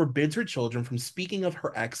also forbids her children from speaking of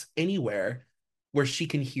her ex anywhere where she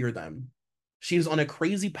can hear them. She is on a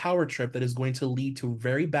crazy power trip that is going to lead to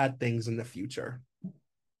very bad things in the future.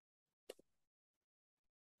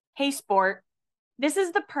 Hey, sport. This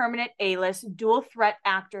is the permanent A-list dual threat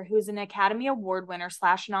actor who's an Academy Award winner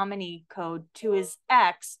slash nominee code to his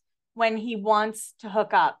ex when he wants to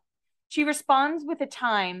hook up. She responds with a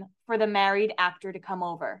time for the married actor to come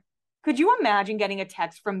over. Could you imagine getting a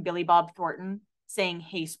text from Billy Bob Thornton saying,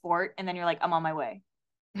 hey, sport, and then you're like, I'm on my way?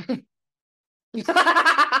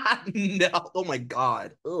 No, oh my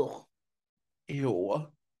God. Ugh. Ew.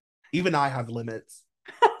 Even I have limits.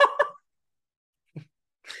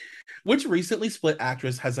 Which recently split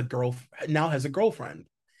actress now has a girlfriend.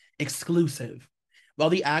 Exclusive. While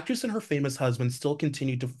the actress and her famous husband still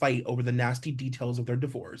continue to fight over the nasty details of their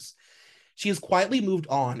divorce, she has quietly moved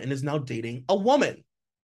on and is now dating a woman.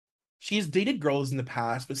 She has dated girls in the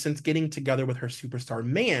past, but since getting together with her superstar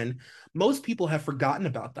man, most people have forgotten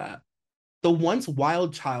about that. The once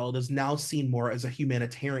wild child is now seen more as a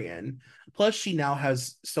humanitarian. Plus, she now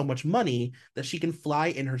has so much money that she can fly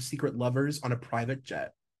in her secret lovers on a private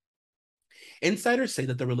jet. Insiders say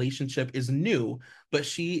that the relationship is new, but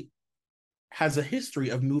she has a history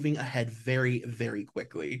of moving ahead very, very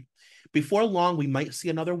quickly. Before long, we might see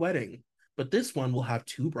another wedding, but this one will have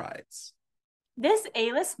 2 brides. This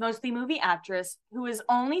A-list mostly movie actress, who is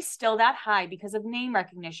only still that high because of name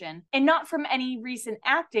recognition and not from any recent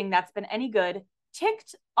acting that's been any good,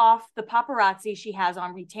 ticked off the paparazzi she has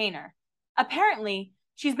on retainer. Apparently,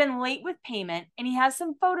 she's been late with payment, and he has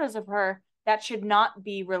some photos of her that should not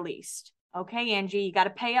be released. Okay, Angie, you got to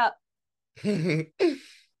pay up.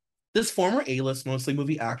 This former A-list mostly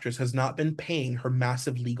movie actress has not been paying her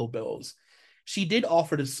massive legal bills. She did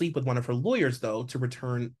offer to sleep with one of her lawyers, though,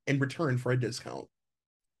 in return for a discount.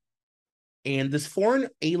 And this foreign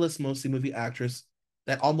A-list mostly movie actress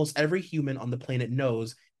that almost every human on the planet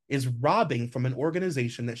knows is robbing from an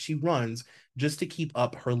organization that she runs just to keep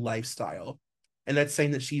up her lifestyle. And that's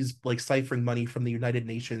saying that she's like ciphering money from the United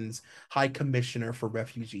Nations High Commissioner for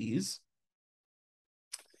Refugees.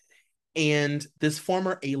 And this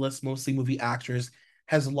former A-list mostly movie actress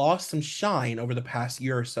has lost some shine over the past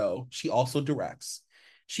year or so. She also directs.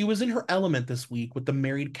 She was in her element this week with the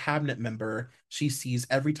married cabinet member she sees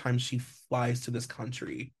every time she flies to this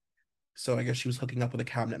country. So I guess she was hooking up with a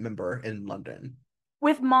cabinet member in London.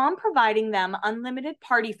 With mom providing them unlimited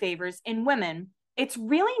party favors in women, it's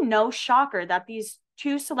really no shocker that these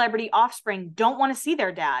two celebrity offspring don't want to see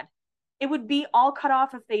their dad. It would be all cut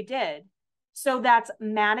off if they did. So that's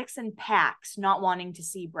Maddox and Pax not wanting to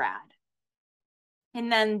see Brad.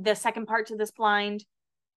 And then the second part to this blind,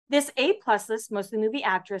 this A-plus list, mostly movie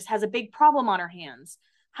actress, has a big problem on her hands.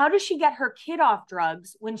 How does she get her kid off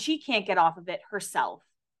drugs when she can't get off of it herself?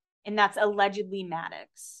 And that's allegedly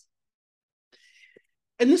Maddox.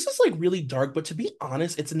 And this is like really dark, but to be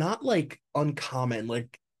honest, it's not like uncommon.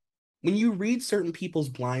 Like when you read certain people's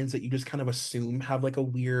blinds that you just kind of assume have like a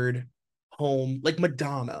weird home, like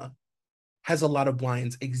Madonna has a lot of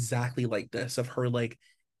blinds exactly like this of her like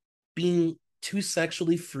being too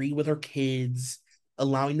sexually free with her kids,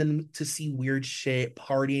 allowing them to see weird shit,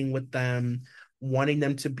 partying with them, wanting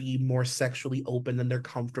them to be more sexually open than they're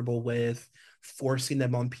comfortable with, forcing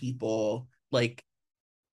them on people. Like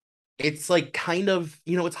it's like kind of,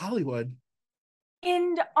 it's Hollywood.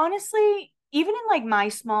 And honestly, even in like my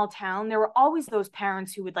small town, there were always those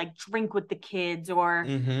parents who would like drink with the kids or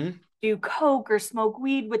do coke or smoke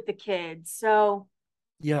weed with the kids. So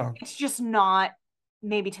yeah, it's just not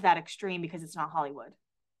maybe to that extreme because it's not Hollywood.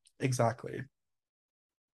 Exactly.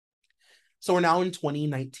 So we're now in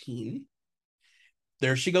 2019.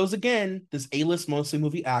 There she goes again. This A-list mostly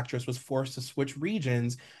movie actress was forced to switch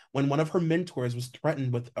regions when one of her mentors was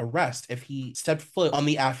threatened with arrest if he stepped foot on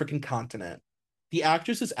the African continent. The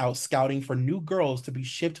actress is out scouting for new girls to be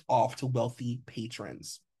shipped off to wealthy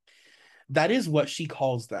patrons. That is what she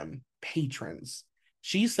calls them, patrons.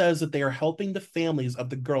 She says that they are helping the families of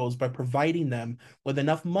the girls by providing them with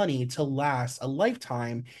enough money to last a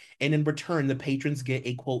lifetime, and in return, the patrons get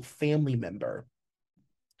a quote family member.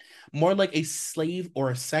 More like a slave or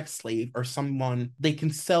a sex slave or someone they can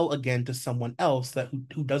sell again to someone else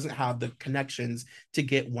who doesn't have the connections to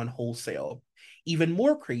get one wholesale. Even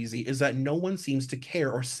more crazy is that no one seems to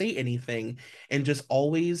care or say anything and just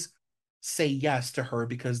always say yes to her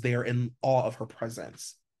because they are in awe of her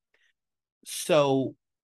presence. So,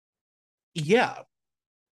 yeah,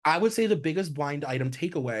 I would say the biggest blind item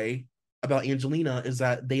takeaway about Angelina is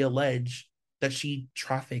that they allege that she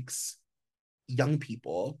traffics young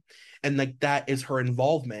people, and like that is her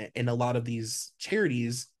involvement in a lot of these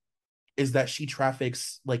charities, is that she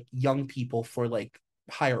traffics like young people for like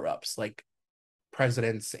higher ups like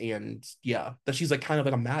presidents, and yeah, that she's like kind of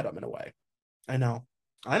like a madam in a way. I know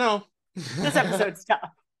This episode's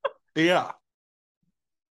tough. Yeah.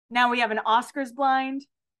 Now we have an Oscars blind.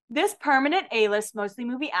 This permanent A-list, mostly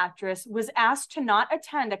movie actress, was asked to not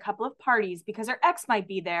attend a couple of parties because her ex might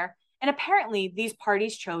be there, and apparently these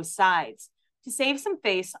parties chose sides. To save some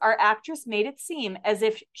face, our actress made it seem as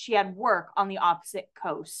if she had work on the opposite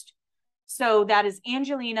coast. So that is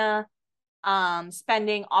Angelina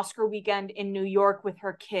spending Oscar weekend in New York with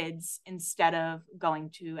her kids instead of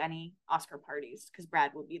going to any Oscar parties because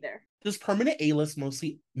Brad will be there. This permanent A-list,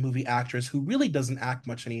 mostly movie actress who really doesn't act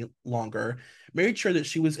much any longer, made sure that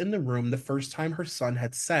she was in the room the first time her son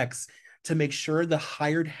had sex to make sure the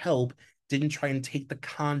hired help didn't try and take the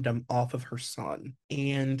condom off of her son.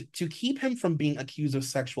 And to keep him from being accused of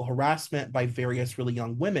sexual harassment by various really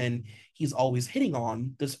young women he's always hitting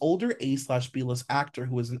on, this older A/B-list actor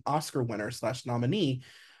who was an Oscar winner / nominee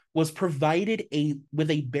was provided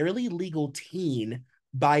with a barely legal teen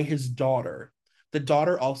by his daughter. The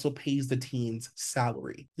daughter also pays the teen's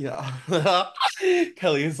salary. Yeah.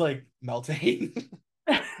 Kelly is like melting.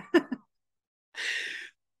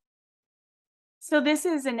 So this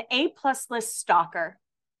is an A-plus list stalker.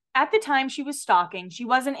 At the time she was stalking, she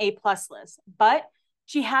was an A-plus list, but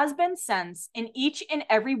she has been since, and each and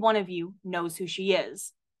every one of you knows who she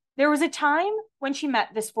is. There was a time when she met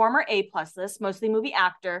this former A-plus list, mostly movie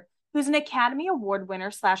actor, who's an Academy Award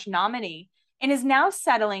winner / nominee, and is now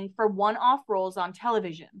settling for one-off roles on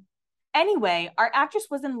television. Anyway, our actress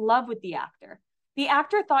was in love with the actor. The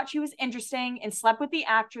actor thought she was interesting and slept with the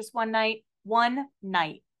actress one night. One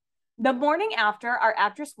night. The morning after, our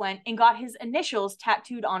actress went and got his initials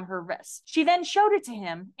tattooed on her wrist. She then showed it to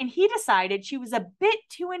him, and he decided she was a bit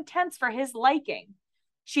too intense for his liking.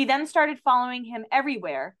 She then started following him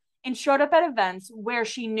everywhere and showed up at events where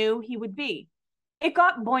she knew he would be. It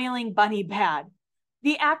got boiling bunny bad.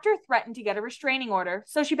 The actor threatened to get a restraining order,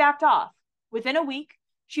 so she backed off. Within a week,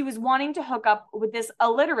 she was wanting to hook up with this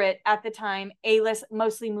illiterate, at the time, A-list,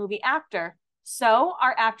 mostly movie actor. So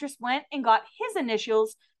our actress went and got his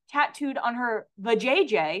initials tattooed on her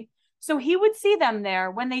vajayjay, so he would see them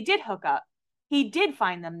there when they did hook up. He did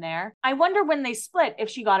find them there. I wonder when they split if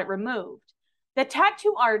she got it removed. The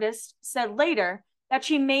tattoo artist said later that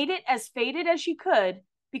she made it as faded as she could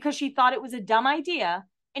because she thought it was a dumb idea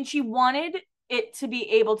and she wanted it to be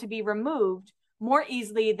able to be removed more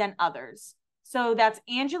easily than others. So that's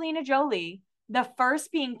Angelina Jolie, the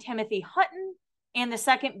first being Timothy Hutton and the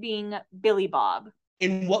second being Billy Bob.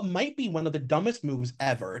 In what might be one of the dumbest moves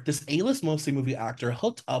ever, this A-list mostly movie actor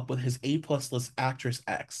hooked up with his A-plus list actress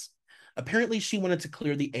ex. Apparently, she wanted to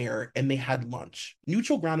clear the air, and they had lunch.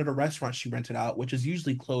 Neutral ground at a restaurant she rented out, which is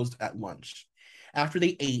usually closed at lunch. After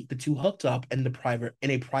they ate, the two hooked up in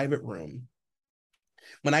a private room.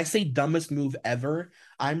 When I say dumbest move ever,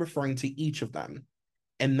 I'm referring to each of them.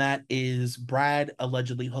 And that is Brad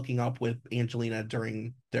allegedly hooking up with Angelina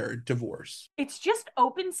during their divorce. It's just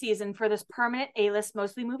open season for this permanent A-list,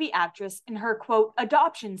 mostly movie actress and her, quote,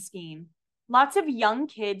 adoption scheme. Lots of young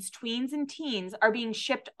kids, tweens, and teens are being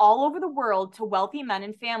shipped all over the world to wealthy men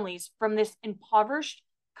and families from this impoverished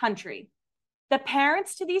country. The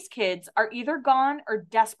parents to these kids are either gone or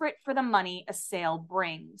desperate for the money a sale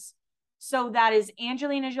brings. So that is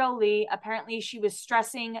Angelina Jolie. Apparently, she was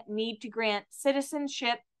stressing need to grant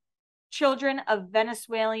citizenship children of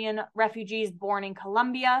Venezuelan refugees born in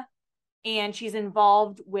Colombia, and she's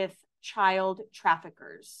involved with child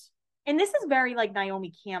traffickers. And this is very like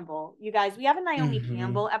Naomi Campbell. You guys, we have a Naomi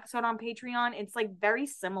Campbell episode on Patreon. It's like very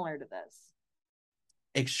similar to this.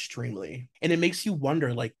 Extremely. And it makes you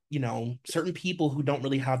wonder, like, you know, certain people who don't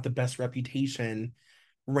really have the best reputation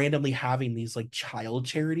randomly having these like child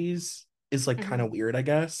charities is like kind of weird, I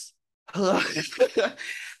guess.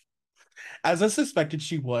 As I suspected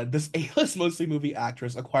she would, this A-list mostly movie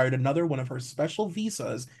actress acquired another one of her special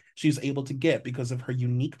visas she was able to get because of her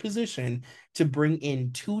unique position to bring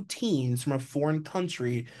in two teens from a foreign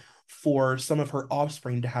country for some of her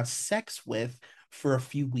offspring to have sex with for a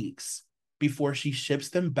few weeks before she ships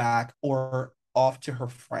them back or off to her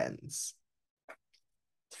friends.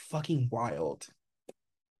 It's fucking wild.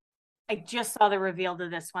 I just saw the reveal to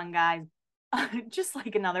this one, guys. Just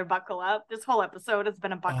like another buckle up. This whole episode has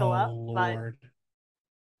been a buckle up. Lord. But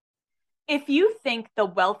if you think the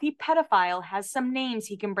wealthy pedophile has some names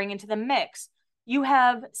he can bring into the mix, you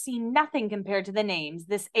have seen nothing compared to the names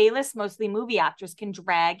this A-list, mostly movie actress can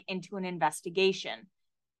drag into an investigation.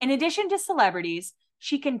 In addition to celebrities,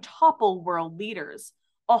 she can topple world leaders.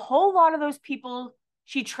 A whole lot of those people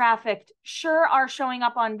she trafficked sure are showing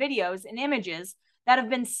up on videos and images that have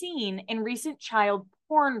been seen in recent child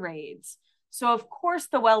porn raids. So, of course,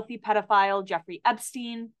 the wealthy pedophile Jeffrey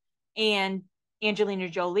Epstein and Angelina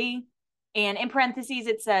Jolie. And in parentheses,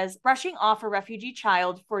 it says, brushing off a refugee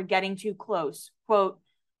child for getting too close. Quote,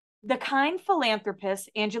 the kind philanthropist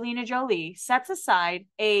Angelina Jolie sets aside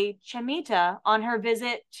a chemita on her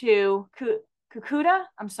visit to Cucuta.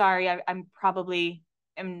 I'm sorry, I'm probably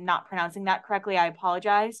am not pronouncing that correctly. I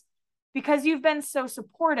apologize. Because you've been so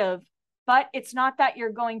supportive, but it's not that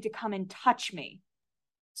you're going to come and touch me.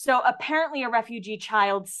 So apparently a refugee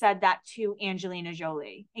child said that to Angelina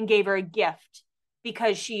Jolie and gave her a gift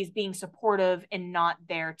because she's being supportive and not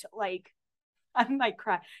there to like, I might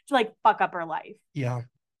cry, to like fuck up her life. Yeah.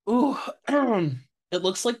 Ooh. It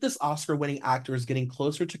looks like this Oscar-winning actor is getting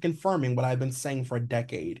closer to confirming what I've been saying for a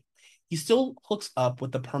decade. He still hooks up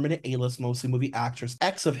with the permanent A-list mostly movie actress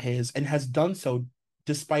ex of his and has done so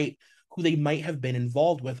despite who they might have been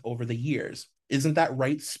involved with over the years. Isn't that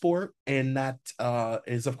right, sport? And that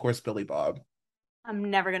is, of course, Billy Bob. I'm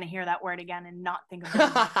never going to hear that word again and not think of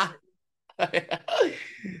Billy Bob.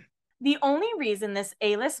 The only reason this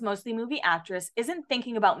A-list, mostly movie actress isn't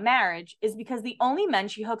thinking about marriage is because the only men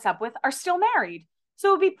she hooks up with are still married. So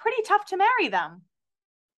it would be pretty tough to marry them.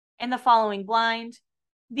 In the following blind,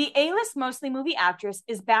 the A-list, mostly movie actress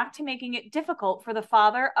is back to making it difficult for the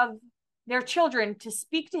father of their children to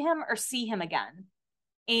speak to him or see him again.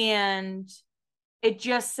 And it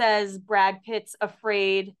just says Brad Pitt's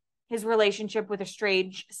afraid his relationship with a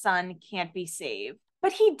strange son can't be saved.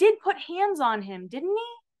 But he did put hands on him, didn't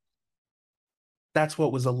he? That's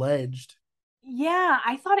what was alleged. Yeah,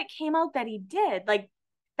 I thought it came out that he did. Like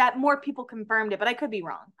that more people confirmed it, but I could be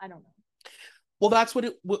wrong. I don't know. Well, that's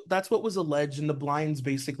what was alleged, and the blinds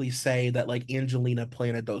basically say that like Angelina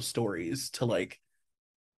planted those stories to like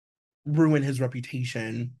ruin his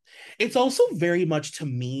reputation. It's also very much to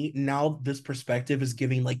me now this perspective is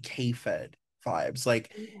giving like K-Fed vibes.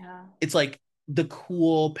 Like Yeah. it's like the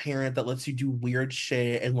cool parent that lets you do weird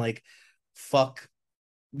shit and like fuck,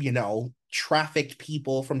 trafficked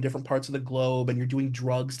people from different parts of the globe and you're doing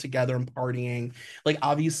drugs together and partying. Like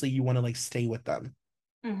obviously you want to like stay with them,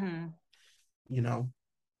 Mm-hmm. you know.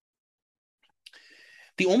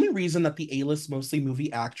 The only reason that the A-list mostly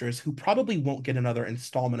movie actress who probably won't get another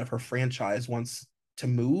installment of her franchise wants to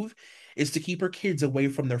move is to keep her kids away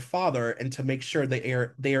from their father and to make sure they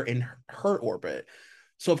are in her orbit.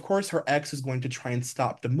 So of course her ex is going to try and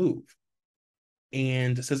stop the move.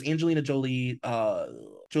 And it says Angelina Jolie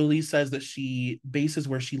Jolie says that she bases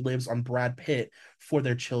where she lives on Brad Pitt for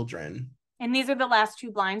their children. And these are the last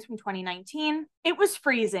two blinds from 2019. It was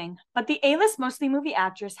freezing, but the A-list mostly movie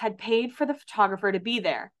actress had paid for the photographer to be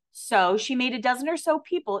there. So she made a dozen or so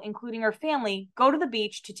people, including her family, go to the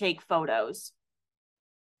beach to take photos.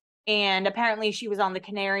 And apparently she was on the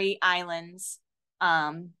Canary Islands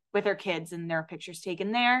with her kids and their pictures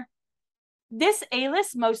taken there. This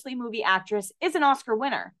A-list mostly movie actress is an Oscar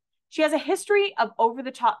winner. She has a history of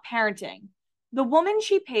over-the-top parenting. The woman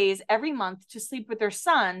she pays every month to sleep with her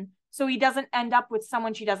son so he doesn't end up with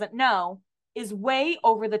someone she doesn't know is way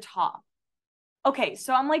over the top. Okay,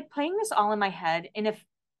 so I'm like playing this all in my head. And if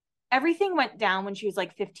everything went down when she was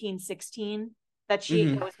like 15, 16, that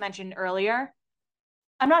Mm-hmm. was mentioned earlier,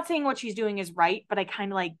 I'm not saying what she's doing is right, but I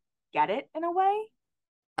kind of like get it in a way.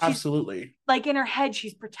 She's Absolutely. like in her head,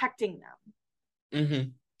 she's protecting them. Mm-hmm.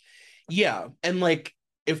 Yeah, and like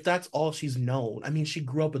if that's all she's known, I mean, she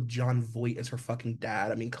grew up with John Voight as her fucking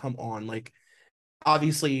dad. I mean, come on, like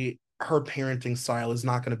obviously her parenting style is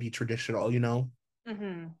not going to be traditional, you know?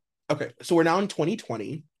 Mm-hmm. Okay, so we're now in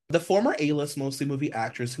 2020. The former A-list mostly movie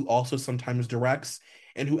actress who also sometimes directs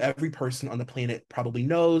and who every person on the planet probably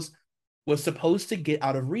knows was supposed to get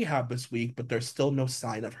out of rehab this week, but there's still no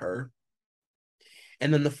sign of her.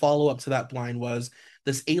 And then the follow up to that blind was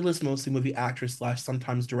this A-list mostly movie actress slash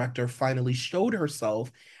sometimes director finally showed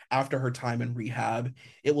herself after her time in rehab.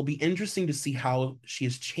 It will be interesting to see how she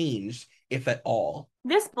has changed, if at all.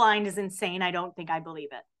 This blind is insane. I don't think I believe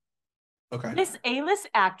it. Okay. This A-list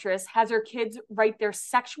actress has her kids write their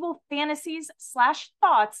sexual fantasies slash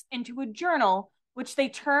thoughts into a journal, which they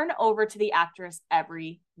turn over to the actress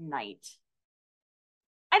every night.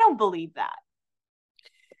 I don't believe that.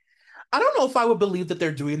 I don't know if I would believe that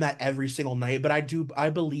they're doing that every single night, but I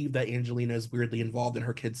believe that Angelina is weirdly involved in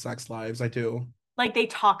her kids' sex lives. I do. Like they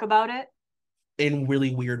talk about it. In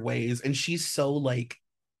really weird ways. And she's so like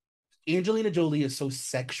Angelina Jolie is so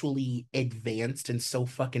sexually advanced and so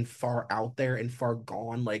fucking far out there and far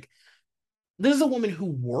gone. Like this is a woman who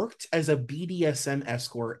worked as a BDSM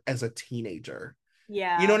escort as a teenager. You know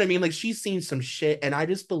Yeah. what I mean? Like she's seen some shit, and I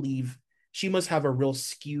just believe she must have a real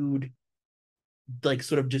skewed, like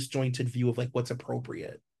sort of disjointed view of like what's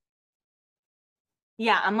appropriate.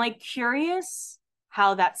 Yeah. I'm like curious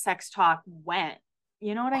how that sex talk went.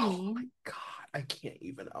 You know what I Oh my mean? god, I can't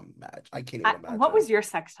even imagine. I can't even What was imagine. your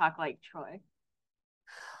sex talk like, Troy?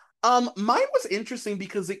 Mine was interesting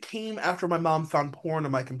because it came after my mom found porn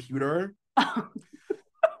on my computer,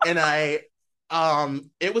 and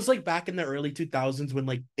it was like back in the early 2000s when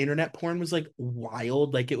like internet porn was like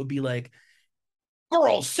wild. Like it would be like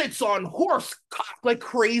girl sits on horse cock, like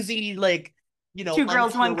crazy, like Two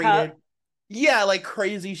girls, one cup. uncurated, yeah, like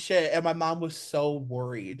crazy shit. And my mom was so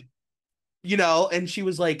worried, and she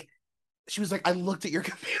was like, I looked at your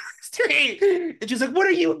computer history, and she's like, what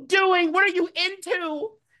are you doing, what are you into?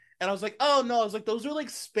 And I was like, oh no, I was like, those are like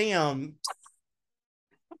spam.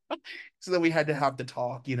 So then we had to have the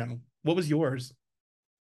talk. What was yours?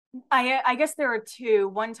 I guess there were two.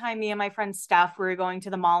 One time, me and my friend Steph we were going to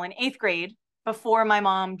the mall in eighth grade. Before my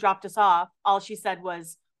mom dropped us off, all she said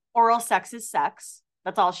was, "Oral sex is sex."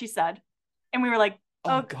 That's all she said, and we were like,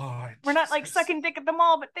 Oh "Oh, God, we're not like Jesus. sucking dick at the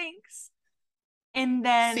mall, but thanks." And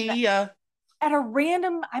then See ya. at a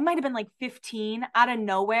random, I might have been like 15, out of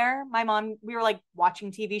nowhere, my mom, we were like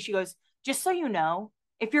watching TV. She goes, "Just so you know,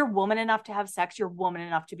 if you're woman enough to have sex, you're woman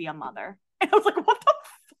enough to be a mother." And I was like, "What the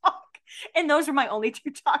fuck?" And those are my only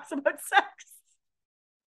two talks about sex.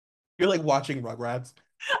 You're like watching Rugrats.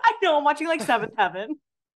 I know I'm watching like Seventh Heaven.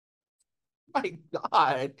 My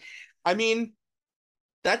God. I mean,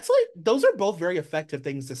 that's like those are both very effective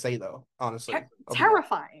things to say though, honestly. I'll be honest.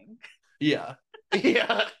 Terrifying. Yeah.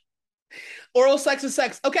 Yeah. Oral sex is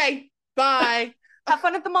sex. Okay. Bye. Have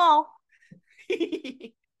fun at the mall.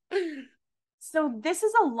 So this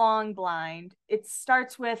is a long blind. It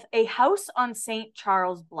starts with a house on St.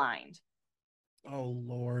 Charles blind. Oh,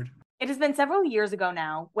 Lord. It has been several years ago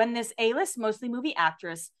now when this A-list, mostly movie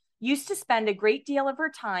actress, used to spend a great deal of her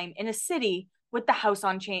time in a city with the house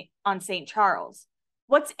on St. Charles.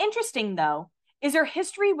 What's interesting, though, is her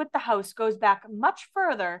history with the house goes back much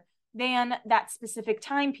further than that specific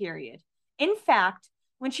time period. In fact,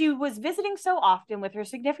 when she was visiting so often with her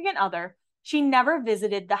significant other, she never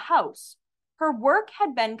visited the house. Her work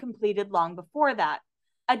had been completed long before that.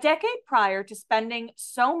 A decade prior to spending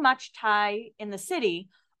so much time in the city,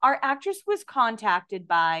 our actress was contacted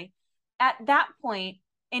by, at that point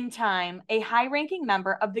in time, a high ranking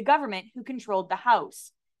member of the government who controlled the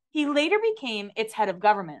House. He later became its head of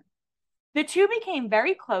government. The two became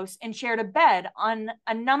very close and shared a bed on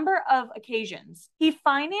a number of occasions. He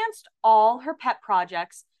financed all her pet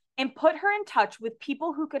projects and put her in touch with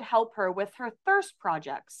people who could help her with her thirst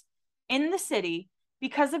projects. In the city,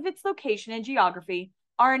 because of its location and geography,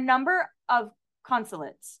 are a number of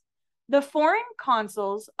consulates. The foreign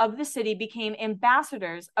consuls of the city became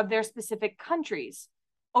ambassadors of their specific countries.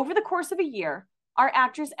 Over the course of a year, our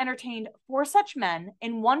actress entertained 4 such men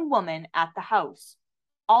and 1 woman at the house.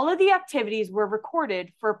 All of the activities were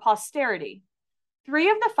recorded for posterity. 3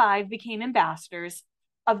 of the 5 became ambassadors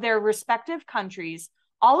of their respective countries,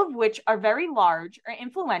 all of which are very large or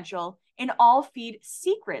influential, and all feed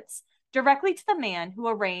secrets directly to the man who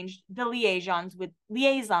arranged the liaisons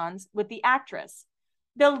with the actress.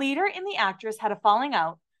 The leader and the actress had a falling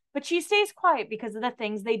out, but she stays quiet because of the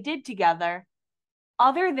things they did together,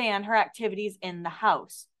 other than her activities in the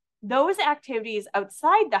house. Those activities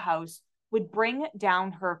outside the house would bring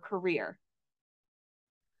down her career.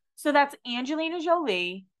 So that's Angelina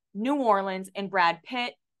Jolie, New Orleans, and Brad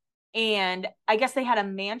Pitt. And I guess they had a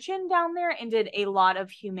mansion down there and did a lot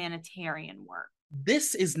of humanitarian work.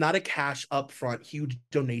 This is not a cash upfront huge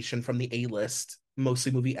donation from the A-list,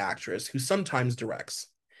 mostly movie actress who sometimes directs.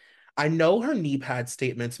 I know her knee pad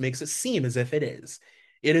statements makes it seem as if it is.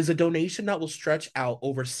 It is a donation that will stretch out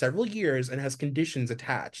over several years and has conditions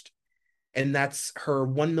attached. And that's her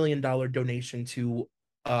 $1 million donation to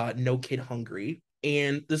No Kid Hungry.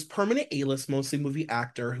 And this permanent A-list, mostly movie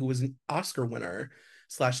actor who was an Oscar winner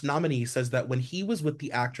slash nominee says that when he was with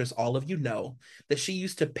the actress, all of you know, that she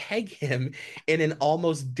used to peg him on an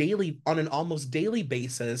almost daily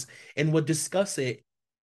basis and would discuss it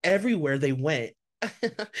everywhere they went,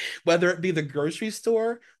 whether it be the grocery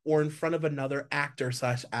store or in front of another actor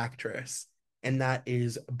slash actress. And that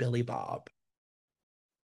is Billy Bob.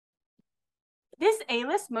 This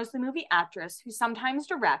A-list, mostly movie actress who sometimes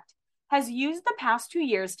directs has used the past 2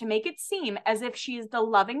 years to make it seem as if she is the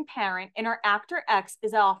loving parent and her actor ex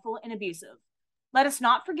is awful and abusive. Let us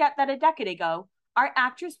not forget that a decade ago, our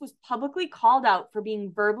actress was publicly called out for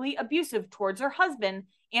being verbally abusive towards her husband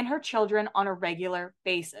and her children on a regular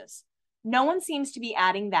basis. No one seems to be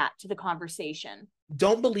adding that to the conversation.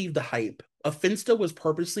 Don't believe the hype. A Finsta was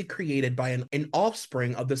purposely created by an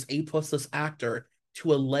offspring of this A-plus list actor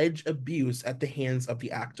to allege abuse at the hands of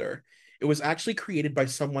the actor. It was actually created by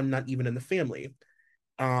someone not even in the family.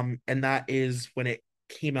 And that is when it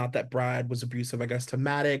came out that Brad was abusive, I guess, to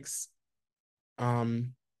Maddox.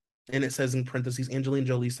 And it says in parentheses, Angelina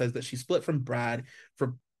Jolie says that she split from Brad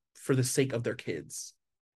for the sake of their kids.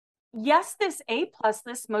 Yes, this A-plus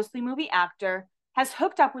list, mostly movie actor, has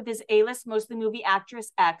hooked up with his A-list, mostly movie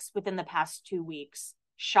actress ex within the past 2 weeks.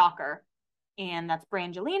 Shocker. And that's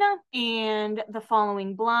Brangelina. And the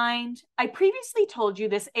following blind. I previously told you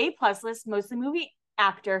this A-plus list, mostly movie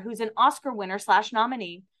actor who's an Oscar winner slash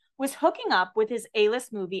nominee was hooking up with his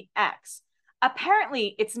A-list movie ex.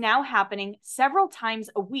 Apparently, it's now happening several times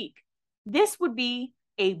a week. This would be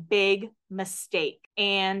a big mistake.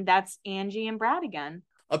 And that's Angie and Brad again.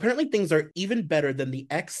 Apparently, things are even better than the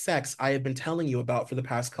X-sex I have been telling you about for the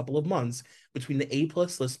past couple of months between the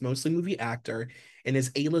A-plus list, mostly movie actor, and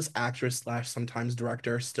his A-list actress slash sometimes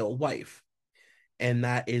director, still wife. And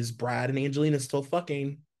that is Brad and Angelina still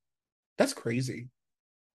fucking. That's crazy.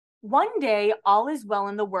 One day, all is well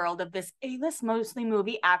in the world of this A-list, mostly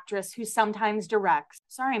movie actress who sometimes directs.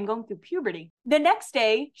 Sorry, I'm going through puberty. The next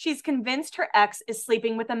day, she's convinced her ex is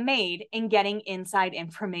sleeping with a maid and getting inside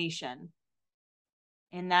information.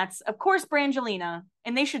 And that's, of course, Brangelina.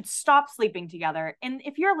 And they should stop sleeping together. And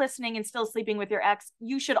if you're listening and still sleeping with your ex,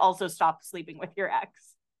 you should also stop sleeping with your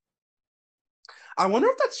ex. I wonder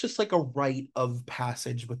if that's just like a rite of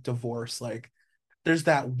passage with divorce. Like, there's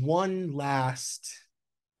that one last,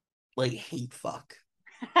 like, hate fuck.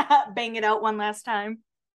 Bang it out one last time.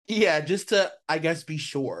 Yeah, just to, I guess, be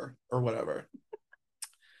sure or whatever.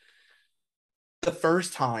 The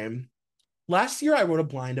first time, Last year, I wrote a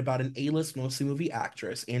blind about an A-list mostly movie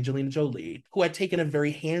actress, Angelina Jolie, who had taken a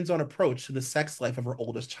very hands-on approach to the sex life of her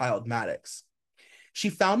oldest child, Maddox. She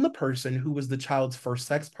found the person who was the child's first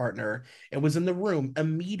sex partner and was in the room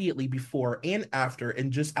immediately before and after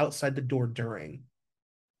and just outside the door during.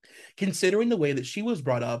 Considering the way that she was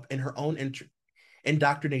brought up in her own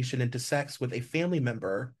indoctrination into sex with a family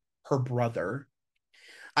member, her brother,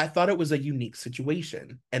 I thought it was a unique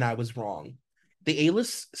situation, and I was wrong. The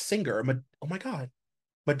A-list singer, oh my God,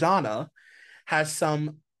 Madonna, has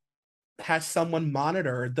someone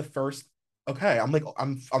monitor the first. Okay,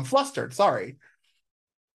 I'm flustered. Sorry.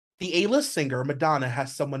 The A-list singer Madonna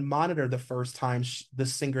has someone monitor the first time the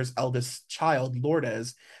singer's eldest child,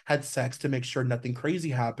 Lourdes, had sex to make sure nothing crazy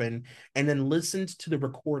happened, and then listened to the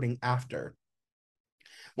recording after.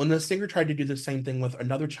 When the singer tried to do the same thing with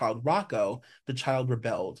another child, Rocco, the child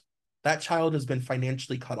rebelled. That child has been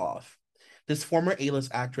financially cut off. This former A-list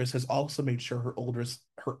actress has also made sure her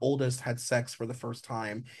oldest had sex for the first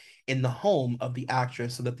time in the home of the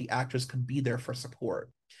actress so that the actress could be there for support.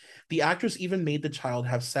 The actress even made the child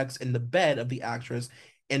have sex in the bed of the actress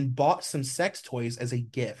and bought some sex toys as a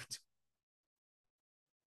gift.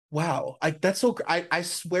 Wow, that's so. I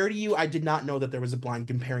swear to you, I did not know that there was a blind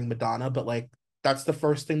comparing Madonna, but like that's the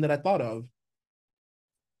first thing that I thought of.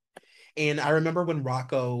 And I remember when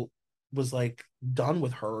Rocco was like done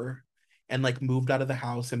with her and like moved out of the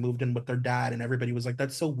house and moved in with their dad, and everybody was like,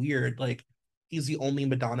 "That's so weird." Like he's the only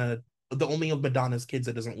of Madonna's kids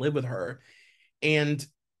that doesn't live with her, and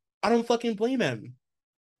I don't fucking blame him.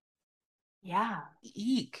 Yeah.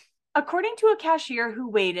 Eek. According to a cashier who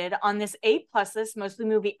waited on this A-plus list, mostly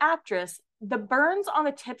movie actress, the burns on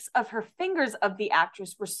the tips of her fingers of the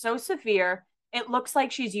actress were so severe, it looks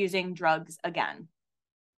like she's using drugs again.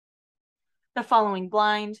 The following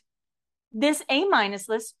blind. This A-minus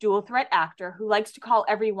list dual threat actor who likes to call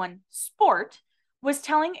everyone sport was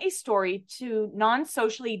telling a story to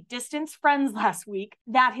non-socially distanced friends last week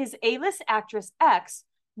that his A-list actress ex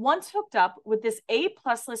once hooked up with this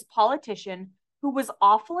A-plus list politician who was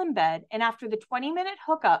awful in bed, and after the 20-minute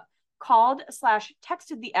hookup,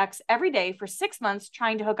 called/texted the ex every day for 6 months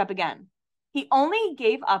trying to hook up again. He only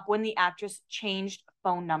gave up when the actress changed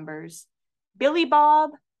phone numbers. Billy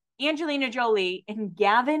Bob, Angelina Jolie, and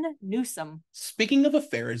Gavin Newsom. Speaking of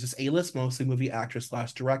affairs, this A-list mostly movie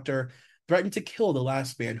actress/director threatened to kill the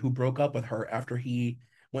last man who broke up with her after he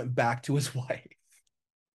went back to his wife.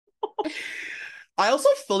 I also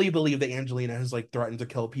fully believe that Angelina has like threatened to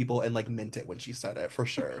kill people and like meant it when she said it for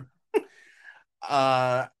sure.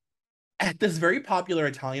 uh at this very popular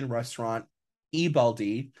Italian restaurant, E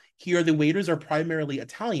Baldi, here the waiters are primarily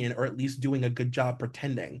Italian or at least doing a good job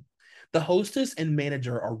pretending. The hostess and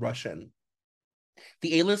manager are Russian.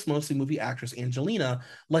 The A-list mostly movie actress Angelina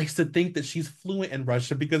likes to think that she's fluent in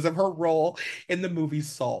Russian because of her role in the movie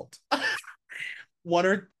Salt.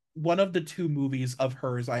 One of the two movies of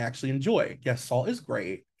hers I actually enjoy. Yes, Salt is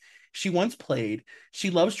great. She once played. She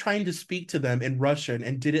loves trying to speak to them in Russian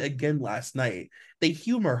and did it again last night. They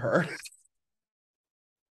humor her.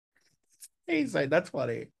 Hey, that's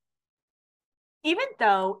funny. Even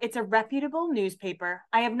though it's a reputable newspaper,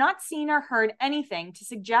 I have not seen or heard anything to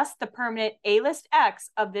suggest the permanent A-list ex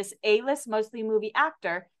of this A-list mostly movie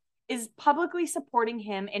actor is publicly supporting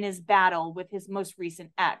him in his battle with his most recent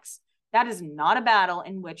ex. That is not a battle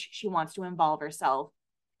in which she wants to involve herself.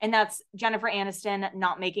 And that's Jennifer Aniston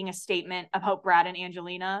not making a statement about Brad and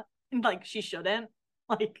Angelina. Like she shouldn't.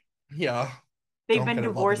 Like Yeah. they've Don't been get involved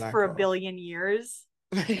in divorced that for a girl. billion years.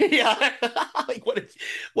 Yeah. Like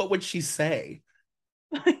what would she say?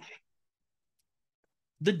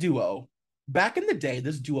 The duo. Back in the day,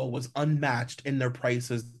 this duo was unmatched in their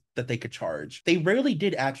prices that they could charge. They rarely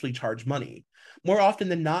did actually charge money. More often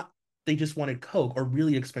than not, they just wanted coke or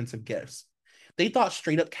really expensive gifts. They thought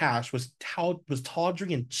straight up cash was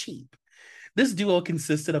tawdry and cheap. This duo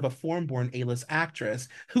consisted of a foreign-born A-list actress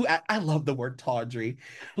who I love the word tawdry,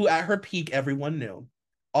 who at her peak everyone knew.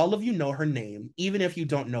 All of you know her name, even if you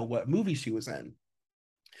don't know what movie she was in.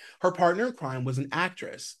 Her partner in crime was an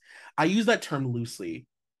actress. I use that term loosely.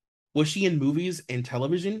 Was she in movies and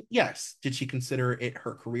television? Yes. Did she consider it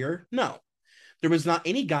her career? No. There was not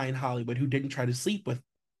any guy in Hollywood who didn't try to sleep with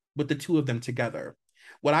the two of them together.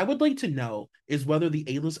 What I would like to know is whether the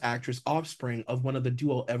A-list actress offspring of one of the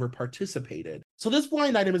duo ever participated. So this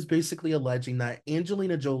blind item is basically alleging that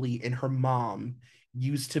Angelina Jolie and her mom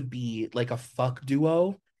used to be like a fuck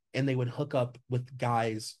duo and they would hook up with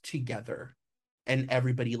guys together and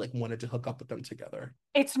everybody like wanted to hook up with them together.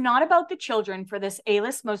 It's not about the children for this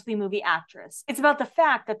A-list mostly movie actress. It's about the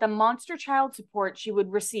fact that the monster child support she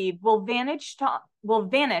would receive will vanish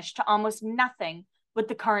to almost nothing with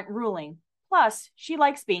the current ruling. Plus, she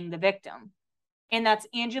likes being the victim. And that's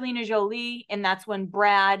Angelina Jolie, and that's when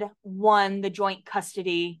Brad won the joint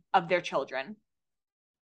custody of their children.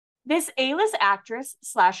 This A-list actress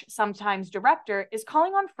slash sometimes director is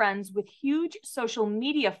calling on friends with huge social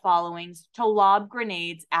media followings to lob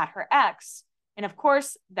grenades at her ex. And of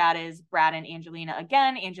course, that is Brad and Angelina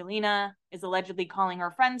again. Angelina is allegedly calling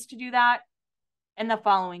her friends to do that. And the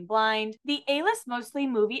following blind, the A-list mostly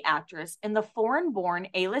movie actress and the foreign-born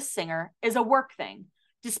A-list singer is a work thing.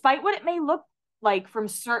 Despite what it may look like from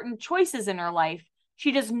certain choices in her life,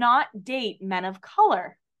 she does not date men of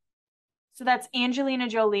color. So that's Angelina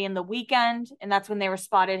Jolie in The Weekend, and that's when they were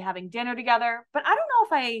spotted having dinner together. But I don't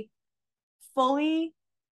know if I fully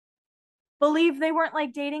believe they weren't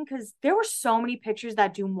like dating, because there were so many pictures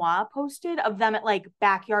that Dumois posted of them at like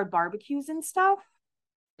backyard barbecues and stuff.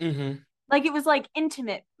 Mm-hmm. Like it was like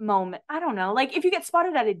intimate moment. I don't know. Like if you get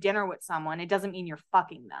spotted at a dinner with someone, it doesn't mean you're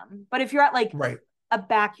fucking them. But if you're at like Right. a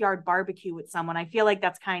backyard barbecue with someone, I feel like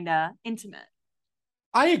that's kind of intimate.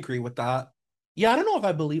 I agree with that. Yeah, I don't know if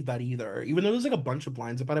I believe that either. Even though there's like a bunch of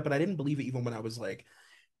blinds about it, but I didn't believe it even when I was like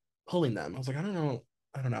pulling them. I was like, I don't know.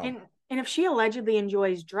 I don't know. And if she allegedly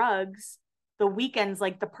enjoys drugs, The Weeknd's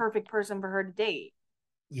like the perfect person for her to date.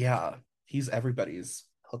 Yeah, he's everybody's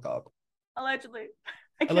hookup. Allegedly.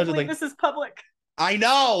 I can't believe Allegedly. this is public. I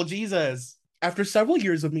know, Jesus. After several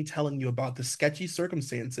years of me telling you about the sketchy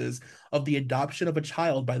circumstances of the adoption of a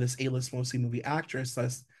child by this A-list mostly movie actress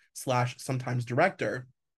slash sometimes director,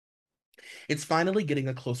 it's finally getting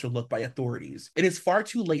a closer look by authorities. It is far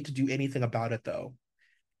too late to do anything about it, though.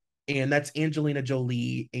 And that's Angelina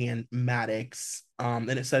Jolie and Maddox.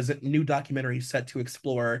 And it says that new documentary set to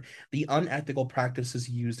explore the unethical practices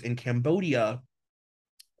used in Cambodia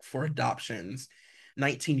for adoptions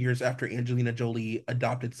 19 years after Angelina Jolie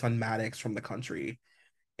adopted son Maddox from the country.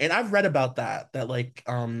 And I've read about that like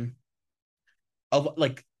a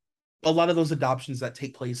lot of those adoptions that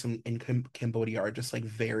take place in Cambodia are just like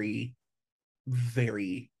very,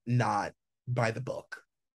 very not by the book.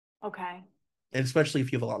 Okay. And especially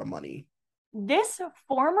if you have a lot of money. This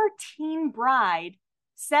former teen bride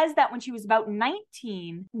says that when she was about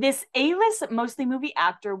 19, this A-list, mostly movie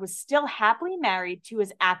actor was still happily married to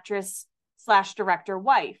his actress slash director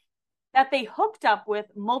wife that they hooked up with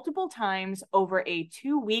multiple times over a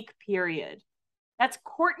 2-week period. That's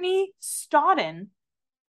Courtney Stodden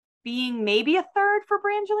being maybe a third for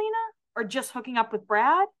Brangelina or just hooking up with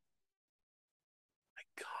Brad. My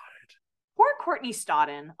God. Poor Courtney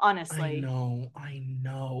Stodden, honestly. I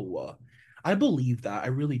know. I believe that. I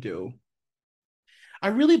really do. I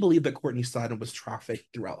really believe that Courtney Stodden was trafficked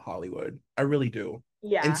throughout Hollywood. I really do.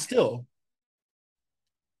 Yeah. And still,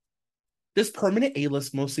 this permanent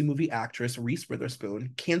A-list mostly movie actress, Reese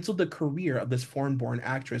Witherspoon, canceled the career of this foreign-born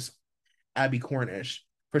actress, Abby Cornish,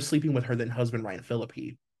 for sleeping with her then husband, Ryan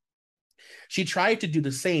Phillippe. She tried to do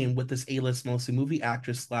the same with this A-list mostly movie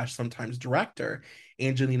actress slash sometimes director,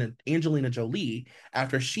 Angelina Jolie,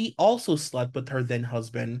 after she also slept with the then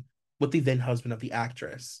husband of the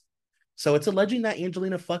actress. So it's alleging that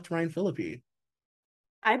Angelina fucked Ryan Phillippe.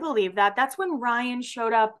 I believe that. That's when Ryan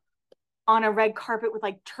showed up on a red carpet with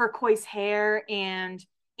like turquoise hair and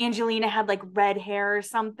Angelina had like red hair or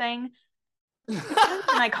something. It's kind of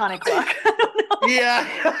an iconic look. I don't know.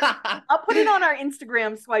 Yeah. I'll put it on our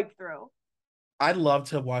Instagram swipe through. I'd love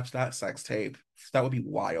to watch that sex tape. That would be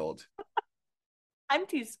wild. I'm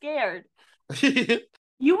too scared.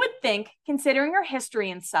 You would think, considering her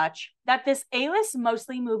history and such, that this A-list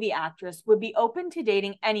mostly movie actress would be open to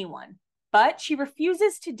dating anyone, but she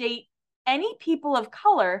refuses to date any people of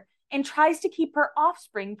color and tries to keep her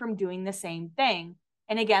offspring from doing the same thing.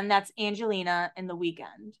 And again, that's Angelina in The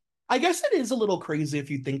Weeknd. I guess it is a little crazy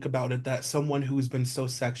if you think about it that someone who's been so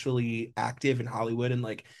sexually active in Hollywood and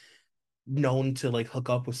like known to like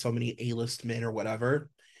hook up with so many A-list men or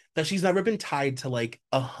whatever, that she's never been tied to like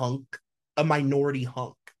a minority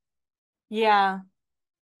hunk. Yeah.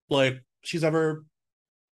 Like she's ever,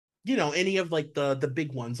 any of like the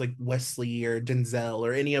big ones like Wesley or Denzel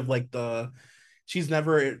or any of like she's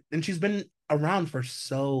never, and she's been around for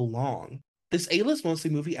so long. This A-list mostly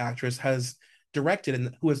movie actress has directed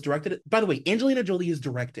and who has directed it. By the way, Angelina Jolie is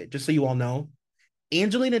directed, just so you all know.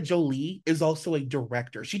 Angelina Jolie is also a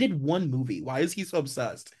director. She did one movie. Why is he so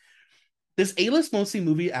obsessed? This A-list mostly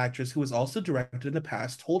movie actress who has also directed in the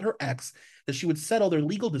past told her ex that she would settle their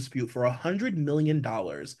legal dispute for $100 million.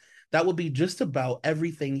 That would be just about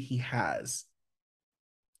everything he has.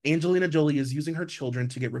 Angelina Jolie is using her children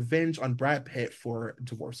to get revenge on Brad Pitt for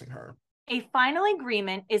divorcing her. A final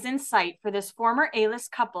agreement is in sight for this former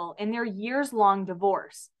A-list couple in their years-long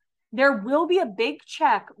divorce. There will be a big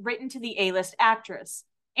check written to the A-list actress.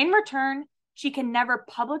 In return, she can never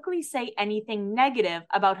publicly say anything negative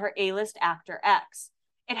about her A-list actor ex.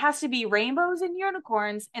 It has to be rainbows and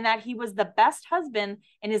unicorns, and that he was the best husband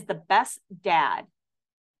and is the best dad.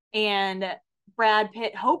 And Brad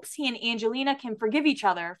Pitt hopes he and Angelina can forgive each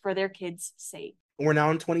other for their kids' sake. We're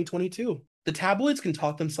now in 2022. The tabloids can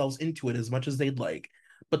talk themselves into it as much as they'd like,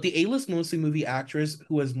 but the A-list mostly movie actress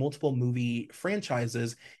who has multiple movie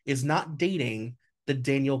franchises is not dating the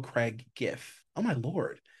Daniel Craig gif. Oh my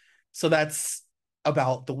lord. So that's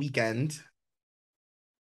about The Weeknd.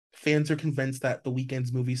 Fans are convinced that The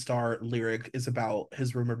Weeknd's movie star lyric is about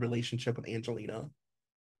his rumored relationship with Angelina.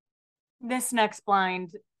 This next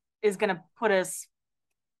blind is going to put us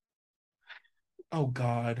Oh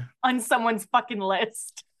god. on someone's fucking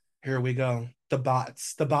list. Here we go. The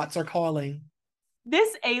bots. The bots are calling.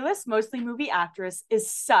 This A-list mostly movie actress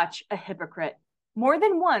is such a hypocrite. More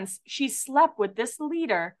than once, she slept with this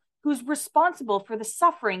leader who's responsible for the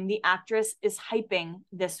suffering the actress is hyping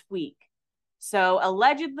this week. So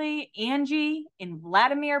allegedly, Angie and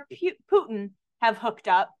Vladimir Putin have hooked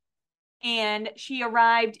up, and she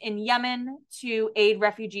arrived in Yemen to aid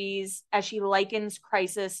refugees as she likens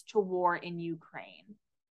crisis to war in Ukraine.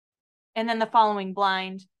 And then the following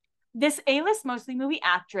blind. This A-list mostly movie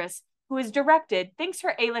actress who is directed thinks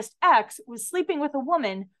her A-list ex was sleeping with a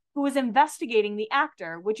woman who was investigating the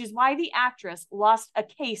actor, which is why the actress lost a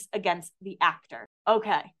case against the actor.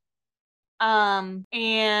 Okay. And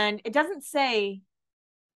it doesn't say,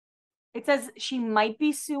 it says she might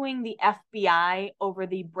be suing the FBI over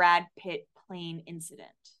the Brad Pitt plane incident.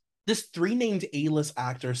 This three-named A-list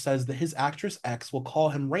actor says that his actress ex will call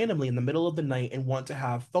him randomly in the middle of the night and want to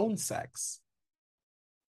have phone sex.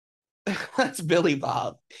 That's Billy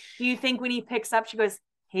Bob. Do you think when he picks up, she goes,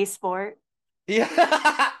 "Hey, sport"?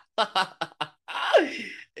 Yeah.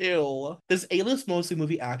 Ew. This A-list mostly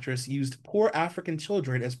movie actress used poor African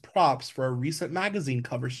children as props for a recent magazine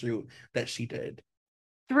cover shoot that she did.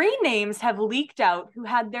 3 names have leaked out who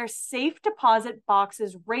had their safe deposit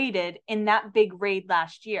boxes raided in that big raid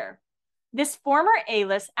last year. This former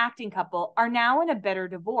A-list acting couple are now in a bitter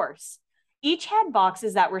divorce. Each had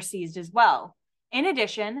boxes that were seized as well. In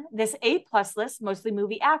addition, this A-plus list, mostly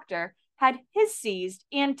movie actor, had his seized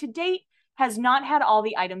and to date has not had all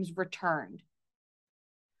the items returned.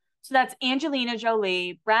 So that's Angelina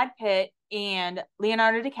Jolie, Brad Pitt, and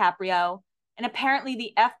Leonardo DiCaprio. And apparently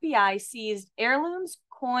the FBI seized heirlooms,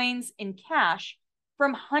 coins, and cash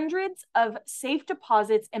from hundreds of safe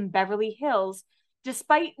deposits in Beverly Hills,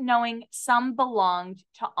 despite knowing some belonged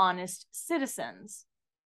to honest citizens.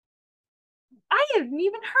 I hadn't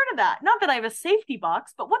even heard of that. Not that I have a safety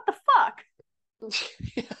box, but what the fuck?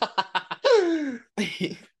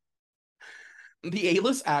 The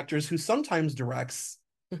A-list actress who sometimes directs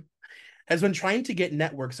has been trying to get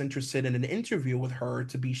networks interested in an interview with her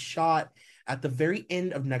to be shot at the very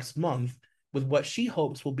end of next month with what she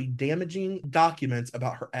hopes will be damaging documents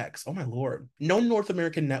about her ex. Oh my lord. No North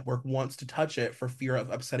American network wants to touch it for fear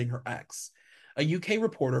of upsetting her ex. A UK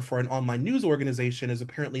reporter for an online news organization is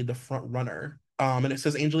apparently the front runner. And it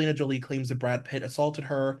says Angelina Jolie claims that Brad Pitt assaulted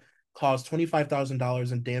her, caused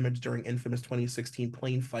 $25,000 in damage during infamous 2016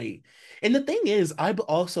 plane fight. And the thing is, I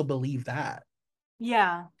also believe that.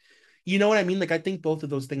 Yeah. You know what I mean? Like, I think both of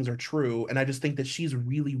those things are true. And I just think that she's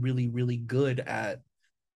really, really, really good at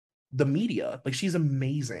the media. Like, she's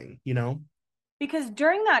amazing, you know? Because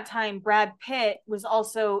during that time, Brad Pitt was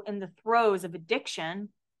also in the throes of addiction.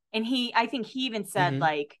 And I think he even said,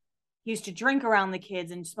 like, he used to drink around the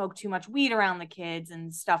kids and smoke too much weed around the kids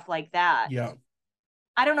and stuff like that. Yeah.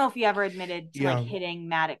 I don't know if he ever admitted to Yeah. like hitting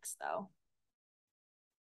Maddox though.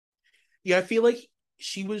 Yeah, I feel like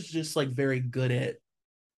she was just like very good at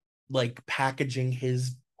like packaging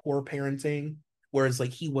his poor parenting, whereas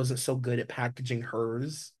like he wasn't so good at packaging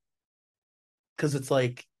hers. Because it's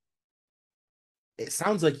like, it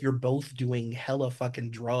sounds like you're both doing hella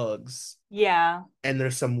fucking drugs. Yeah. And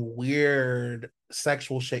there's some weird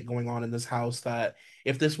sexual shit going on in this house that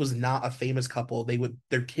if this was not a famous couple,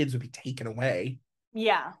 their kids would be taken away.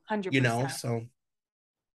 Yeah, 100%. You know, so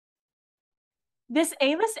this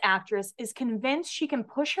A-list actress is convinced she can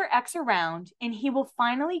push her ex around and he will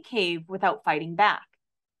finally cave without fighting back.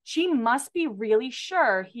 She must be really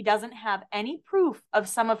sure he doesn't have any proof of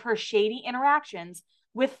some of her shady interactions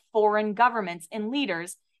with foreign governments and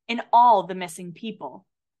leaders and all the missing people.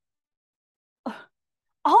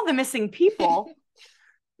 All the missing people?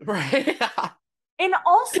 right. And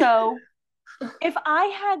also, if I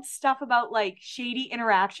had stuff about like shady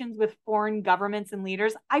interactions with foreign governments and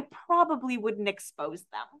leaders, I probably wouldn't expose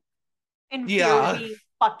them in fear of being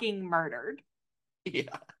fucking murdered.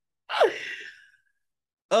 Yeah.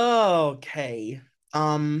 Okay.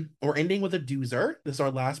 We're ending with a doozer. This is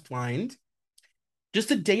our last blind.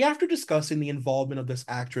 Just a day after discussing the involvement of this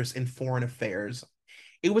actress in foreign affairs,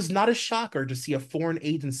 it was not a shocker to see a foreign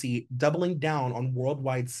agency doubling down on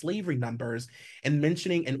worldwide slavery numbers and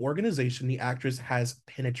mentioning an organization the actress has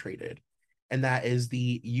penetrated, and that is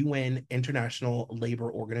the UN International Labor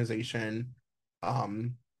Organization,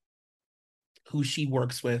 um, who she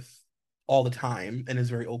works with all the time and is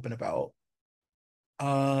very open about.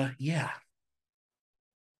 Yeah.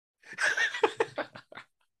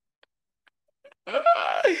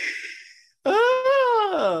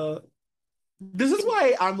 This is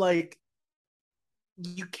why I'm like,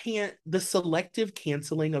 you can't, the selective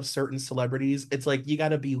canceling of certain celebrities, it's like you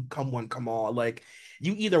gotta be come one, come all. Like,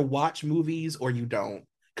 you either watch movies or you don't,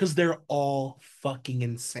 because they're all fucking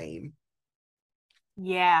insane.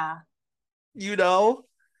 Yeah. You know?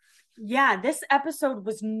 Yeah, this episode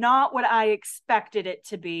was not what I expected it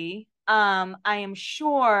to be. I am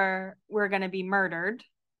sure we're gonna be murdered.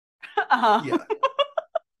 Yeah.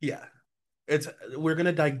 Yeah. It's we're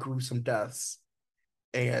gonna die gruesome deaths.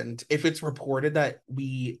 And if it's reported that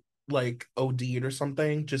we like OD'd or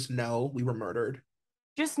something, just know we were murdered.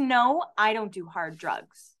 Just know I don't do hard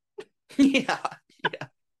drugs. Yeah. Yeah.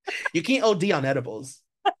 You can't OD on edibles.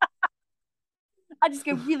 I just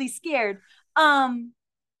get really scared.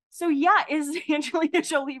 So yeah, is Angelina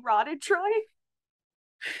Jolie rotted, Troy?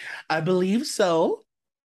 I believe so.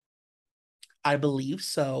 I believe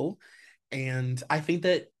so. And I think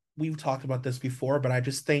that we've talked about this before, but I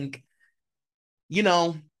just think, you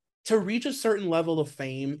know, to reach a certain level of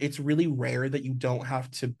fame, it's really rare that you don't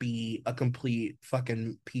have to be a complete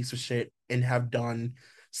fucking piece of shit and have done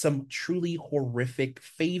some truly horrific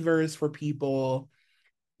favors for people,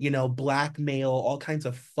 blackmail, all kinds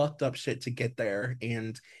of fucked up shit to get there.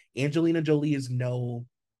 And Angelina Jolie is no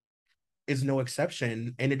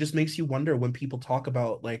exception. And it just makes you wonder when people talk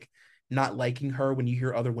about like not liking her, when you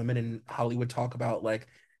hear other women in Hollywood talk about like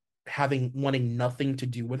wanting nothing to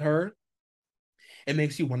do with her. It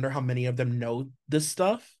makes you wonder how many of them know this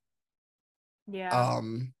stuff. Yeah.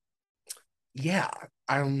 Um, yeah,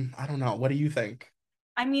 I don't know. What do you think?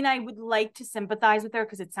 I mean, I would like to sympathize with her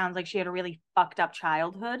because it sounds like she had a really fucked up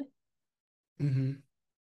childhood. Mm-hmm.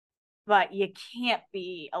 But you can't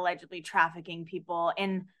be allegedly trafficking people.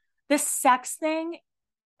 And the sex thing,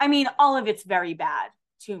 I mean, all of it's very bad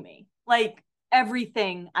to me. Like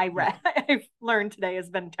everything I read, Yeah. I've learned today has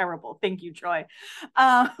been terrible. Thank you, Troy.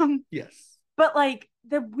 Yes. But like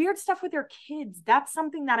the weird stuff with her kids, that's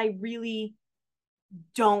something that I really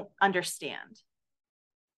don't understand.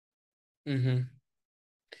 Mm-hmm.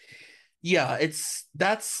 Yeah,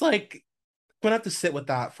 that's like gonna have to sit with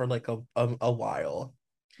that for like a while.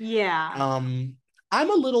 Yeah. I'm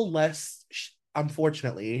a little less,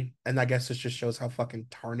 unfortunately, and I guess this just shows how fucking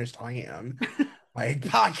tarnished I am by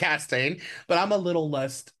podcasting, but I'm a little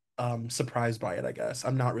less surprised by it, I guess.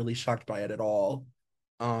 I'm not really shocked by it at all.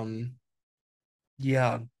 Um,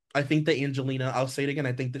 yeah, I think that Angelina, I'll say it again,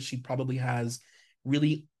 I think that she probably has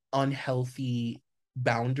really unhealthy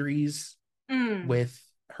boundaries Mm. with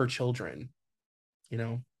her children, you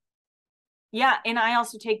know? Yeah. And I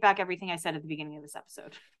also take back everything I said at the beginning of this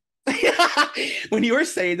episode. When you were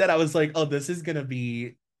saying that, I was like, oh, this is gonna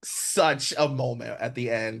be such a moment at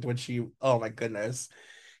the end when oh my goodness.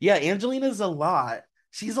 Yeah, Angelina's a lot.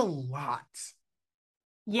 She's a lot.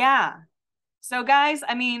 Yeah. So, guys,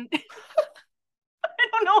 I mean, I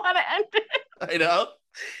don't know how to end it. I know.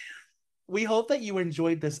 We hope that you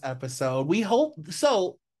enjoyed this episode. We hope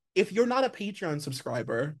so. If you're not a Patreon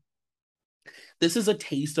subscriber, this is a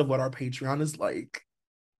taste of what our Patreon is like.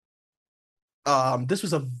 This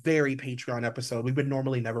was a very Patreon episode. We would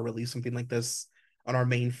normally never release something like this on our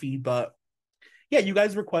main feed, but yeah, you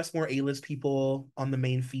guys request more A-list people on the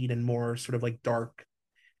main feed and more sort of like dark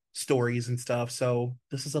stories and stuff. So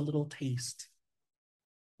this is a little taste.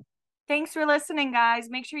 Thanks for listening, guys.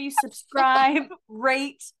 Make sure you subscribe,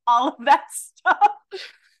 rate, all of that stuff.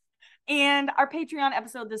 And our Patreon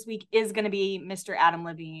episode this week is going to be Mr. Adam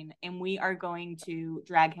Levine, and we are going to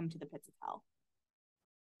drag him to the pits of hell.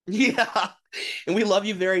 Yeah. And we love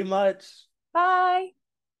you very much. Bye.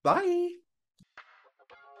 Bye.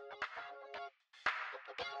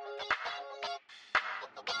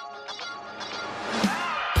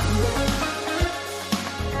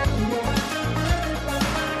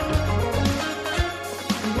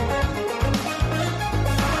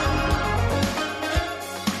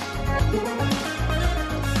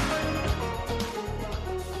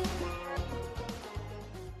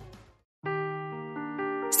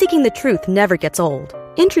 Seeking the truth never gets old.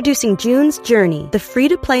 Introducing June's Journey, the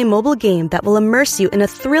free-to-play mobile game that will immerse you in a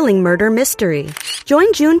thrilling murder mystery.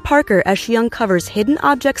 Join June Parker as she uncovers hidden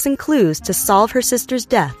objects and clues to solve her sister's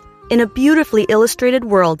death in a beautifully illustrated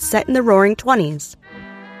world set in the Roaring '20s.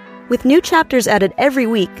 With new chapters added every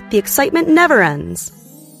week, the excitement never ends.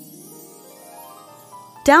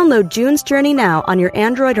 Download June's Journey now on your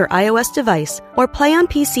Android or iOS device, or play on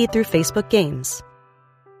PC through Facebook Games.